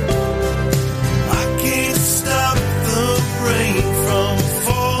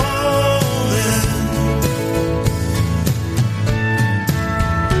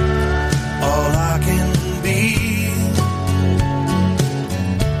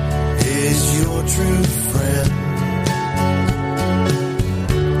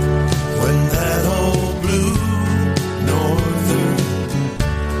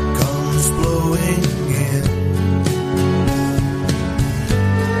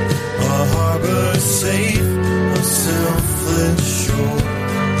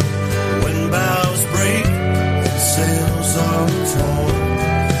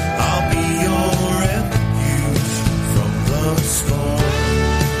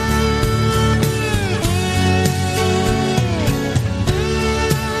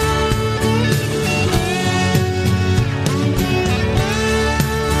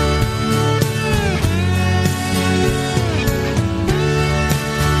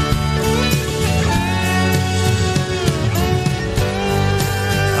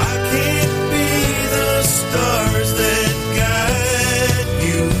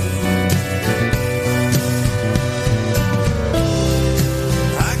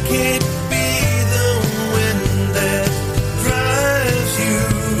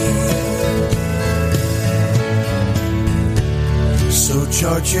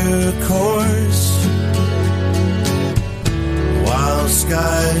 chart your course while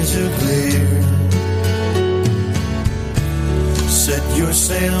skies are clear. Set your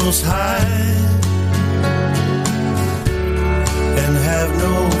sails high and have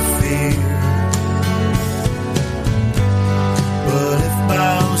no fear. But if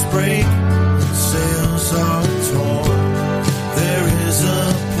bows break, sails are torn, there is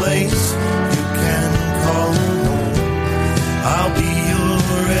a place you can call home. I'll be your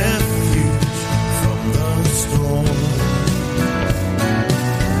refuge from the storm.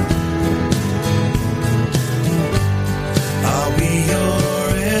 I'll be your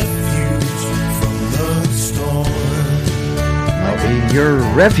refuge from the storm. I'll be your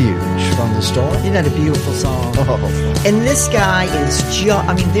refuge from the storm. Isn't that a beautiful song? Oh. And this guy is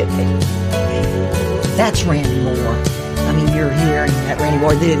that's Randy Moore. I mean, you're hearing that Randy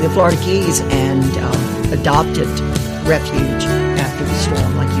Moore, the Florida Keys, and adopted refuge after the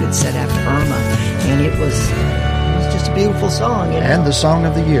storm, like you had said, after Irma. And it was just a beautiful song. You know? And the song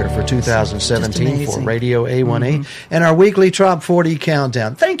of the year for 2017 for Radio A1A. Mm-hmm. And our weekly Trop 40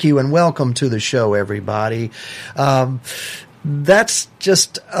 countdown. Thank you and welcome to the show, everybody. That's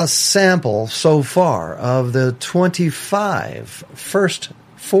just a sample so far of the 25 first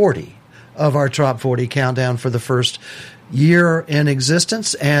 40 of our Trop 40 countdown for the first year in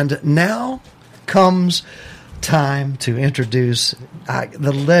existence. And now comes time to introduce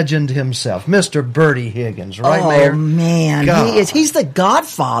the legend himself, Mr. Bertie Higgins. Right, Mayor? Oh, man. God. He's the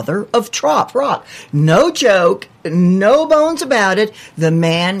godfather of trop rock. No joke. No bones about it. The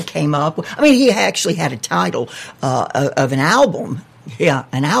man came up with, I mean, he actually had a title of an album. Yeah,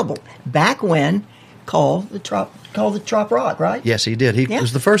 an album. Back when, called the trop rock, right? Yes, he did. He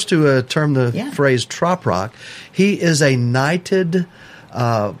was the first to term the phrase trop rock. He is a knighted,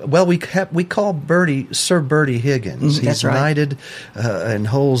 we call Bertie Sir Bertie Higgins. He's That's right. knighted and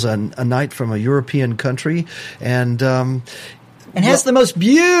holds a knight from a European country. And has the most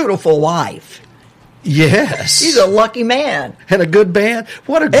beautiful wife. Yes. He's a lucky man. And a good band.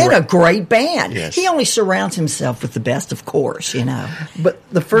 And a great band. Yes. He only surrounds himself with the best, of course, you know. But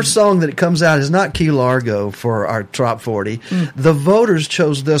the first song that comes out is not Key Largo for our Trop 40. The voters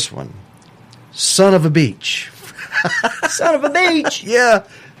chose this one, Son of a Beach. Son of a Beach. Yeah,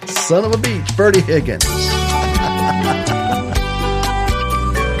 Son of a Beach, Bertie Higgins.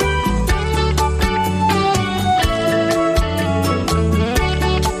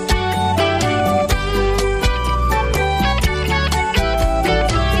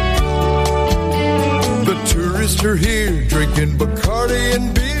 Are here drinking Bacardi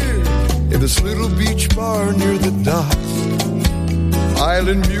and beer in this little beach bar near the docks.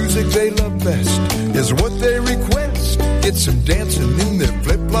 Island music they love best is what they request. Get some dancing in their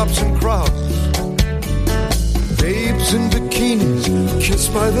flip-flops and Crocs. Babes in bikinis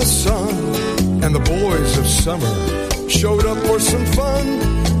kissed by the sun, and the boys of summer showed up for some fun.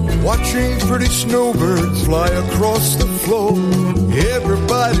 Watching pretty snowbirds fly across the floor.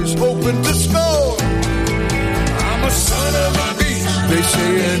 Everybody's hoping to score. I'm a son of a beach, they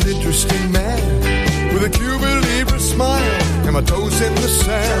say, an interesting man with a Cuba Libre smile and my toes in the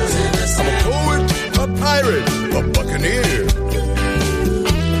sand. I'm a poet, a pirate, a buccaneer,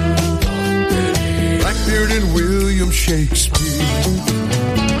 Blackbeard and William Shakespeare.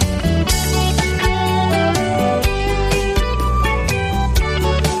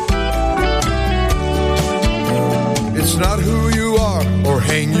 It's not who you are or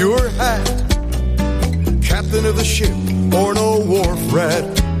hang your hat, captain of the ship or no wharf rat,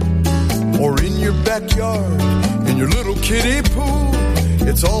 or in your backyard in your little kiddie pool.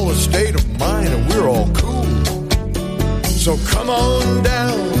 It's all a state of mind and we're all cool. So come on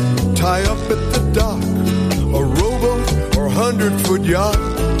down, tie up at the dock, a rowboat or 100-foot yacht.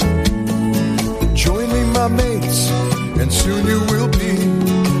 Join me, my mates, and soon you will be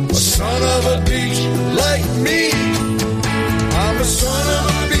a son of a beach like me. I'm a son of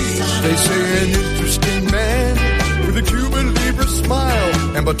a beach, they say, an interesting man with a Cuban Libre smile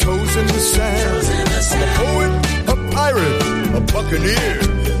and my toes in the sand. I'm a poet, a pirate, a buccaneer,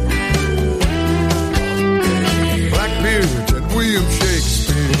 Blackbeard and William Shakespeare.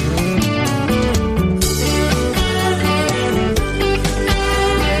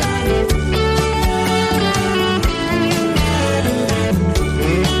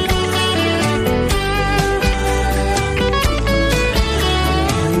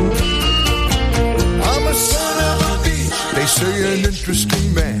 They say an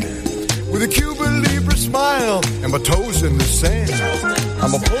interesting man with a Cuba Libre smile and my toes in the sand.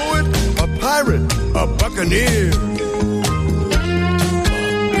 I'm a poet, a pirate, a buccaneer,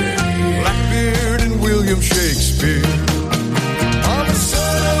 Blackbeard and William Shakespeare. I'm a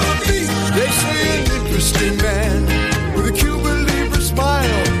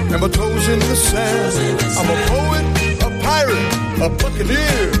a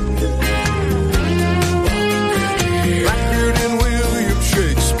buccaneer. Blackbeard and William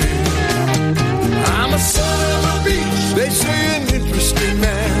Shakespeare. I'm a son of a beach, they say an interesting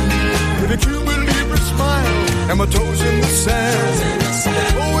man, with a Cuban Libre smile and my toes in the sand. A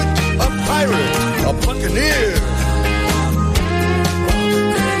poet, a pirate, a buccaneer.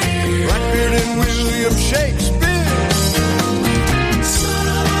 Blackbeard and William Shakespeare.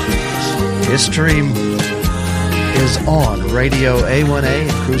 History is on Radio A1A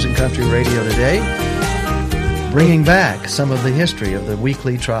and Cruising Country Radio today, bringing back some of the history of the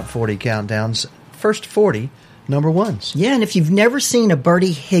weekly Trop 40 Countdown's first 40 number ones. Yeah, and if you've never seen a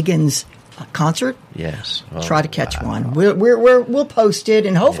Bertie Higgins concert, yes, try to catch one. We'll post it,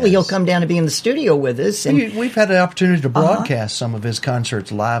 and hopefully he'll come down and be in the studio with us. And we've had the opportunity to broadcast some of his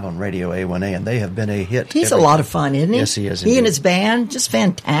concerts live on Radio A1A, and they have been a hit. He's a lot of fun, isn't he? Yes, he is. He and his band, just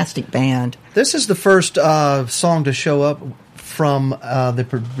fantastic band. This is the first song to show up from the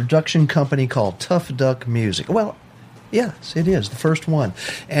production company called Tough Duck Music. Well, yes, it is the first one.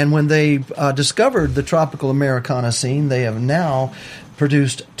 And when they discovered the tropical Americana scene, they have now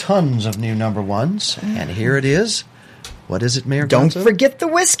produced tons of new number ones. And here it is. What is it, Mayor Don't Gonzo? forget the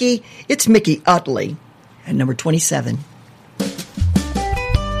whiskey. It's Mickey Utley at number 27.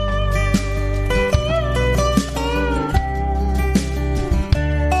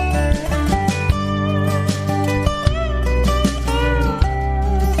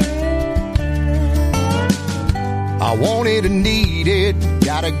 I wanted and needed,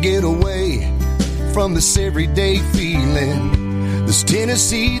 gotta get away from this everyday feeling. This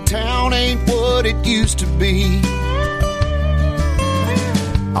Tennessee town ain't what it used to be.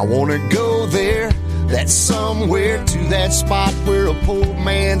 I wanna go there, that's somewhere, to that spot where a poor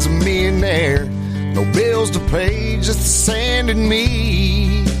man's a millionaire. No bills to pay, just the sand and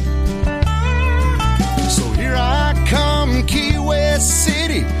me. So here I come, Key West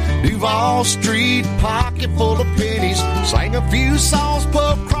City, Duval Street, pocket full of pennies. Sang a few songs,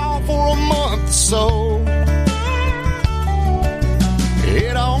 pub crawl for a month or so.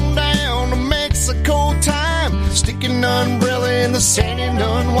 Head on down to Mexico time, stick an umbrella in the sand and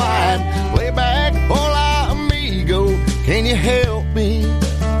unwind. Lay back, hola amigo, can you help me?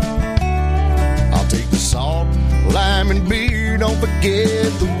 I'll take the salt, lime and beer, don't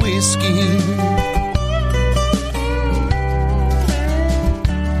forget the whiskey.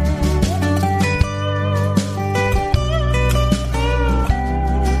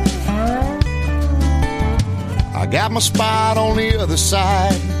 I got my spot on the other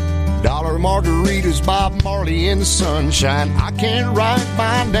side. Dollar margaritas, Bob Marley in the sunshine. I can't write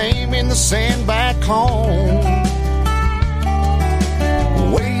my name in the sand back home.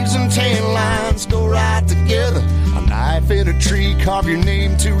 Waves and tan lines go right together. A knife in a tree, carve your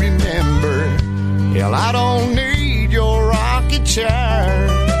name to remember. Hell, I don't need your rocket chair.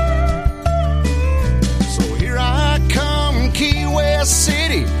 So here I come, Key West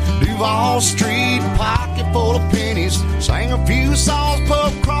City, Duval Street, pocket full of pennies. Sang a few songs,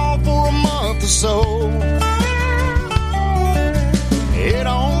 pub crawl for a month or so. Head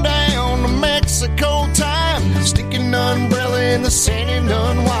on down to Mexico time, stick an umbrella in the sand and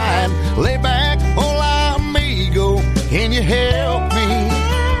unwind. Lay back, hola amigo, can you help me?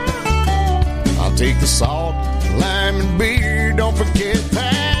 I'll take the salt, lime and beer, don't forget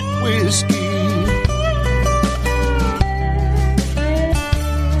that whiskey.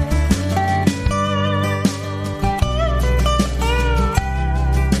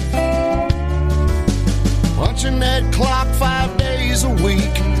 That clock 5 days a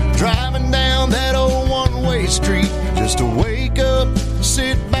week, driving down that old one-way street, just to wake up,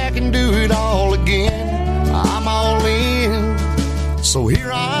 sit back and do it all again. I'm all in. So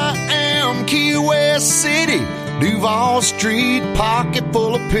here I am, Key West City, Duval Street, pocket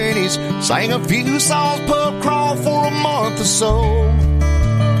full of pennies. Sang a few songs, pub crawl for a month or so.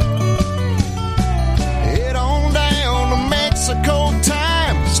 Head on down to Mexico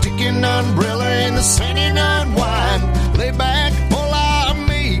time, stick an umbrella in the sand and unwind. Lay back, hola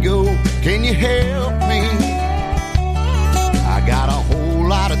amigo, can you help me? I got a whole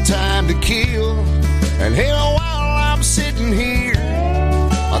lot of time to kill, and hell, while I'm sitting here,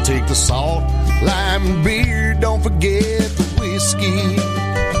 I'll take the salt, lime and beer, don't forget the whiskey.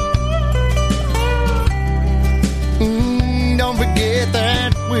 Don't forget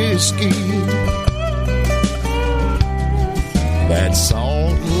that whiskey. That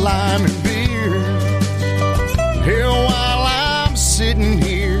salt, lime and beer. Here while I'm sitting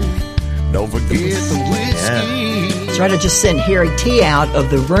here, don't forget the whiskey. Try to just send Harry T out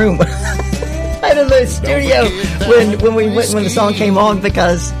of the room, out of the studio when the song came on,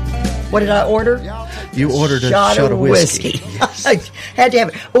 because what did I order? You ordered a shot of whiskey. I had to have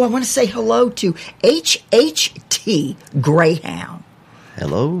it. Oh, I want to say hello to HHT Greyhound.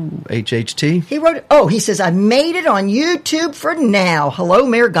 Hello, HHT. He wrote, he says, I made it on YouTube for now. Hello,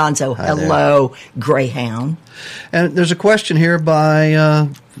 Mayor Gonzo. Hi Hello, Greyhound. And there's a question here by,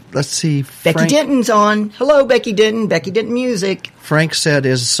 let's see. Becky Denton's on. Hello, Becky Denton. Becky Denton Music. Frank said,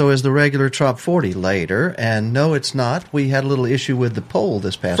 is the regular Trop 40 later? And no, it's not. We had a little issue with the poll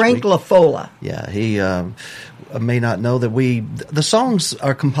this past week. Frank LaFola. Yeah, he may not know that the songs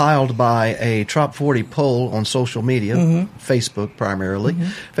are compiled by a Trop 40 poll on social media, Facebook primarily.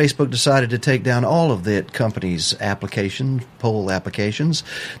 Facebook decided to take down all of the company's poll applications,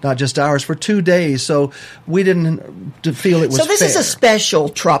 not just ours, for 2 days. So we didn't feel it was fair. So this is a special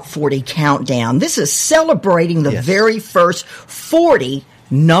Trop 40 countdown. This is celebrating the very first 40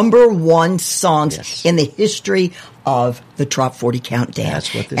 number one songs in the history of the Trop 40 countdown.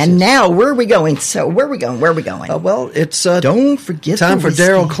 That's what this and is. now, where are we going? So, where are we going? Well, it's don't forget time for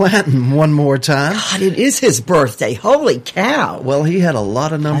Daryl Clanton one more time. God, it is his birthday. Holy cow! Well, he had a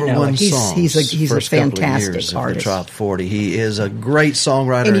lot of number one songs. He's a first couple of fantastic years artist. Of the Trop 40. He is a great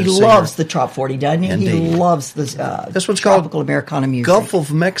songwriter and he singer. loves the Trop 40, doesn't he? Indeed. He loves the this one's tropical called Americana music. Gulf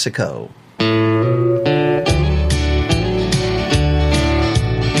of Mexico.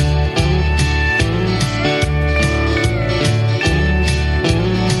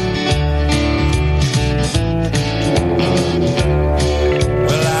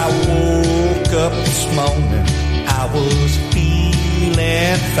 Morning, I was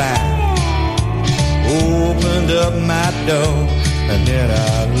feeling fine. Opened up my door and then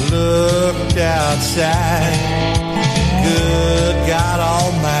I looked outside. Good God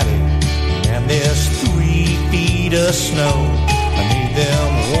Almighty, and there's 3 feet of snow. I need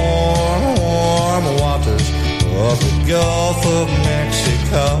them warm, warm waters of the Gulf of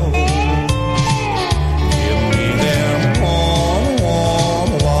Mexico. Give me them warm,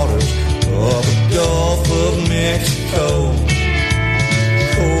 warm waters of the Gulf of Mexico.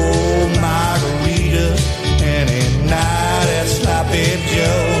 Cold margaritas and a night at Sloppy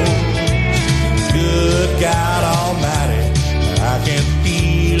Joe's. Good God Almighty, I can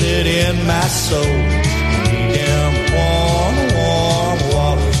feel it in my soul. Need them warm, warm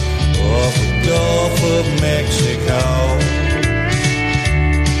waters of the Gulf of Mexico.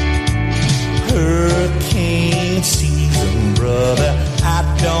 Hurricane season, brother, I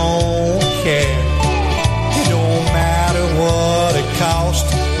don't care. It don't matter what it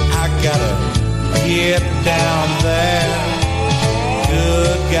costs, I gotta get down there.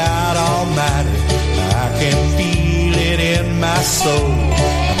 Good God Almighty, I can feel it in my soul.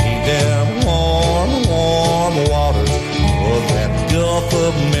 I need them warm, warm waters of that Gulf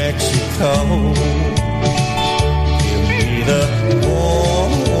of Mexico. Give me the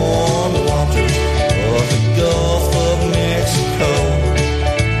warm, warm waters of the Gulf of Mexico.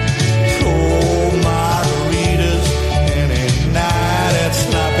 Cold margaritas and a night at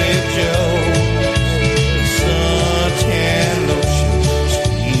Sloppy Joe's. Suntan lotion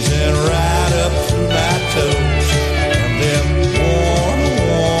squeezing right up through my toes. And them warm,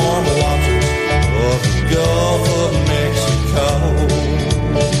 warm waters of the Gulf of Mexico.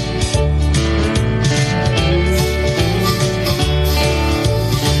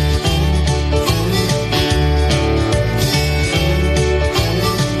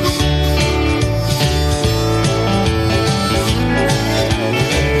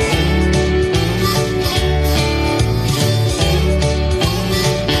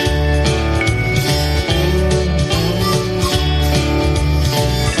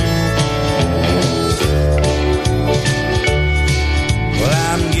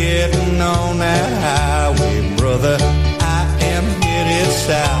 On that highway, brother, I am headed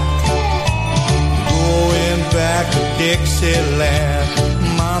south. Going back to Dixieland,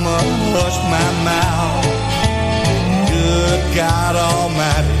 mama, hush my mouth. Good God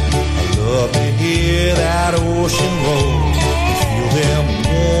Almighty, I love to hear that ocean roll. Feel them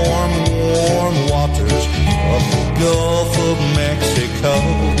warm, warm waters of the Gulf of Mexico.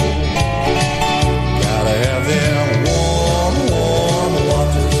 Gotta have them warm, warm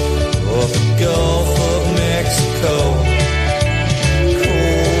waters of the Gulf of Mexico.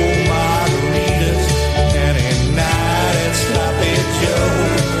 Cold margaritas and a night at Sloppy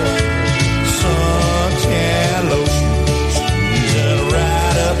Joe's. Suntan lotion squeezing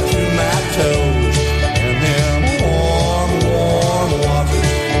right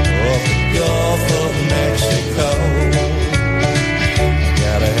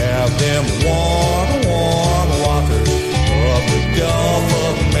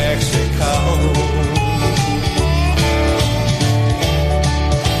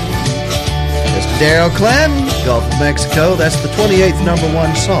Daryl Clan, Gulf of Mexico. That's the 28th number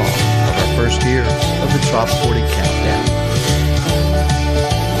one song of our first year of the Top 40 Countdown.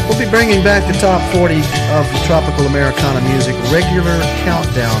 We'll be bringing back the Top 40 of the Tropical Americana music regular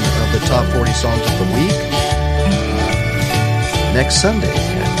countdown of the Top 40 songs of the week next Sunday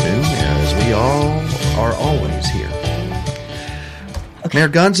at noon, as we all are always here. Mayor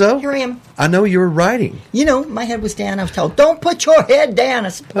Gonzo, Here I am. I know you're writing. You know, my head was down. I was told, don't put your head down. I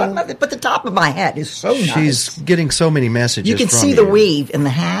said, but the top of my hat is so nice. She's getting so many messages. You can from see the weave in the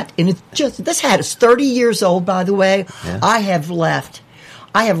hat, and it's just, this hat is 30 years old, by the way. Yeah. I have left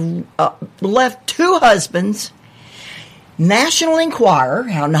 2 husbands, National Enquirer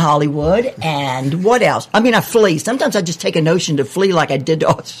out in Hollywood, and what else? I mean, I flee. Sometimes I just take a notion to flee like I did to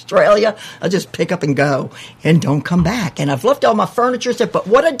Australia. I just pick up and go and don't come back. And I've left all my furniture stuff, but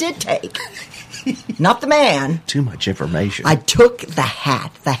what I did take, not the man. Too much information. I took the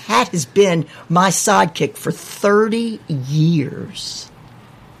hat. The hat has been my sidekick for 30 years.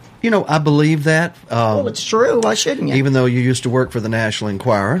 You know, I believe that. Well, it's true. Why shouldn't you? Even though you used to work for the National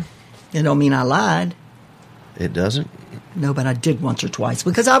Enquirer. It don't mean I lied. It doesn't? No, but I did once or twice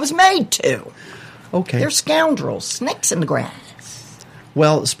because I was made to. Okay. They're scoundrels, snakes in the grass.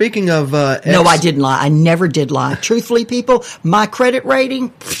 Well, speaking of... No, I didn't lie. I never did lie. Truthfully, people, my credit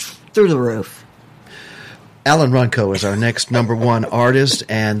rating, through the roof. Alan Runco is our next number one artist,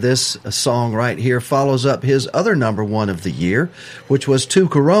 and this song right here follows up his other number one of the year, which was Two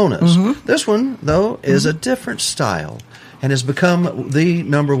Coronas. Mm-hmm. This one, though, is a different style and has become the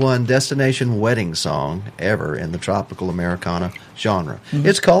number one destination wedding song ever in the tropical Americana genre. Mm-hmm.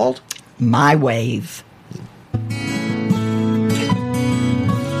 It's called My Wave.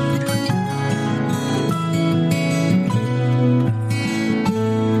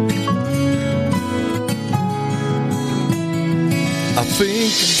 I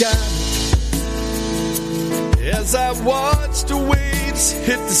think I got it. As I watch the waves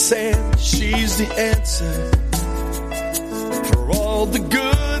hit the sand, she's the answer for all the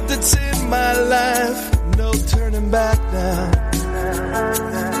good that's in my life. No turning back now.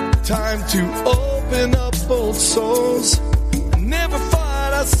 Time to open up old souls. Never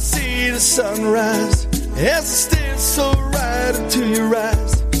thought I'd see the sunrise as I stare so right into your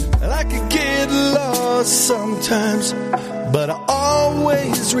eyes. And I could get lost sometimes, but I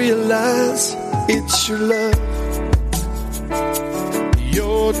always realize it's your love,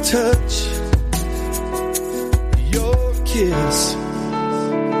 your touch, your kiss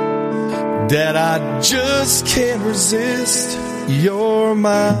that I just can't resist. You're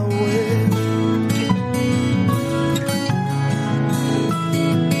my way,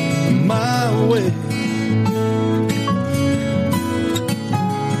 my way.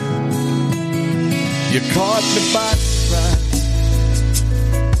 You caught me by surprise.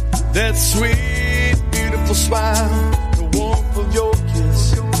 That sweet, beautiful smile, the warmth of your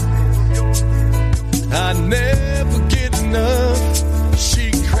kiss. I never get enough.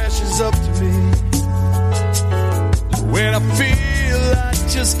 She crashes up to me when I feel I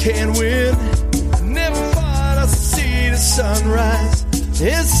just can't win. I never thought I'd see the sunrise.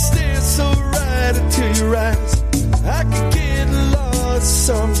 It stares so right into your eyes. I could get lost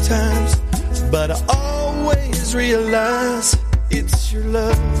sometimes, but I always realize it's your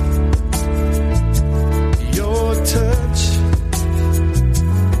love, your touch,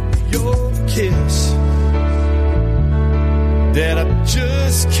 your kiss that I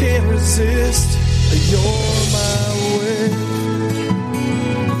just can't resist. You're my way.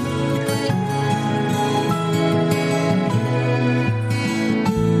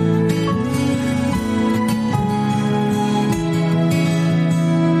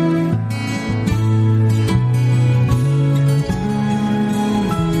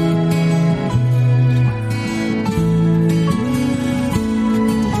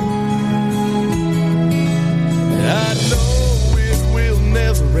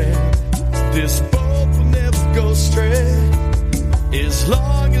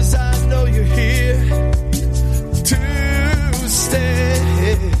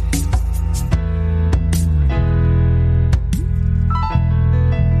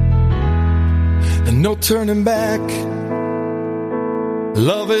 No turning back.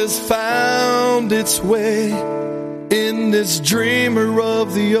 Love has found its way in this dreamer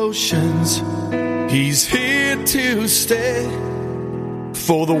of the oceans. He's here to stay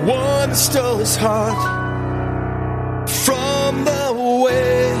for the one who stole his heart from the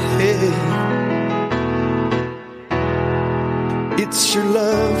way. It's your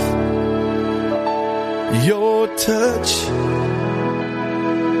love, your touch,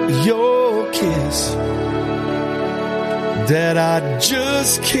 your kiss that I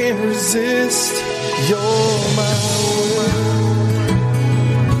just can't resist. You're my way.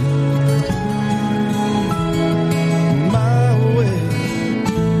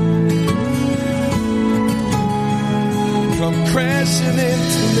 Come crashing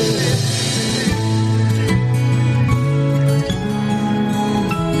into me.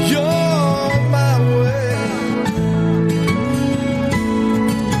 You're my way.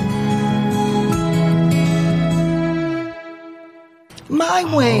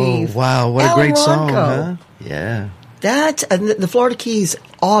 My Wave. Oh, wow, what a Alan great song, Ronco. huh? Yeah. That the Florida Keys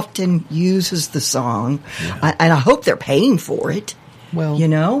often uses the song, and I hope they're paying for it. Well,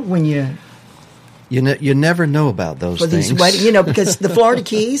 when you you never know about those for things. these wedding, because the Florida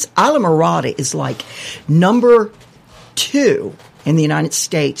Keys, Isla Mirada is like number 2 in the United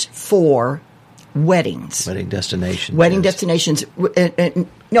States for weddings. Wedding destinations. Wedding destinations.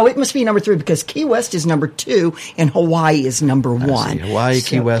 No, it must be number 3 because Key West is number 2 and Hawaii is number 1. Hawaii,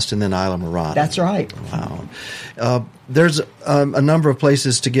 Key West, and then Isla Mirada. That's right. Wow. There's a number of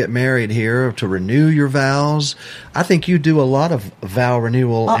places to get married here, to renew your vows. I think you do a lot of vow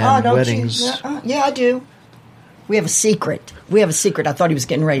renewal and don't weddings. Yeah, I do. We have a secret. I thought he was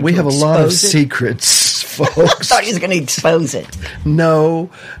getting ready We to have a lot of expose it. secrets, folks. I thought he was going to expose it. No,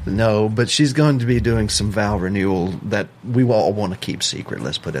 but she's going to be doing some vow renewal that we all want to keep secret,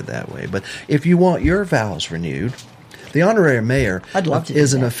 let's put it that way. But if you want your vows renewed, the honorary mayor I'd love to do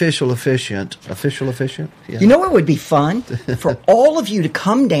is an that. official officiant. Yeah. You know what would be fun? For all of you to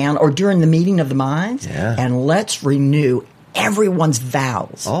come down or during the meeting of the minds and let's renew everyone's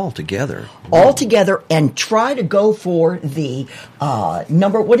vows. All together. And try to go for the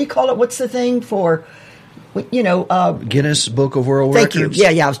number, what do you call it? What's the thing for, Guinness Book of World Thank Records. you.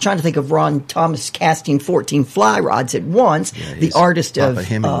 Yeah. I was trying to think of Ron Thomas casting 14 fly rods at once. The artist Papa of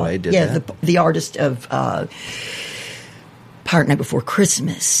Hemingway did that. the artist of Pirate Night Before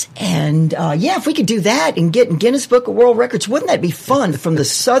Christmas. And if we could do that and get in Guinness Book of World Records, wouldn't that be fun? From the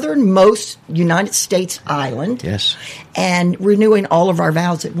southernmost United States island. Yes. And renewing all of our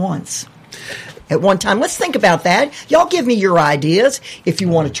vows at once. At one time. Let's think about that. Y'all give me your ideas if you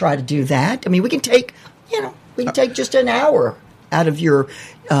want to try to do that. I mean, we can take just an hour out of your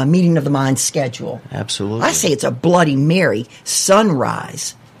meeting of the minds schedule. Absolutely. I say it's a Bloody Mary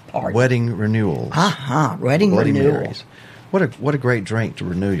sunrise party. Wedding renewal. Wedding Bloody renewal. Marys. What a great drink to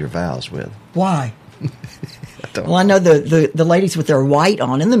renew your vows with. Why? Well, I know the ladies with their white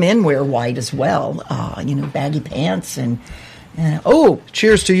on, and the men wear white as well. Baggy pants and.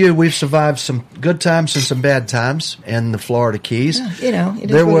 Cheers to you. We've survived some good times and some bad times in the Florida Keys.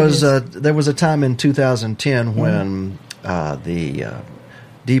 There was a time in 2010 when the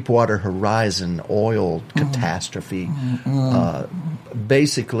Deepwater Horizon oil catastrophe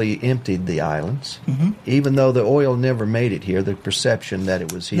basically emptied the islands. Even though the oil never made it here, the perception that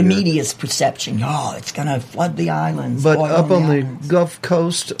it was here. The media's perception, it's going to flood the islands. But oil up on the islands. Gulf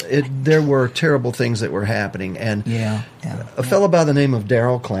Coast, there were terrible things that were happening. And a fellow by the name of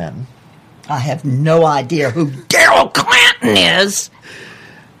Daryl Clanton. I have no idea who Daryl Clanton is.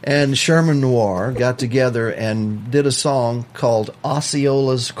 And Sherman Noir got together and did a song called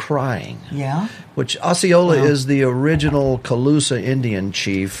Osceola's Crying. Yeah. Which Osceola is the original Calusa Indian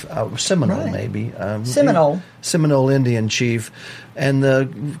chief, Seminole maybe. Seminole Indian chief, and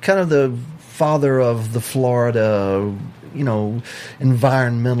the father of the Florida,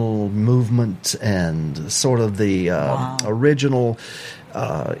 environmental movement and sort of the original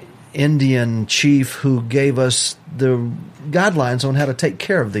Indian chief who gave us the guidelines on how to take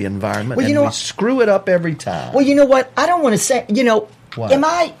care of the environment, we screw it up every time. Well, you know what? I don't want to say, What? am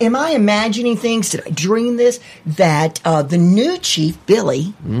I imagining things? Did I dream this? That the new chief,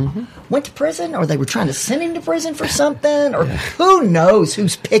 Billy, went to prison, or they were trying to send him to prison for something, or who knows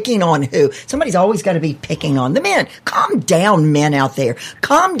who's picking on who. Somebody's always got to be picking on the men. Calm down, men out there.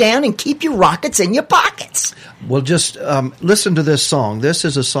 Calm down and keep your rockets in your pockets. Well, just listen to this song. This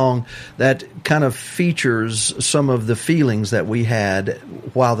is a song that kind of features some of the feelings that we had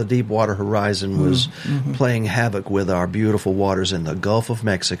while the Deepwater Horizon was playing havoc with our beautiful waters in the Gulf of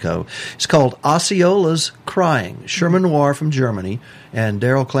Mexico. It's called Osceola's Crying. Sherman Noir from Germany and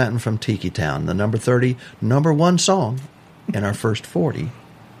Daryl Clanton from Tiki Town. The number 30, number 1 song in our first 40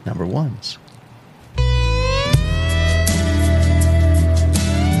 number ones.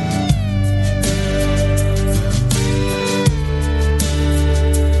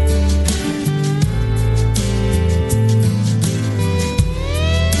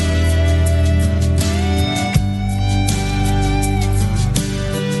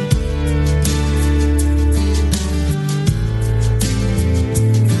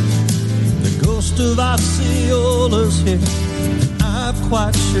 of Osceola's here. I'm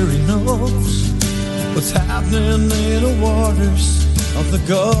quite sure he knows what's happening in the waters of the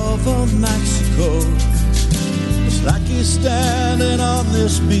Gulf of Mexico. It's like he's standing on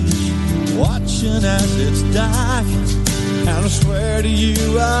this beach, watching as it's dying. And I swear to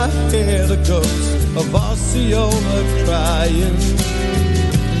you, I hear the ghost of Osceola crying.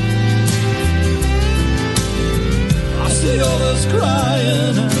 Osceola's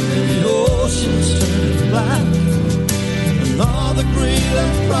crying and the ocean's turning black, and all the greed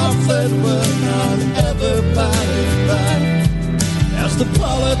and profit will not ever buy it back. As the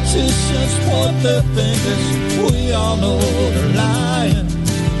politicians point their fingers, we all know they're lying.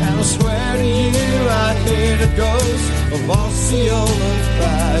 And I swear to you, I hear the ghost of Osceola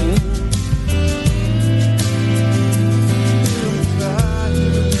crying.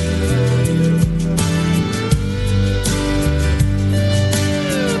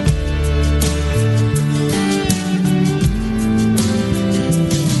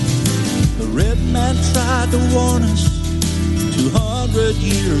 The red man tried to warn us 200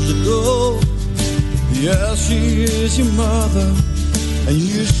 years ago. Yes, she is your mother, and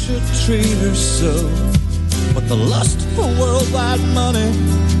you should treat her so. But the lust for worldwide money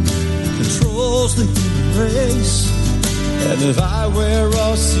controls the human race. And if I were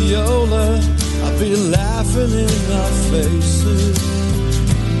Osceola, I'd be laughing in our faces.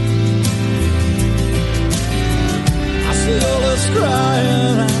 Osceola's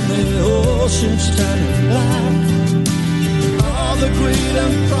crying and the ocean's turning black. All the greed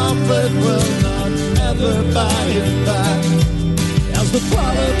and profit will not ever buy it back. As the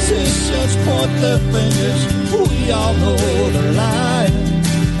politicians point their fingers, we all know they're lying.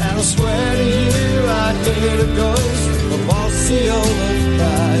 And I swear to you, I hear the ghost of Osceola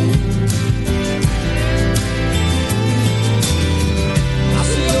crying.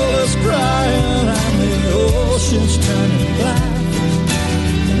 Osceola's crying and the ocean's turning black.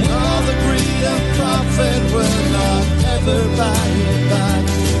 And all the greed and profit will not ever buy it back.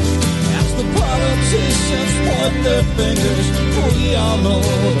 The politicians point their fingers, we all know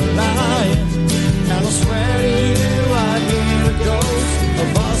they're lying. And I swear to you, I hear the ghost of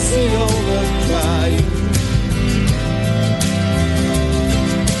Osceola crying.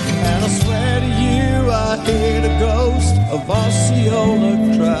 And I swear to you, I hear the ghost of Osceola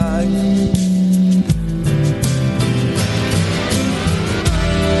crying.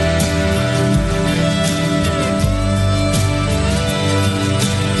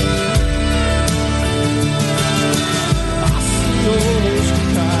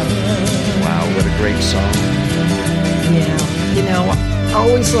 Great song. Yeah, you know, I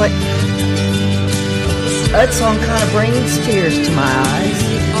always like that song. Kind of brings tears to my eyes.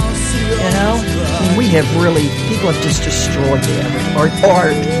 You know, we have really, people have just destroyed the Everglades,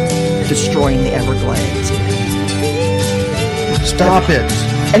 or destroying the Everglades. Stop it.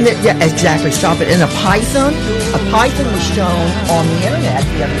 And yeah, exactly. Stop it. And a python was shown on the internet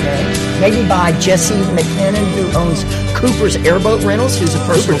the other day, maybe by Jesse McKinnon, who owns Cooper's Airboat Rentals, who's a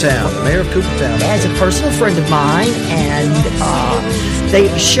personal Coopertown, mayor of Coopertown. Yeah, he's a personal friend of mine, and they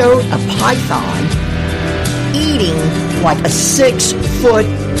showed a python eating like a 6-foot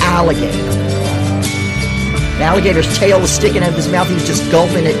alligator. The alligator's tail was sticking out of his mouth. He was just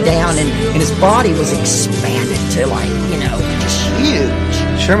gulping it down, and his body was expanded to, like, you know, just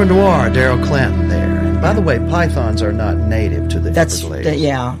huge. Sherman Noir, Daryl Clanton there. And by the way, pythons are not native to the Everglades.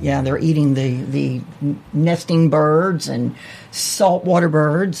 Yeah, they're eating the nesting birds and saltwater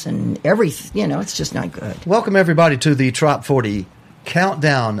birds and everything. You know, it's just not good. Welcome, everybody, to the Trop 40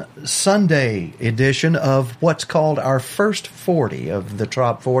 Countdown Sunday edition of what's called our first 40 of the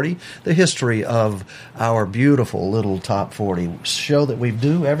Trop 40, the history of our beautiful little Top 40 show that we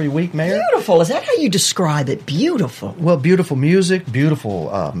do every week, Mayor. Beautiful. Is that how you describe it? Beautiful. Well, beautiful music,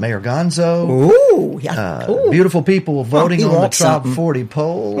 beautiful Mayor Gonzo. Ooh, yeah. Beautiful people voting on the Trop something. 40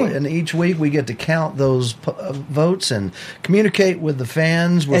 poll. And each week we get to count those votes and communicate with the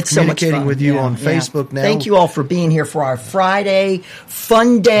fans. We're communicating with you on Facebook now. Thank you all for being here for our Friday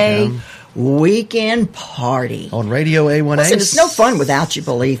fun day weekend party on Radio A1A. Listen, it's no fun without you,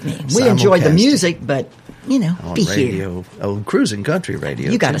 believe me. We enjoy the music, but you know, on be radio, here. Oh, cruising country radio.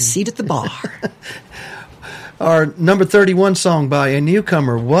 You got a seat at the bar. Our number 31 song by a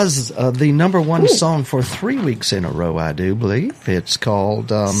newcomer was the number one song for 3 weeks in a row, I do believe. It's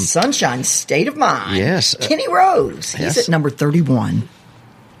called Sunshine State of Mind. Yes. Kenny Rose. He's at number 31.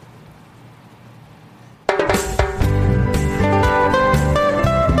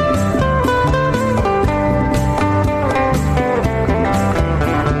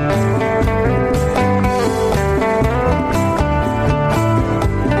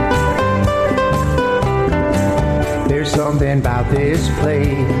 Something about this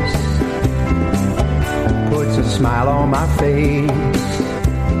place puts a smile on my face.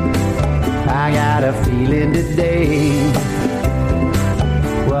 I got a feeling today,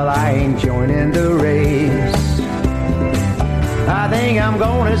 well, I ain't joining the race. I think I'm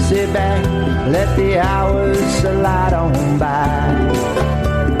gonna sit back, let the hours slide on by.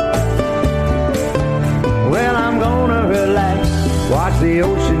 Well, I'm gonna relax, watch the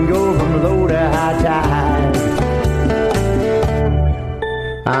ocean go from low to high tide.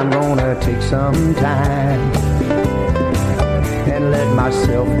 I'm gonna take some time and let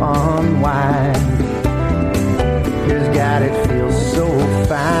myself unwind. 'Cause God, it feels so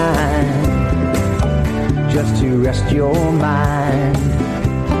fine just to rest your mind.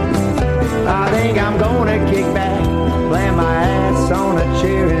 I think I'm gonna kick back, plant my ass on a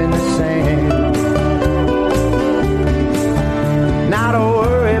chair in the sand. Now don't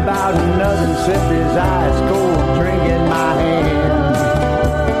worry about nothing, sip this ice cold drink in my hand.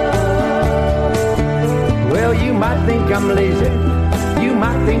 Well, you might think I'm lazy, you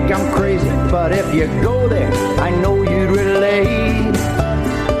might think I'm crazy, but if you go there, I know you'd relate.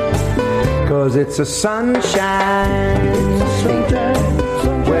 'Cause it's a sunshine state.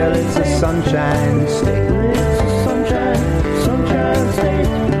 Well, it's a sunshine state. It's a sunshine state.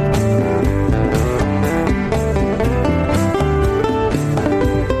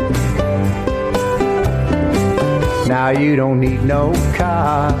 Now you don't need no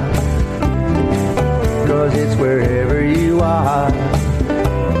car, 'cause it's wherever you are.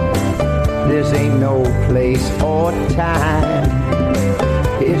 This ain't no place or time,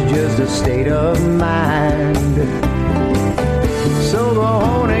 it's just a state of mind. So go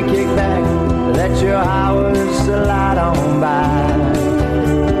on and kick back, let your hours slide on by.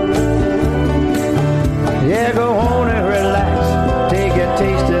 Yeah, go on and relax, take a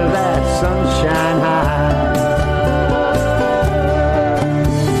taste of that sunshine high.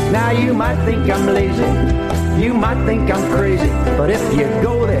 Now you might think I'm lazy, you might think I'm crazy, but if you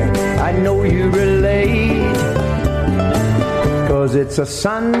go there, I know you relate. 'Cause it's a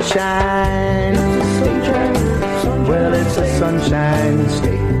sunshine state. Well, it's a sunshine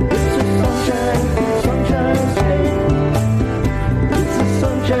state. It's a sunshine state. It's a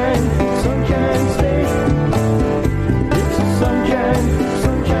sunshine state. It's a sunshine state.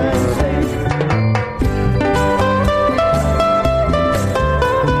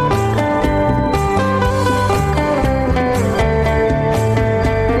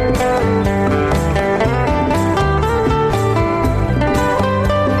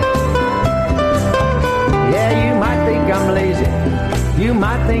 You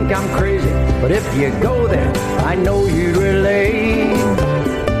might think I'm crazy, but if you go there, I know you'd relate.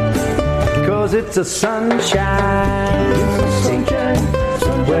 'Cause it's a sunshine state.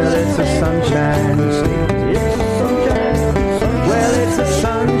 Well, it's a sunshine state. Well, it's a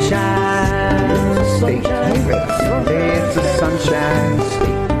sunshine state. Hey, it's a sunshine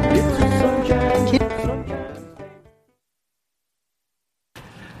state. It's a sunshine state.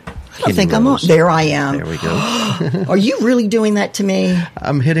 I think I'm on. There I am. There we go. Are you really doing that to me?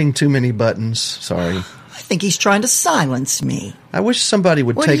 I'm hitting too many buttons. Sorry. I think he's trying to silence me. I wish somebody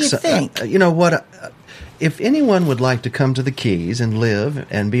would What take do you some. think? You know what? If anyone would like to come to the Keys and live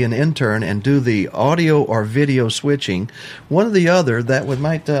and be an intern and do the audio or video switching, one or the other, that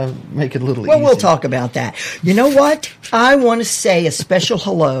might make it a little easier. Well, we'll talk about that. You know what? I want to say a special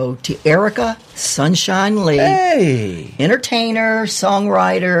hello to Erica Sunshine Lee. Hey! Entertainer,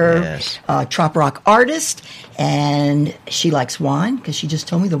 songwriter, Yes. trop rock artist. And she likes wine because she just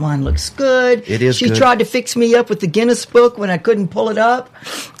told me the wine looks good. It is She good. tried to fix me up with the Guinness book when I couldn't pull it up.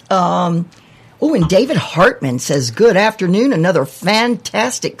 Oh, and David Hartman says, good afternoon. Another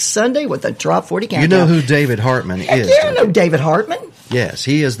fantastic Sunday with a Drop 40 countdown. You know who David Hartman is? Yeah, I know David Hartman. Yes,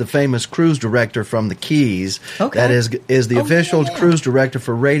 he is the famous cruise director from the Keys. Okay. That is the official cruise director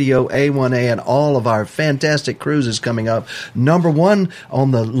for Radio A1A and all of our fantastic cruises coming up. Number one on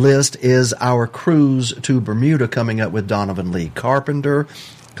the list is our cruise to Bermuda coming up with Donovan Lee Carpenter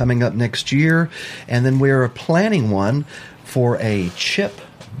coming up next year. And then we're planning one for a Chip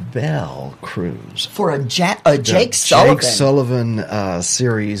Bell cruise. For a Jake Sullivan. Jake Sullivan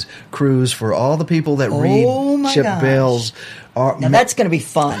series cruise for all the people that read my Chip gosh. Bell's. Now that's going to be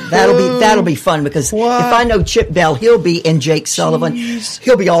fun. That'll be fun because if I know Chip Bell, he'll be in Jake Sullivan.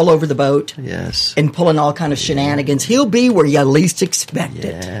 He'll be all over the boat. Yes. And pulling all kind of shenanigans. He'll be where you least expect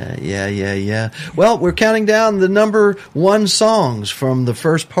it. Yeah. Well, we're counting down the number one songs from the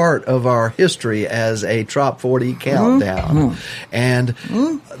first part of our history as a Trop 40 countdown. And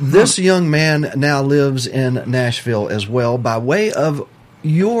this young man now lives in Nashville as well by way of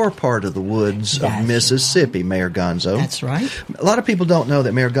your part of the woods of That's Mississippi, Mayor Gonzo. That's right. A lot of people don't know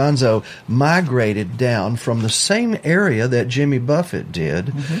that Mayor Gonzo migrated down from the same area that Jimmy Buffett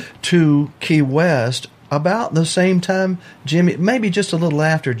did to Key West about the same time Jimmy, maybe just a little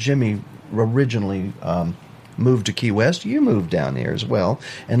after Jimmy originally moved to Key West. You moved down here as well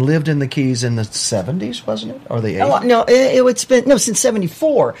and lived in the Keys in the 70s, wasn't it? Or the 80s? Oh, no, it's been, since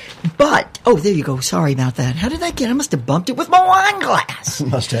 74. But, there you go. Sorry about that. How did I get? I must have bumped it with my wine glass.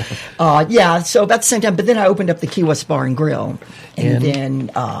 Must have. Yeah, so about the same time. But then I opened up the Key West Bar and Grill. And then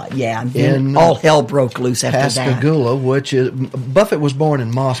all hell broke loose after that. Pascagoula, which is, Buffett was born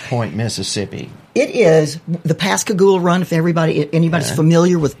in Moss Point, Mississippi. It is the Pascagoula Run. If anybody's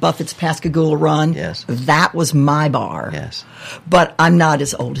familiar with Buffett's Pascagoula Run, yes, that was my bar. Yes, but I'm not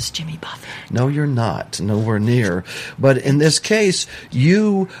as old as Jimmy Buffett. No, you're not. Nowhere near. But in this case,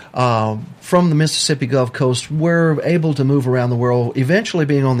 you from the Mississippi Gulf Coast were able to move around the world, eventually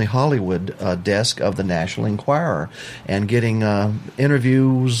being on the Hollywood desk of the National Enquirer and getting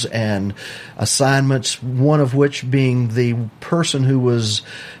interviews and assignments. One of which being the person who was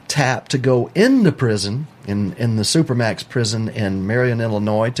tapped to go into prison in the Supermax prison in Marion,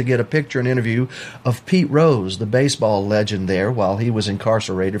 Illinois, to get a picture and interview of Pete Rose, the baseball legend there, while he was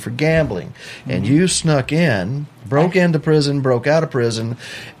incarcerated for gambling. And you snuck in, broke into prison, broke out of prison,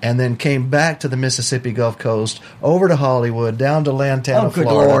 and then came back to the Mississippi Gulf Coast, over to Hollywood, down to Lantana, good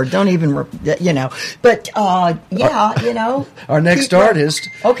Florida. Lord, don't even, But, Our next artist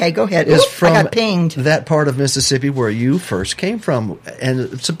okay, go ahead. is from I got pinged. that part of Mississippi where you first came from.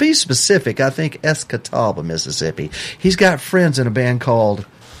 And to be specific, I think Escatawba, Mississippi. He's got friends in a band called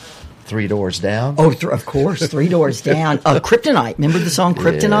Three Doors Down. Oh, of course, Three Doors Down. Kryptonite. Remember the song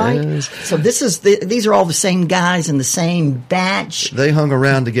Kryptonite? Yes. So these are all the same guys in the same batch. They hung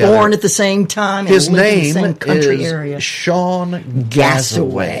around together. Born at the same time. His and lived in the name same country is area. Sean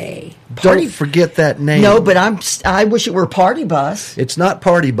Gassaway. Don't forget that name. No, but I wish it were Party Bus. It's not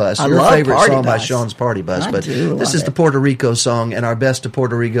Party Bus. I Your love favorite Party song by Bus. Sean's Party Bus. I But do this love is the it. Puerto Rico song, and our best to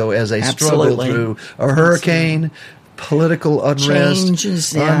Puerto Rico as they struggle Absolutely. through a hurricane, political unrest.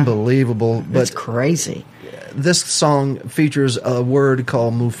 Changes, yeah. Unbelievable. But It's crazy. this song features a word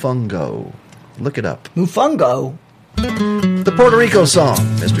called mufungo. Look it up. Mufungo. The Puerto Rico song.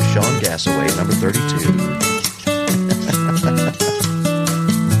 Mr. Sean Gassaway, number 32.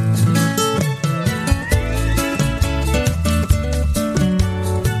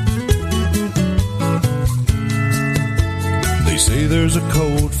 They say there's a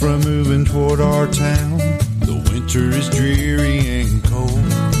cold front moving toward our town. The winter is dreary and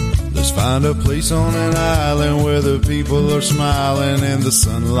cold. Let's find a place on an island where the people are smiling and the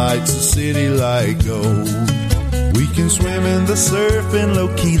sun lights the city like gold. We can swim in the surf in Lo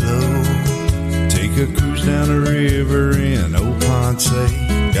Kilo, take a cruise down the river in Old Ponce.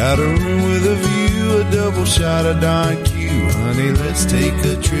 Got a room with a view, a double shot of Don Q. Honey, let's take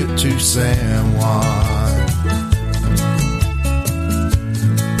a trip to San Juan.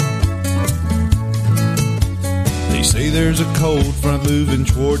 They say there's a cold front moving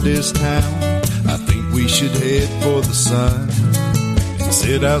toward this town. I think we should head for the sun and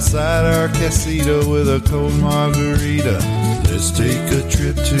sit outside our casita with a cold margarita. Let's take a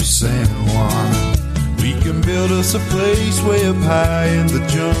trip to San Juan. We can build us a place way up high in the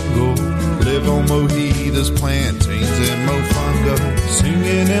jungle. Live on mojitos, plantains, and mofongo.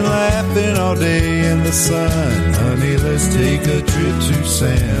 Singing and laughing all day in the sun. Honey, let's take a trip to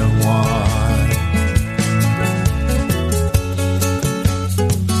San Juan.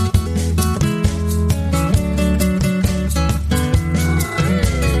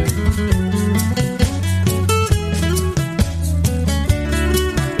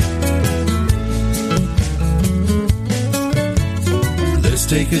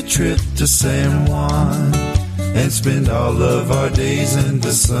 Take a trip to San Juan and spend all of our days in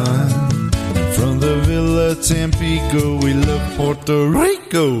the sun. From the Villa Tampico, we love Puerto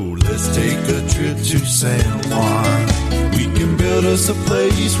Rico. Let's take a trip to San Juan. We can build us a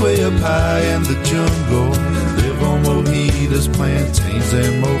place way up high in the jungle. Live on mojitos, plantains,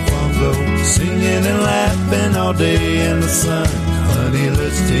 and mofongo. Singing and laughing all day in the sun. Honey,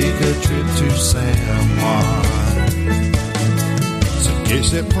 let's take a trip to San Juan.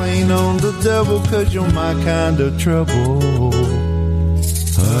 Catch that plane on the double, 'cause you're my kind of trouble.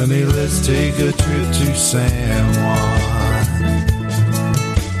 Honey, let's take a trip to San Juan.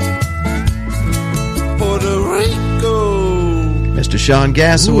 Puerto Rico. Mr. Sean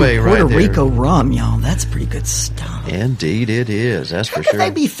Gassaway right there. Puerto Rico rum, y'all. That's pretty good stuff. Indeed it is. That's How for could sure. they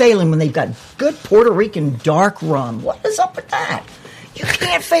be failing when they've got good Puerto Rican dark rum? What is up with that? You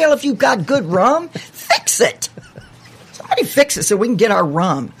can't fail if you've got good rum. Fix it. Somebody fix it so we can get our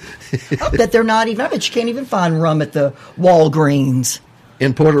rum. I bet they're not even. I bet you can't even find rum at the Walgreens.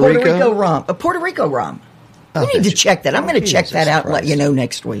 In Puerto Rico? Puerto Rico rum. We need to check that. I'm going to check that out and let you know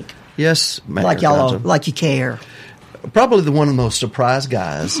next week. Yes, Mayor like y'all, Johnson. like you care. Probably one of the most surprised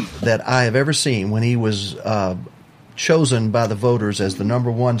guys that I have ever seen when he was chosen by the voters as the number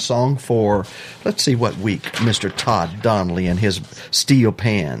one song for, let's see what week, Mr. Todd Donnelly and his Steel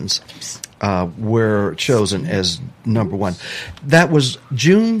Pans were chosen as number one. That was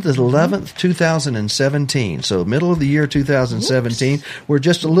June the 11th, 2017. So middle of the year 2017. Whoops. We're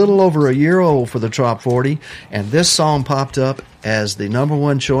just a little over a year old for the Top 40, and this song popped up as the number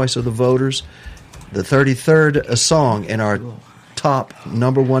one choice of the voters, the 33rd song in our top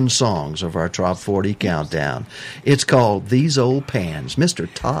number one songs of our Top 40 countdown. It's called These Old Pans, Mr.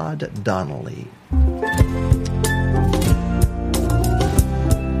 Todd Donnelly.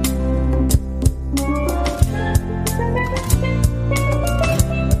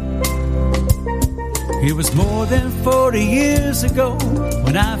 It was more than 40 years ago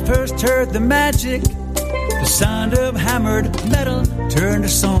when I first heard the magic. The sound of hammered metal turned to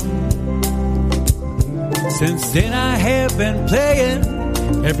song. Since then I have been playing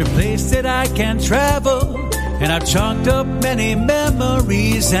every place that I can travel, and I've chalked up many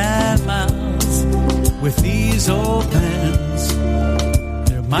memories and miles with these old pans.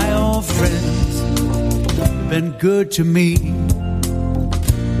 They're my old friends, been good to me.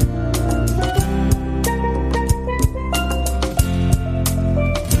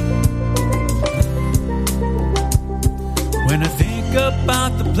 When I think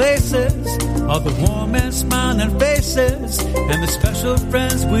about the places, all the warm and smiling faces, and the special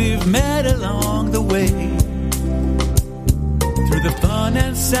friends we've met along the way, through the fun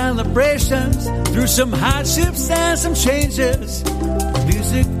and celebrations, through some hardships and some changes, the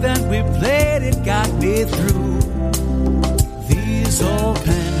music that we played, it got me through. These old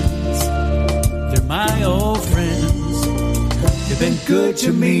pans, they're my old friends, they've been good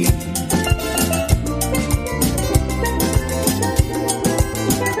to me.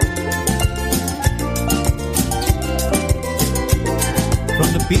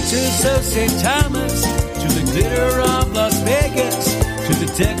 Beaches of St. Thomas, to the glitter of Las Vegas, to the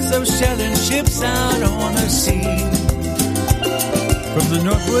decks of shelling ships out on the sea. From the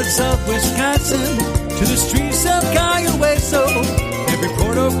northwoods of Wisconsin to the streets of Cayo, every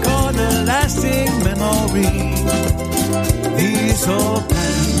port of call a lasting memory. These old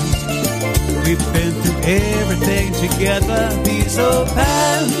pans, we've been through everything together. These old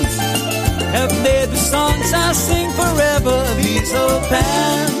pans have made the songs I sing forever. These old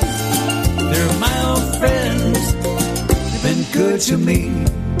pans, they're my old friends, they've been good to me.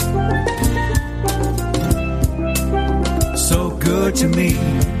 So good to me.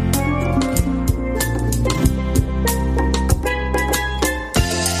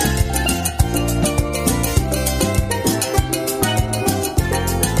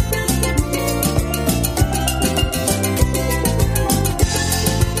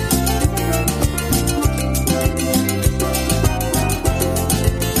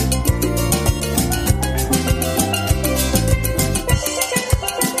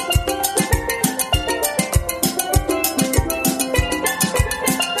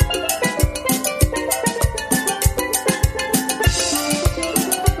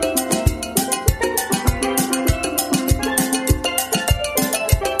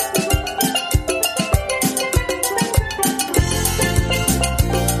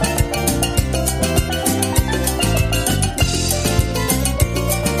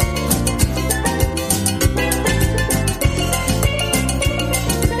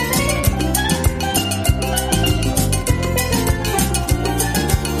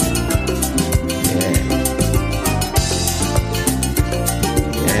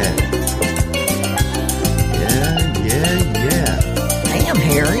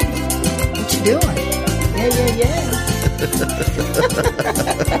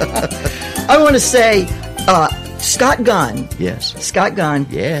 I want to say, Scott Gunn. Yes. Scott Gunn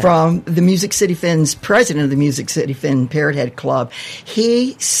from the Music City Fins, president of the Music City Fin Parrot Head Club.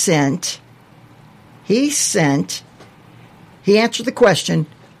 He answered the question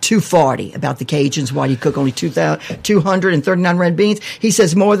 240 about the Cajuns. Why do you cook only 239 red beans? He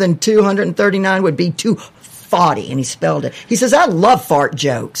says more than 239 would be 240, and he spelled it. He says, I love fart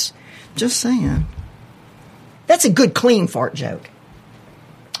jokes. Just saying. That's a good, clean fart joke.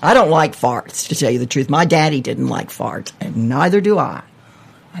 I don't like farts, to tell you the truth. My daddy didn't like farts, and neither do I.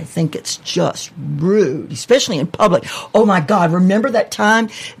 I think it's just rude, especially in public. Oh, my God. Remember that time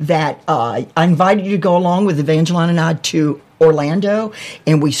that I invited you to go along with Evangeline and I to Orlando,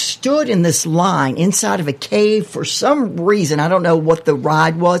 and we stood in this line inside of a cave for some reason. I don't know what the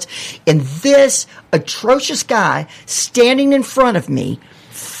ride was. And this atrocious guy standing in front of me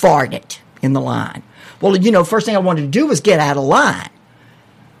farted in the line. Well, first thing I wanted to do was get out of line.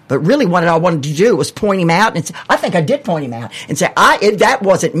 But really what I wanted to do was point him out. And I think I did point him out and say, that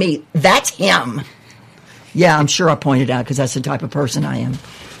wasn't me. That's him. Yeah, I'm sure I pointed out because that's the type of person I am.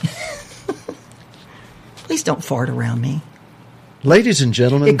 Please don't fart around me. Ladies and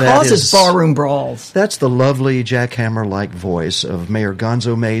gentlemen, it causes barroom brawls. That's the lovely jackhammer-like voice of Mayor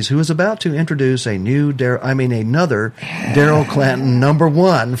Gonzo Mays, who is about to introduce another Daryl Clanton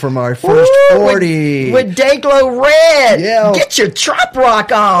 #1 from our first 40 with Dayglow Red. Yeah, get your trop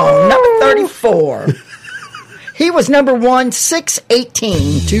rock on. Number 34. He was #1,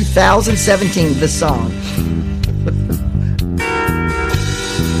 6/18, 2017. The song.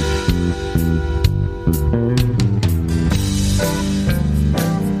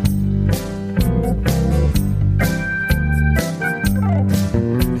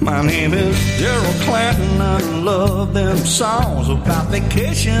 My name is Daryl Clanton. I love them songs about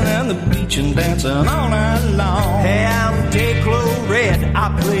vacation and the beach and dancing all night long. Hey, I'm Dayglow Red. I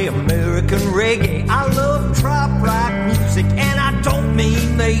play American reggae. I love trop rock music, and I don't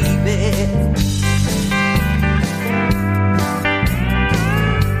mean maybe.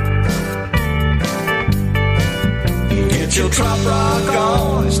 Get your trop rock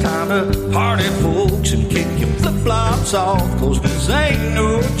on. It's time to party, folks, and kick your flip-flops off, 'cause this ain't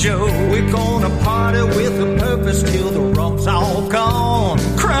no joke. We're gonna party with a purpose till the rum's all gone.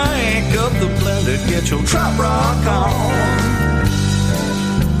 Crank up the blender, get your trop rock on.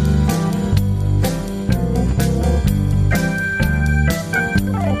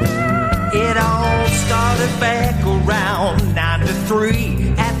 It all started back around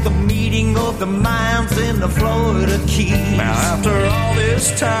 93 at the meeting of the minds in the Florida Keys. Now after all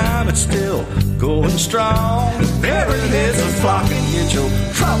this time, it's still going strong. Everybody's a flocking, get your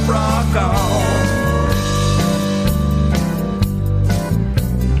trop rock on.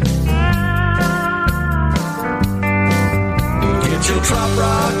 Get your trop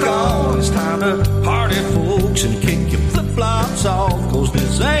rock on. It's time to party, folks, and kick your flip-flops off, 'cause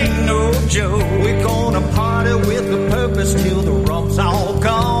this ain't no joke. We're gonna party with a purpose till the rum's all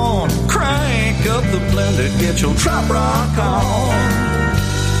gone. Crank up the blender, get your trop rock on.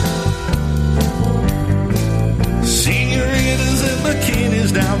 Senoritas and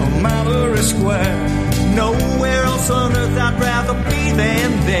bikinis down on Mallory Square. Nowhere else on earth I'd rather be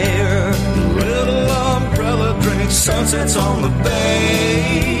than there. Little umbrella drinks, sunsets on the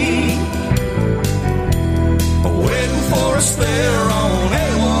bay, waiting for us there on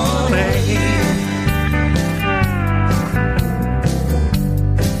A1A.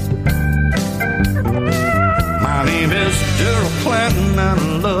 My name is Daryl Clanton, and I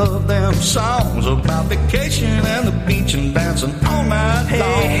love them songs about vacation and the beach and dancing all night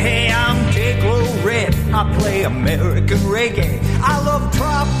long. Hey, I'm Dayglow Red. I play American reggae. I love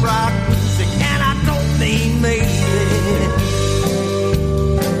trop rock music, and I don't mean maybe.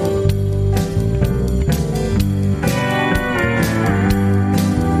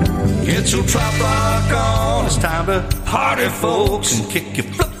 Get your trop rock on. It's time to party, folks, and kick your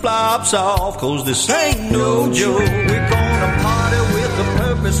flip-flops off, 'cause this ain't no joke. We're gonna party with a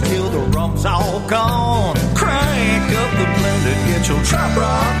purpose till the rum's all gone. Crank up the blender, get your trop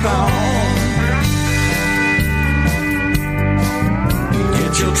rock on.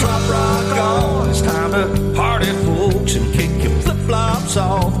 Get your trop rock on. It's time to party, folks, and kick your flip-flops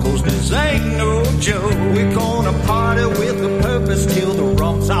off, 'cause this ain't no joke. We're gonna party with a purpose till the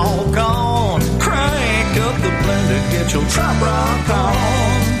rum's all gone. Crank up the blender, get your trop rock on.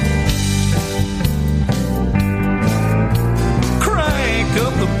 Crank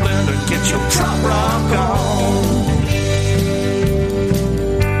up the blender, get your trop rock on.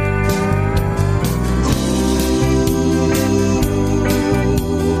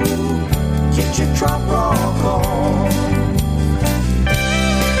 Get your trop rock on.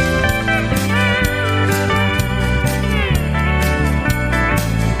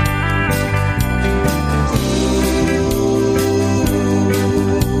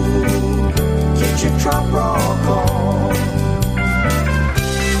 Get your trop rock on.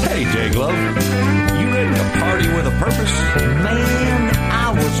 Hey, Dayglow, you ready to party with a purpose? Man,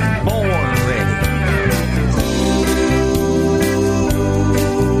 I was born ready.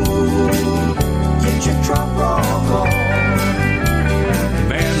 Get your trop rock on.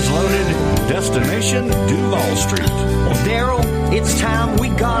 Band's loaded. Destination Duval Street. Well, Daryl, it's time we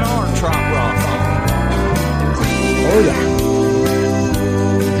got our trop rock on. Oh yeah.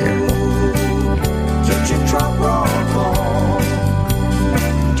 Get your trop rock on.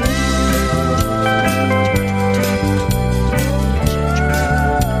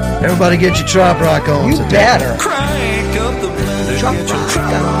 Everybody get your trop rock on You today. better. Crank up the blender, Trop get your rock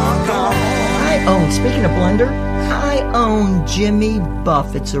trop rock on. I own, speaking of blender, I own Jimmy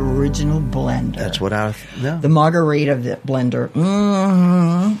Buffett's original blender. That's what I know. The margarita blender.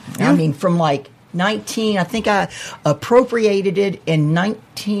 I mean, from like 19, I think I appropriated it in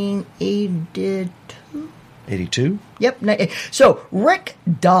 1982. 82? Yep. So Rick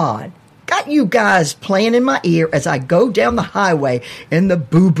Dodd got you guys playing in my ear as I go down the highway in the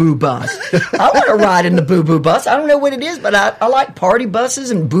Boo Boo bus. I want to ride in the Boo Boo bus. I don't know what it is, but I like party buses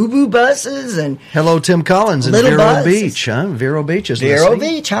and Boo Boo buses and Hello, Tim Collins in Little Vero buses. Beach, huh? Vero Beach is Vero listening.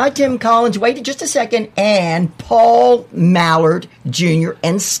 Beach. Hi, Tim Collins. Wait just a second. And Paul Mallard Jr.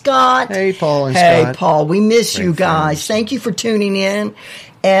 and Scott. Hey, Paul and Hey, Scott. Paul. We miss Great you guys. friends. Thank you for tuning in.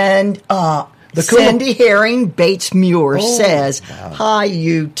 And The cool- Sandy Herring Bates Muir Oh, says, wow. hi,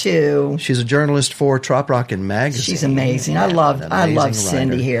 you too. She's a journalist for Trop Rockin' Magazine. She's amazing. I Yeah, love an amazing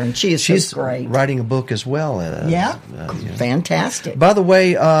Cindy writer. Herring. She is She's so great. writing a book as well. Yeah. yeah. Fantastic. By the way,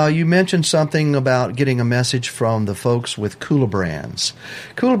 you mentioned something about getting a message from the folks with Cooler Brands.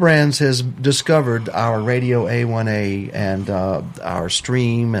 Cooler Brands has discovered our Radio A1A and our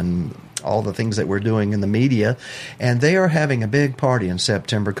stream and all the things that we're doing in the media, and they are having a big party in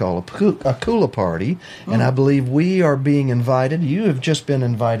September called a Cooler Party, and I believe we are being invited. You have just been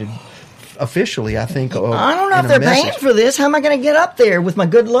invited officially, I think. I don't know in if a they're message. paying for this. How am I going to get up there with my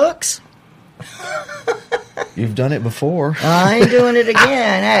good looks? You've done it before. I ain't doing it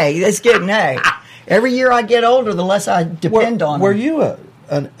again. Hey, every year I get older, the less I depend on Were them. you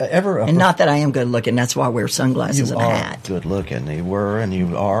ever a And not that I am good looking. That's why I wear sunglasses You and a are hat. good looking. You were and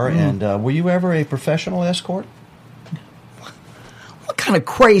you are. And were you ever a professional escort? What kind of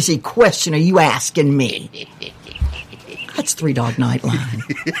crazy question are you asking me? That's Three Dog Nightline.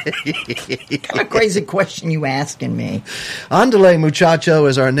 What kind of crazy question you asking me? Andale Muchacho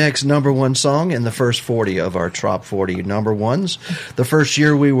is our next number one song in the first 40 of our Trop 40 number ones. The first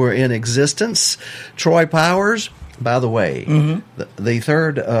year we were in existence. Troy Powers, by the way, the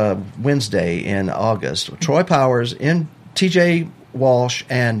third Wednesday in August, Troy Powers and TJ Walsh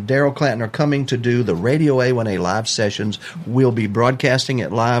and Daryl Clanton are coming to do the Radio A1A live sessions. We'll be broadcasting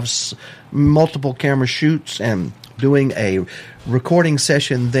at live, multiple camera shoots, and doing a recording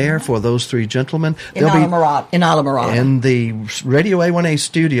session there for those three gentlemen. In Alamorada. In the Radio A1A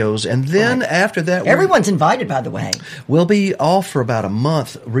studios. And then after that, Everyone's invited, by the way. we'll be off for about a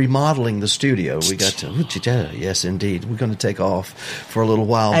month remodeling the studio. We got to, yes, indeed. We're going to take off for a little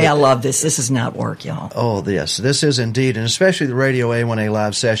while. Hey, but- I love this. This is not work, y'all. Oh, yes. This is indeed, and especially the Radio A1A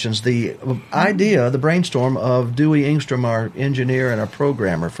live sessions, the idea, the brainstorm of Dewey Engstrom, our engineer and our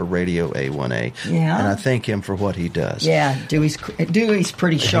programmer for Radio A1A. Yeah. And I thank him for what he does. Yeah, Dewey's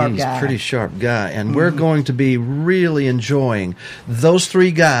pretty sharp He's guy. a pretty sharp guy, and we're going to be really enjoying those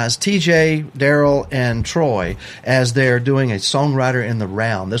three guys, TJ, Daryl, and Troy, as they're doing a Songwriter in the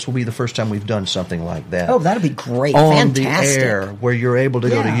Round. This will be the first time we've done something like that. Oh, that'll be great. On Fantastic. the air, where you're able to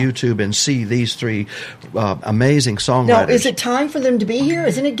go to Yeah. YouTube and see these three amazing songwriters. Now, is it time for them to be here?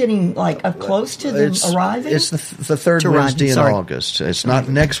 Isn't it getting like up close to them arriving? It's the third To arrive, Wednesday in sorry. August. It's not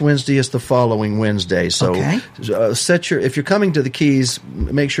next Wednesday; it's the following Wednesday. So, Okay. if you're coming to the Keys,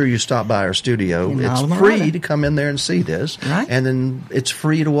 make sure you stop by our studio. In It's Alamorada. free to come in there and see this, Right. and then it's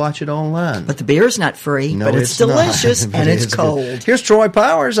free to watch it online. But the beer's not free, No, but it's not. delicious But and it it's is good. cold. Here's Troy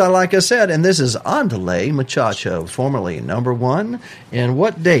Powers, like I said, and this is Andale Muchacho, formerly number one. And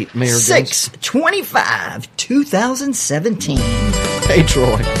what date, Mayor Guns? 6/25, 2017. Hey,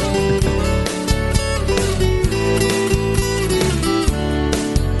 Troy.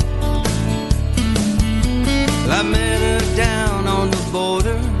 I met her down on the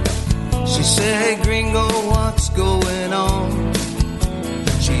border. She said, hey gringo, what's going on?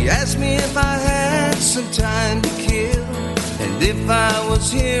 She asked me if I had some time to kill and if I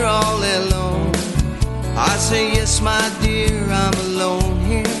was here all alone. I say, yes, my dear, I'm alone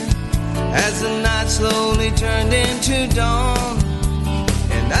here as the night slowly turned into dawn.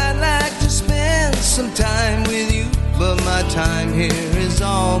 And I'd like to spend some time with you, but my time here is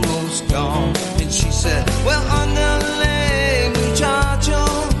almost gone. And she said, well, andale, muchacho,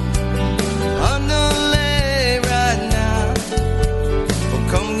 andale right now. Oh,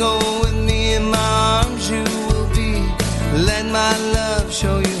 come go with me in my arms, you will be. Let my love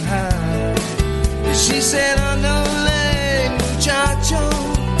show you how. And she said, andale, muchacho,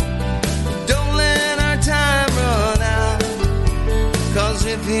 don't let our time run out. 'Cause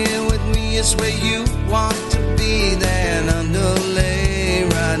if here with me is where you want to be, then underlay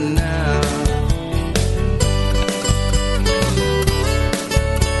right now.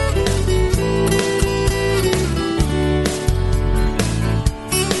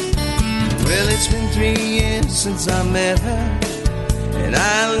 it's been 3 years since I met her, and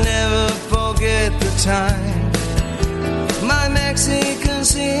I'll never forget the time. My Mexican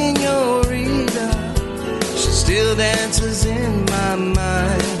señorita, she still dances in my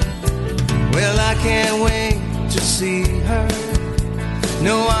mind. Well, I can't wait to see her.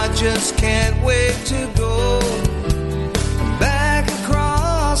 No, I just can't wait to go back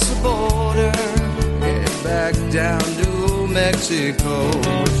across the border and back down to Mexico.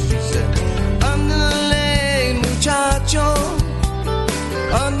 She said, "Andale, muchacho,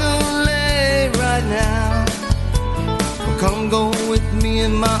 andale right now. Come go with me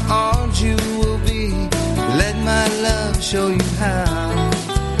in my arms, you will be. Let my love show you how."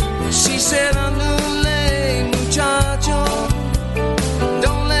 She said, "Andale, muchacho,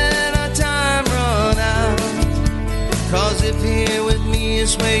 don't let our time run out. 'Cause if here with me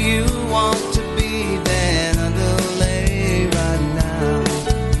is where you want to be, then andale right now.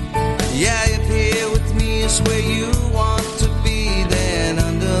 Yeah, if here with me is where you want to be, then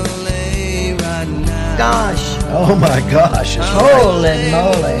andale right now." Gosh. Oh my gosh. Holy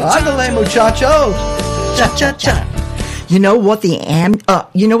moly. Andale, muchacho. Cha-cha-cha. You know what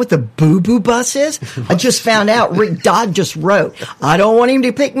the Boo Boo bus is? I just found out. Rick Dodd just wrote, "I don't want him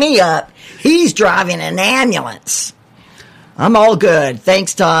to pick me up. He's driving an ambulance." I'm all good.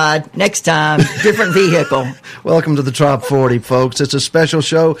 Thanks, Todd. Next time, different vehicle. Welcome to the Top 40, folks. It's a special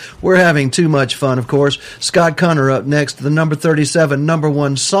show. We're having too much fun, of course. Scott Connor up next, the number 37, number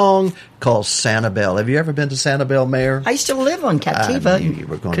one song called Sanibel. Have you ever been to Sanibel, Mayor? I used to live on Captiva. You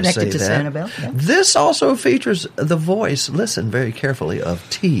were going connected to say that. Sanibel. Yeah. This also features the voice, listen very carefully, of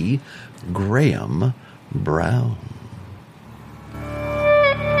T. Graham Brown.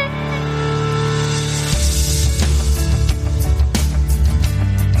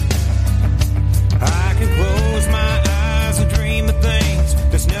 I can close my eyes and dream of things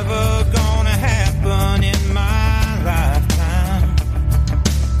that's never gonna happen in my lifetime,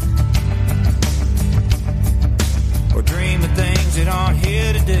 or dream of things that aren't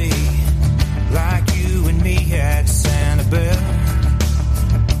here today, like you and me at Sanibel.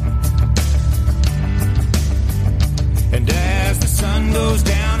 And as the sun goes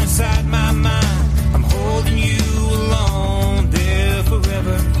down inside my mind, I'm holding you alone there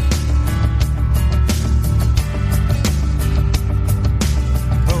forever.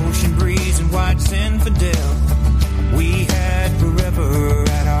 Ocean breeze and white Zinfandel, we had forever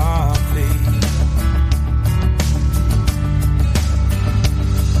at our feet.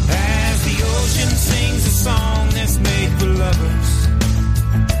 As the ocean sings a song that's made for lovers,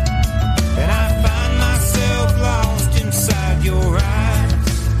 and I find myself lost inside your eyes,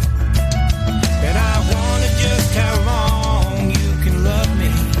 and I wonder just how long you can love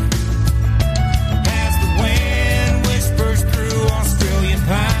me. As the wind whispers through Australian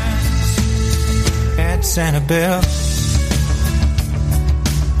pines at Sanibel,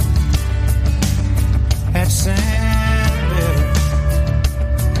 at Sanibel.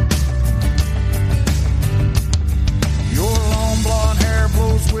 Your long blonde hair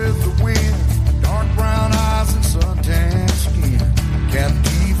blows with the wind, dark brown eyes and suntan skin.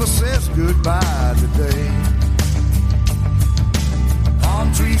 Captiva says goodbye today. Palm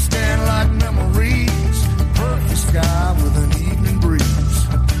trees stand like memories, perfect sky with an evening breeze.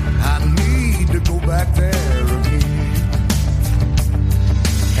 I need to go back there again.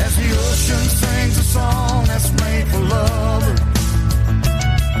 As the ocean sings a song that's made for lovers,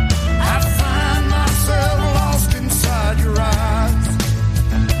 I find myself lost inside your eyes,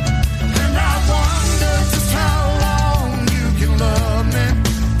 and I wonder just how long you can love me.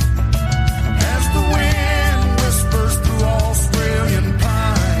 As the wind whispers through Australian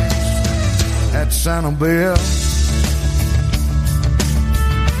pines at Sanibel.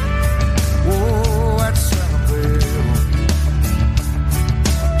 Oh, at Sanibel.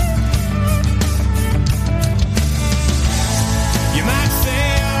 You might say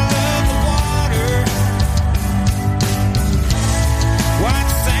I love the water,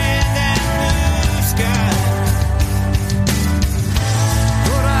 white sand and blue sky,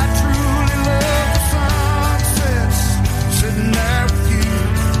 But I truly love the sunsets, sitting there with you.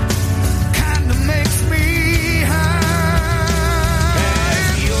 Kinda makes me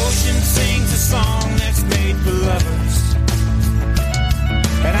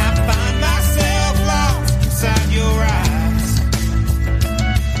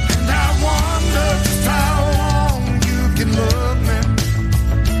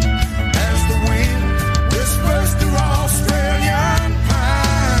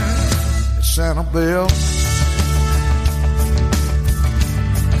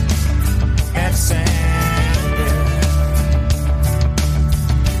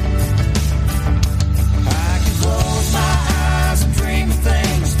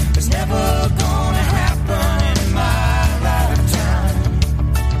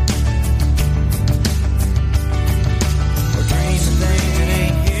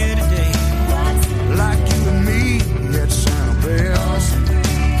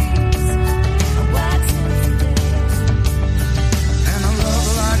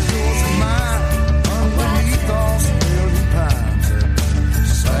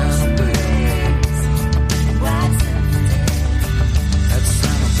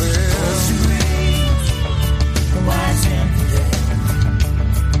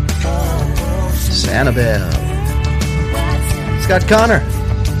Annabelle. Scott Connor,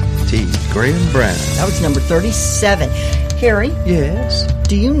 T. Graham Brown. That was number 37. Harry? Yes?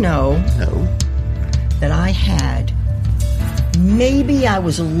 Do you know that I had, maybe I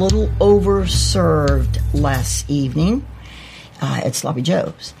was a little overserved last evening at Sloppy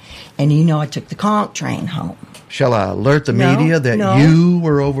Joe's. And you know I took the conch train home. Shall I alert the media that you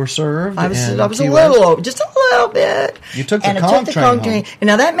were overserved? I was a little over, just a little bit. You took the and conch train home. And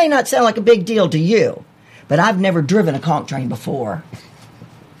now that may not sound like a big deal to you, but I've never driven a conch train before.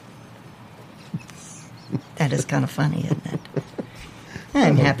 That is kind of funny, isn't it?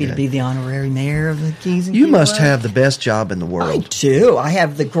 I'm happy to be the honorary mayor of the Keys and You Key must West. have the best job in the world. I do. I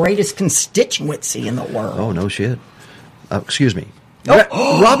have the greatest constituency in the world. Oh, no shit. Excuse me.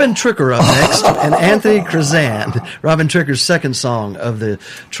 Robin Tricker up next, and Anthony Krizan. Robin Tricker's second song of the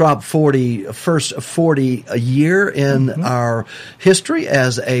Trop 40, first 40 a year in our history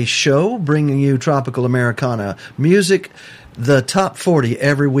as a show, bringing you tropical Americana music, the top 40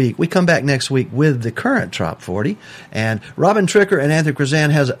 every week. We come back next week with the current Trop 40, and Robin Tricker and Anthony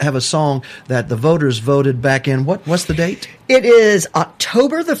Krizan have a song that the voters voted back in. What's the date? It is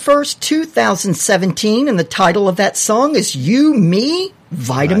October the 1st, 2017, and the title of that song is You, Me,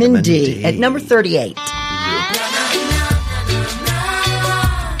 Vitamin D, at number 38.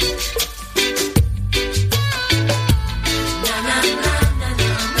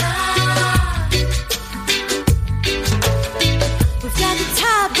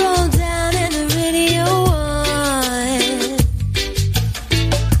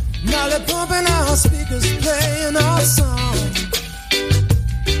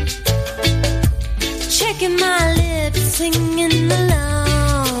 Checking my lips, singing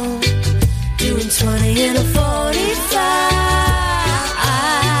along, doing 20 and a 45.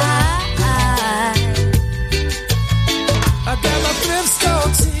 I got my thrift store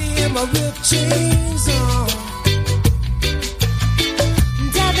tee and my ripped jeans on.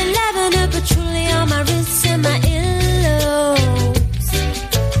 Dabbing lavender patchouli on my wrists and my earlobes.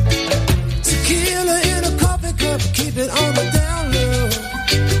 Tequila in a coffee cup, keep it on the down low.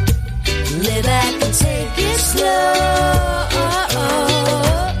 Lay back and take it slow.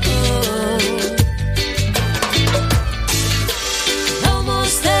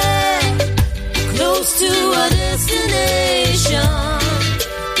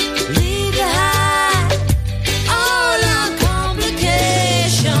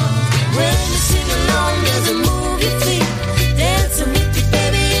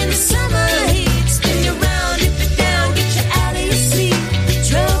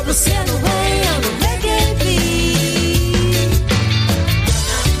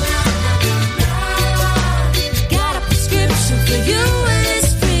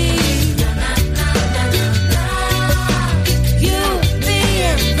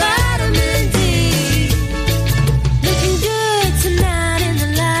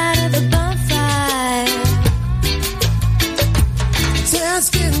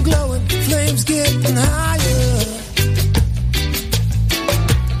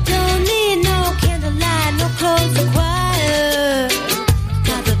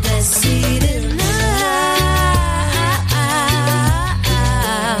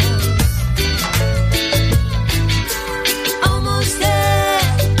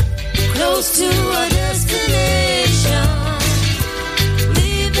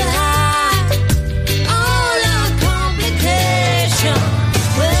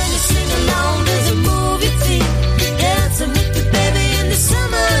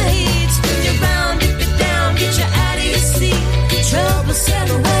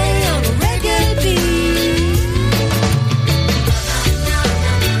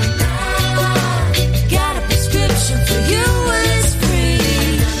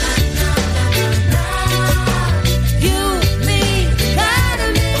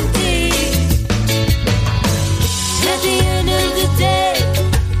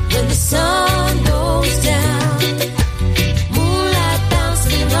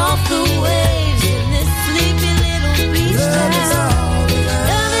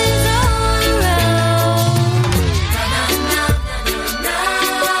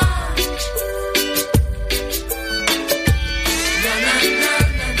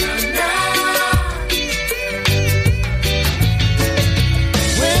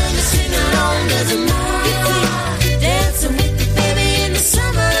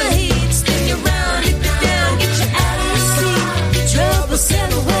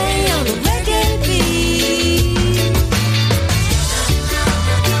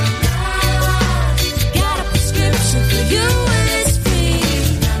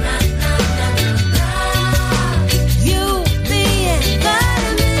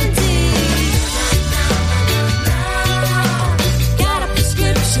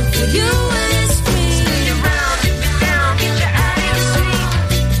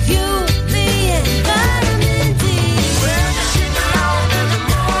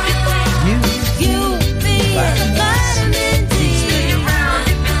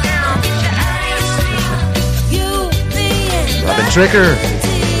 Stricker,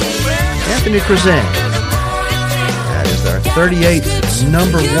 Anthony Crescent. That is our 38th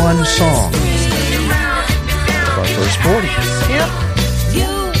number one song of our first 40. Yep.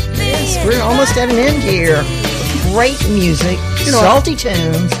 Yes, we're almost at an end here. Great music, salty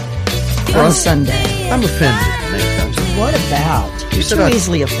tunes on Sunday. I'm offended. What about? You're too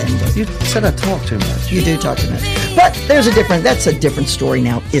easily offended. You said I talk too much. You do talk too much. But that's a different story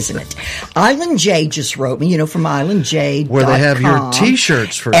now, isn't it? Island J just wrote me, from IslandJ.com. Where they have your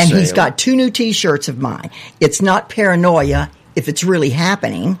T-shirts for sale. And he's got 2 new T-shirts of mine. It's not paranoia if it's really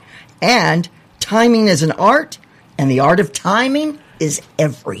happening. And timing is an art, and the art of timing is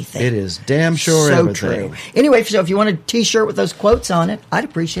everything. It is damn sure so everything. True. Anyway, so if you want a T-shirt with those quotes on it, I'd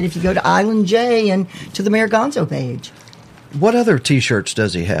appreciate it if you go to Island J and to the Mayor Gonzo page. What other T-shirts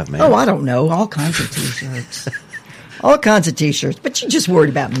does he have, man? Oh, I don't know. All kinds of T-shirts. All kinds of T-shirts. But you're just worried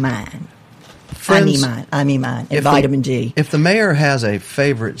about mine. Friends, I mean mine. And vitamin D. If the mayor has a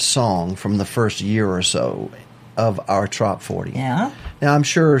favorite song from the first year or so of our Trop 40. Yeah. Now, I'm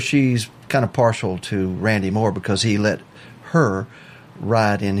sure she's kind of partial to Randy Moore because he let her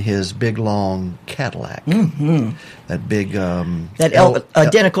ride in his big, long Cadillac. Mm-hmm. That big...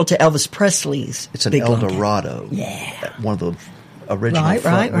 identical to Elvis Presley's. It's an big Eldorado. Yeah. One of the original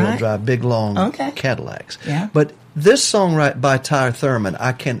front-wheel drive, big, long Cadillacs. Yeah. But this song by Ty Thurman,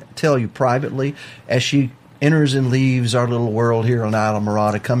 I can tell you privately, as she enters and leaves our little world here on Isla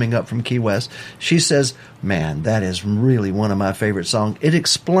Mirada coming up from Key West, she says, man, that is really one of my favorite songs. It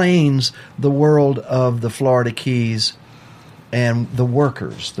explains the world of the Florida Keys and the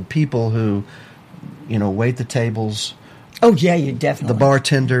workers, the people who, wait the tables. Oh, yeah, you definitely. The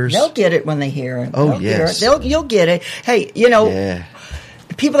bartenders. They'll get it when they hear it. Oh, yes. You'll get it. Hey, Yeah.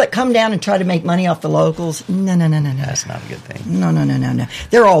 people that come down and try to make money off the locals, no. That's not a good thing. No.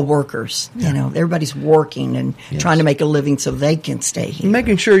 They're all workers. Yeah. Everybody's working and trying to make a living so they can stay here.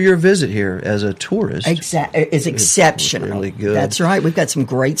 Making sure your visit here as a tourist is exceptional. Really good. That's right. We've got some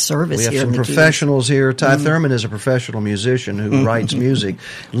great service here. We have some professionals here. Ty Thurman is a professional musician who writes music,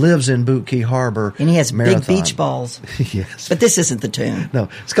 lives in Boot Key Harbor, and he has Marathon. big beach balls. Yes. But this isn't the tune. No.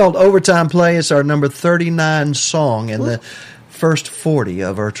 It's called Overtime Play. It's our number 39 song in the first 40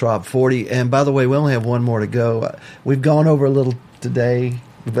 of our Trop 40. And by the way, we only have one more to go. We've gone over a little today,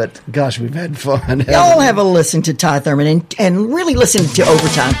 but gosh, we've had fun. Y'all have a listen to Ty Thurman and really listen to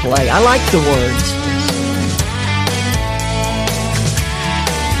Overtime Play. I like the words.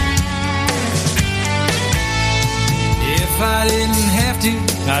 If I didn't have to,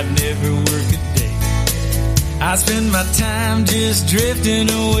 I'd never work a day. I spend my time just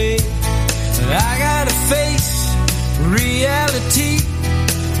drifting away. I gotta face reality,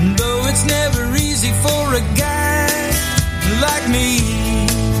 though it's never easy for a guy like me.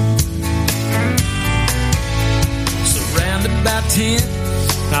 Surrounded by 10,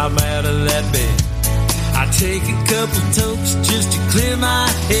 I'm out of that bed. I take a couple totes just to clear my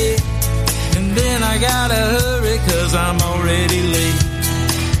head, and then I gotta hurry 'cause I'm already late.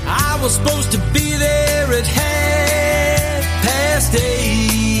 I was supposed to be there at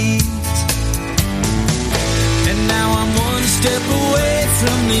 8:30. And now I'm one step away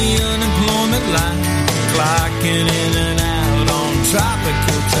from the unemployment line, clocking in and out on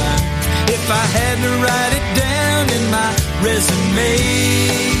tropical time. If I had to write it down in my resume,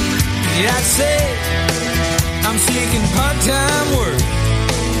 I'd say I'm seeking part-time work,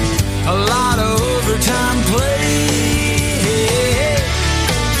 a lot of overtime play.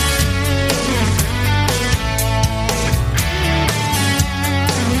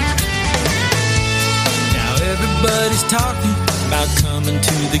 Everybody's talking about coming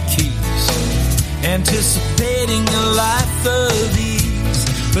to the Keys, anticipating a life of ease.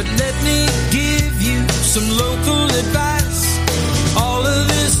 But let me give you some local advice. All of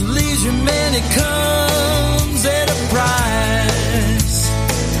this leisure, man, it comes at a price.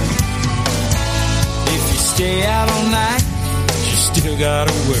 If you stay out all night, you still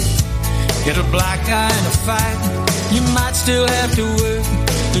gotta work. Get a black eye in a fight, you might still have to work.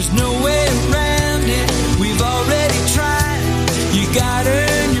 There's no way around it, we've already tried. You gotta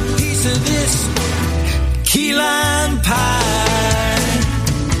earn your piece of this key lime pie.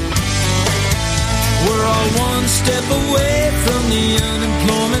 We're all one step away from the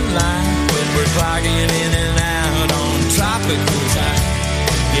unemployment line when we're clocking in and out on tropical time.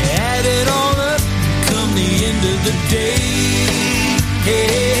 You add it all up, come the end of the day.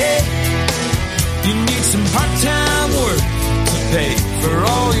 Hey, you need some part-time work to pay for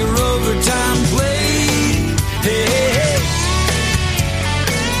all your overtime play. Hey,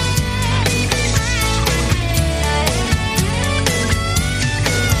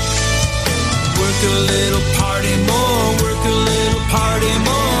 work a little, party more, work a little,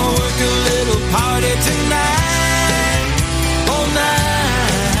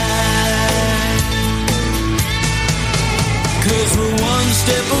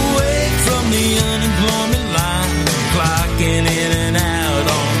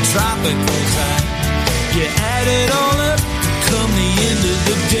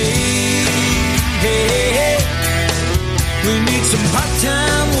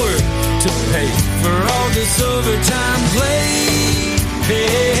 this overtime play. Hey,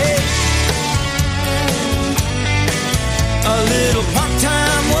 hey. A little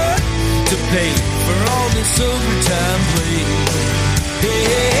part-time work to pay for all this overtime play. Hey,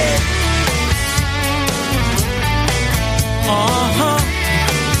 hey, hey. Uh-huh.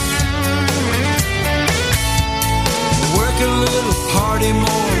 Work a little, party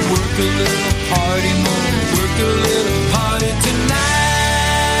more. Work a little, party more. Work a little, party tonight.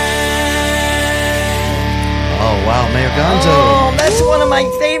 Oh, wow, Mayor Gonzo. Oh, that's one of my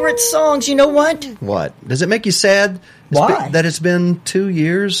favorite songs. You know what? What? Does it make you sad? Why? That it's been 2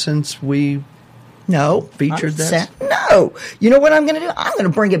 years since we featured that? No. You know what I'm going to do? I'm going to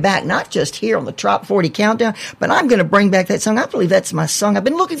bring it back, not just here on the Trop 40 Countdown, but I'm going to bring back that song. I believe that's my song. I've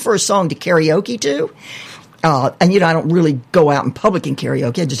been looking for a song to karaoke to. And, I don't really go out in public and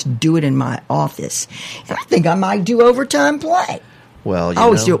karaoke. I just do it in my office. And I think I might do overtime play. Well, I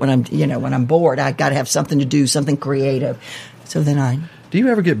always do it when I'm bored. I got to have something to do, something creative. So then Do you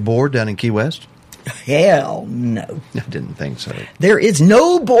ever get bored down in Key West? Hell no. I didn't think so. There is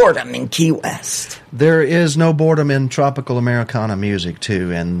no boredom in Key West. There is no boredom in tropical Americana music,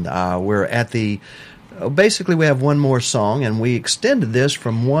 too. And we're at basically we have one more song, and we extended this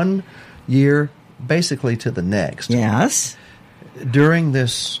from 1 year basically to the next. Yes. During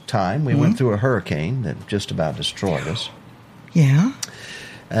this time, we went through a hurricane that just about destroyed us. Yeah.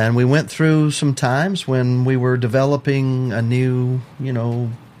 And we went through some times when we were developing a new,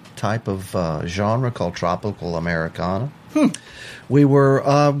 type of genre called tropical Americana. We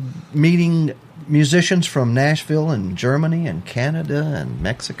were meeting musicians from Nashville and Germany and Canada and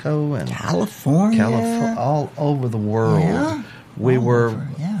Mexico and California, all over the world. Yeah. We were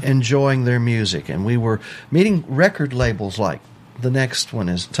enjoying their music, and we were meeting record labels like the next one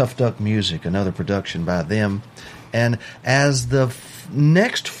is Tough Duck Music, another production by them. And as the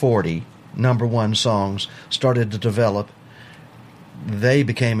next 40 number one songs started to develop, they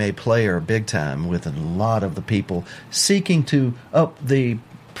became a player big time with a lot of the people seeking to up the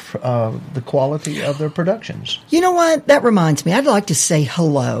quality of their productions. You know what? That reminds me. I'd like to say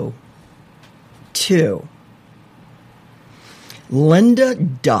hello to Linda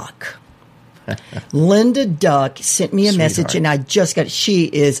Duck. Linda Duck sent me a message, and I just got it. She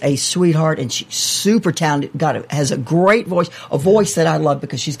is a sweetheart, and she's super talented. Has a great voice, a voice that I love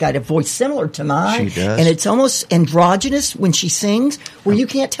because she's got a voice similar to mine. She does. And it's almost androgynous when she sings, where you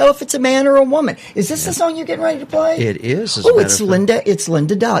can't tell if it's a man or a woman. Is this the song you're getting ready to play? It is. Oh, it's Linda. It's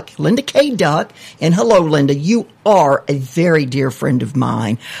Linda Duck. Linda K. Duck. And hello, Linda. You are a very dear friend of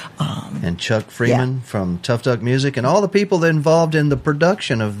mine. And Chuck Freeman from Tough Duck Music, and all the people that involved in the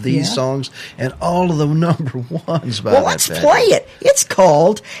production of these songs, and all of the number ones by Well, let's play it. It's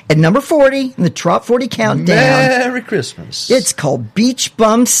called, at number 40, in the Trop 40 Countdown. Merry Christmas. It's called Beach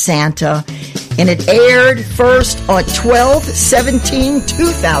Bum Santa, and it aired first on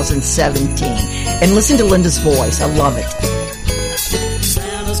 12/17/2017. And listen to Linda's voice. I love it.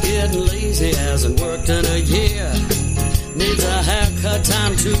 Santa's getting lazy, hasn't worked in a year. Needs a haircut,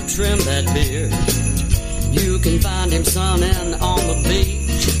 time to trim that beard. You can find him sunning on the beach.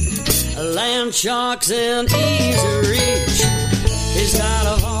 Land sharks in easy reach. He's tired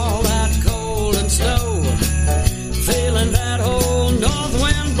of all that cold and snow, feeling that old north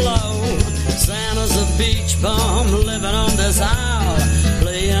wind blow. Santa's a beach bum living on this isle,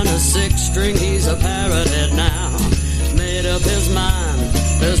 playing a six-string, he's a parrot now. Made up his mind,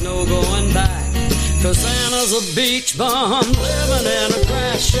 there's no going back, 'cause Santa's a beach bum living in a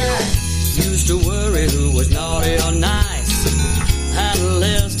grass shack. Used to worry who was naughty or nice. Had a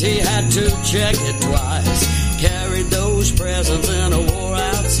list, he had to check it twice. Carried those presents in a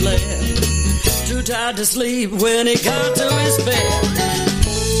wore-out sled. Too tired to sleep when he got to his bed.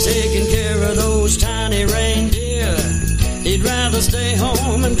 Taking care of those tiny reindeer. He'd rather stay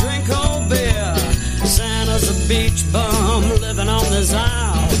home and drink cold beer. Santa's a beach bum living on this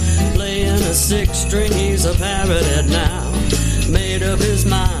isle, playing a six-string, he's a parrot now. Made up his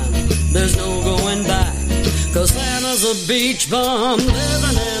mind, there's no going back, 'cause Santa's a beach bum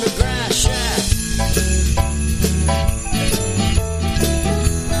living in a grass shack.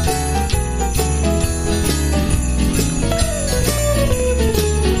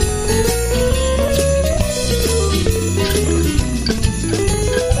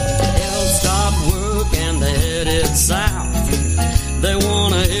 They'll stop work and they're headed south. They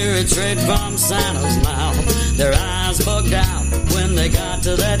wanna hear it straight from Santa's mouth. Their eyes bugged out when they got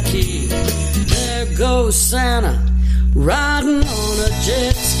to that key. There goes Santa, riding on a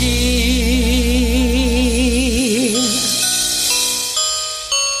jet ski.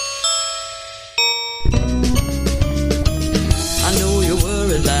 I know you're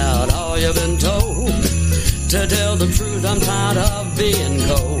worried about all you've been told. I'm tired of being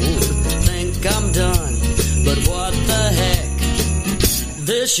cold. Think I'm done, but what the heck?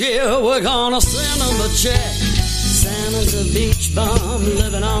 This year we're gonna send him a check. Santa's a beach bum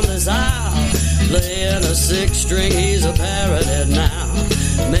living on this isle. Playing a six-string, he's a parrot now.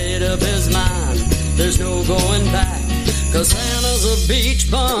 Made up his mind, there's no going back. 'Cause Santa's a beach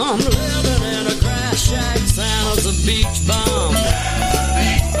bum living in a grass shack. Santa's a beach bum.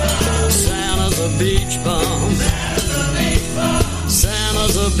 Santa's a beach bum.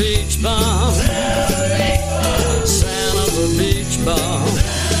 Santa's a beach bum. Santa's a beach bum.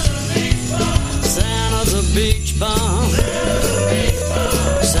 Santa's a beach bum.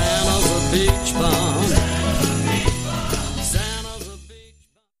 Santa's a beach bum. Santa's a beach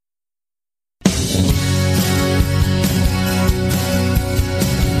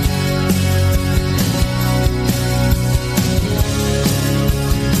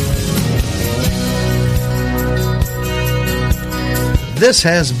This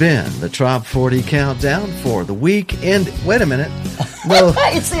has been the Top 40 Countdown for the week. And wait a minute. No.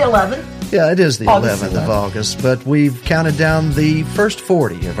 It's the 11th. Yeah, it is the August 11th of 11th. August, but we've counted down the first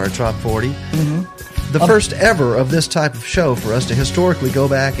 40 of our Top 40. Mm-hmm. The first ever of this type of show for us to historically go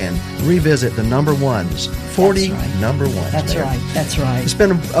back and revisit the number ones. 40 number ones. That's Mayor. right. That's right. It's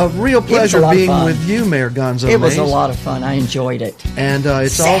been a real It was pleasure a lot of being fun. with you, Mayor Gonzo It was a Mays. lot of fun. I enjoyed it. And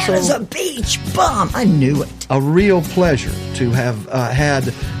it's Santa's also a beach bum. I knew it. a real pleasure to have had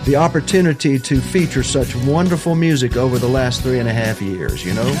the opportunity to feature such wonderful music over the last 3.5 years,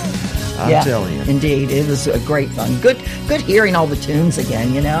 you know? I'm telling you. Indeed. It was a great fun. Good hearing all the tunes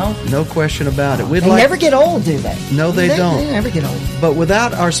again, you know? No question about it. We'd They never get old, do they? No, they don't. They never get old. But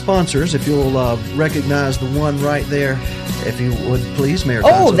without our sponsors, if you'll recognize the one right there, if you would please, Mayor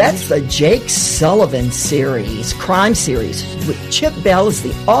Oh, Gonzo. that's the Jake Sullivan series, crime series, with Chip Bell is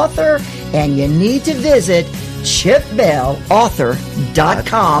the author, and you need to visit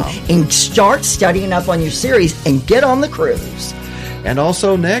chipbellauthor.com and start studying up on your series and get on the cruise. And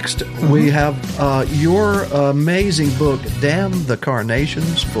also next, we have your amazing book, Damn the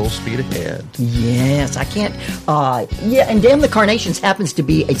Carnations, Full Speed Ahead. Yes, I can't. And Damn the Carnations happens to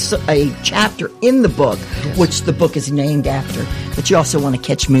be a chapter in the book, which the book is named after. But you also want to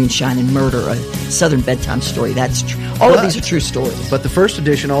catch Moonshine and Murder, a Southern bedtime story. That's true. All of these are true stories. But the first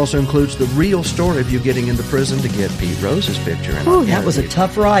edition also includes the real story of you getting into prison to get Pete Rose's picture. Ooh, that was a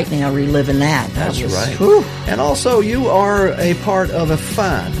tough ride now, reliving that. That's was, right. whew. And also, you are a part of a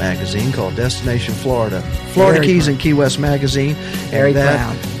fine magazine called Destination Florida. Florida Very Keys proud. and Key West Magazine. Very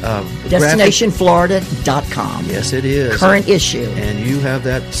and proud. DestinationFlorida.com. Yes, it is. Current issue. And you have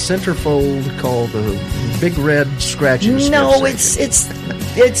that centerfold called the Big Red Scratch and Sniff No, section.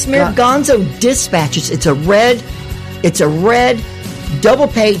 it's Mayor Gonzo Dispatches. It's a red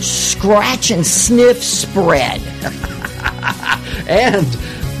double-page scratch and sniff spread. And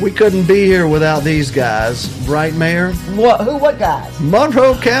we couldn't be here without these guys, right, Mayor? What guys?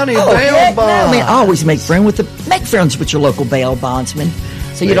 Monroe County Bail heck no, Bonds. man. Always make friends with your local bail bondsman,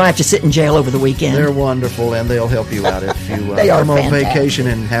 so you don't have to sit in jail over the weekend. They're wonderful, and they'll help you out if you They are come on fantastic. vacation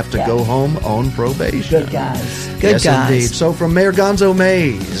and have to go home on probation. Good guys. Good Yes, guys. indeed. So from Mayor Gonzo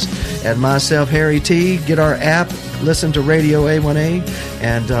Mays and myself, Harry T., get our app, listen to Radio A1A,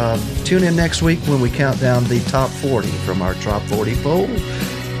 and tune in next week when we count down the top 40 from our top 40 poll.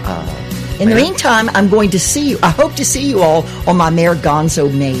 In the meantime, I'm going to see you. I hope to see you all on my Mayor Gonzo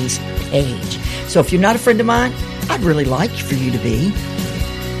Mays page. So if you're not a friend of mine, I'd really like for you to be.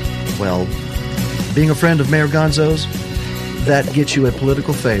 Well, being a friend of Mayor Gonzo's, that gets you a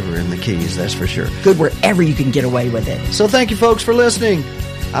political favor in the Keys, that's for sure. Good wherever you can get away with it. So thank you, folks, for listening.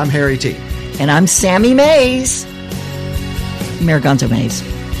 I'm Harry T. And I'm Sammy Mays. Mayor Gonzo Mays.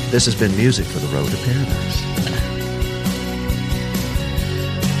 This has been Music for the Road to Paradise.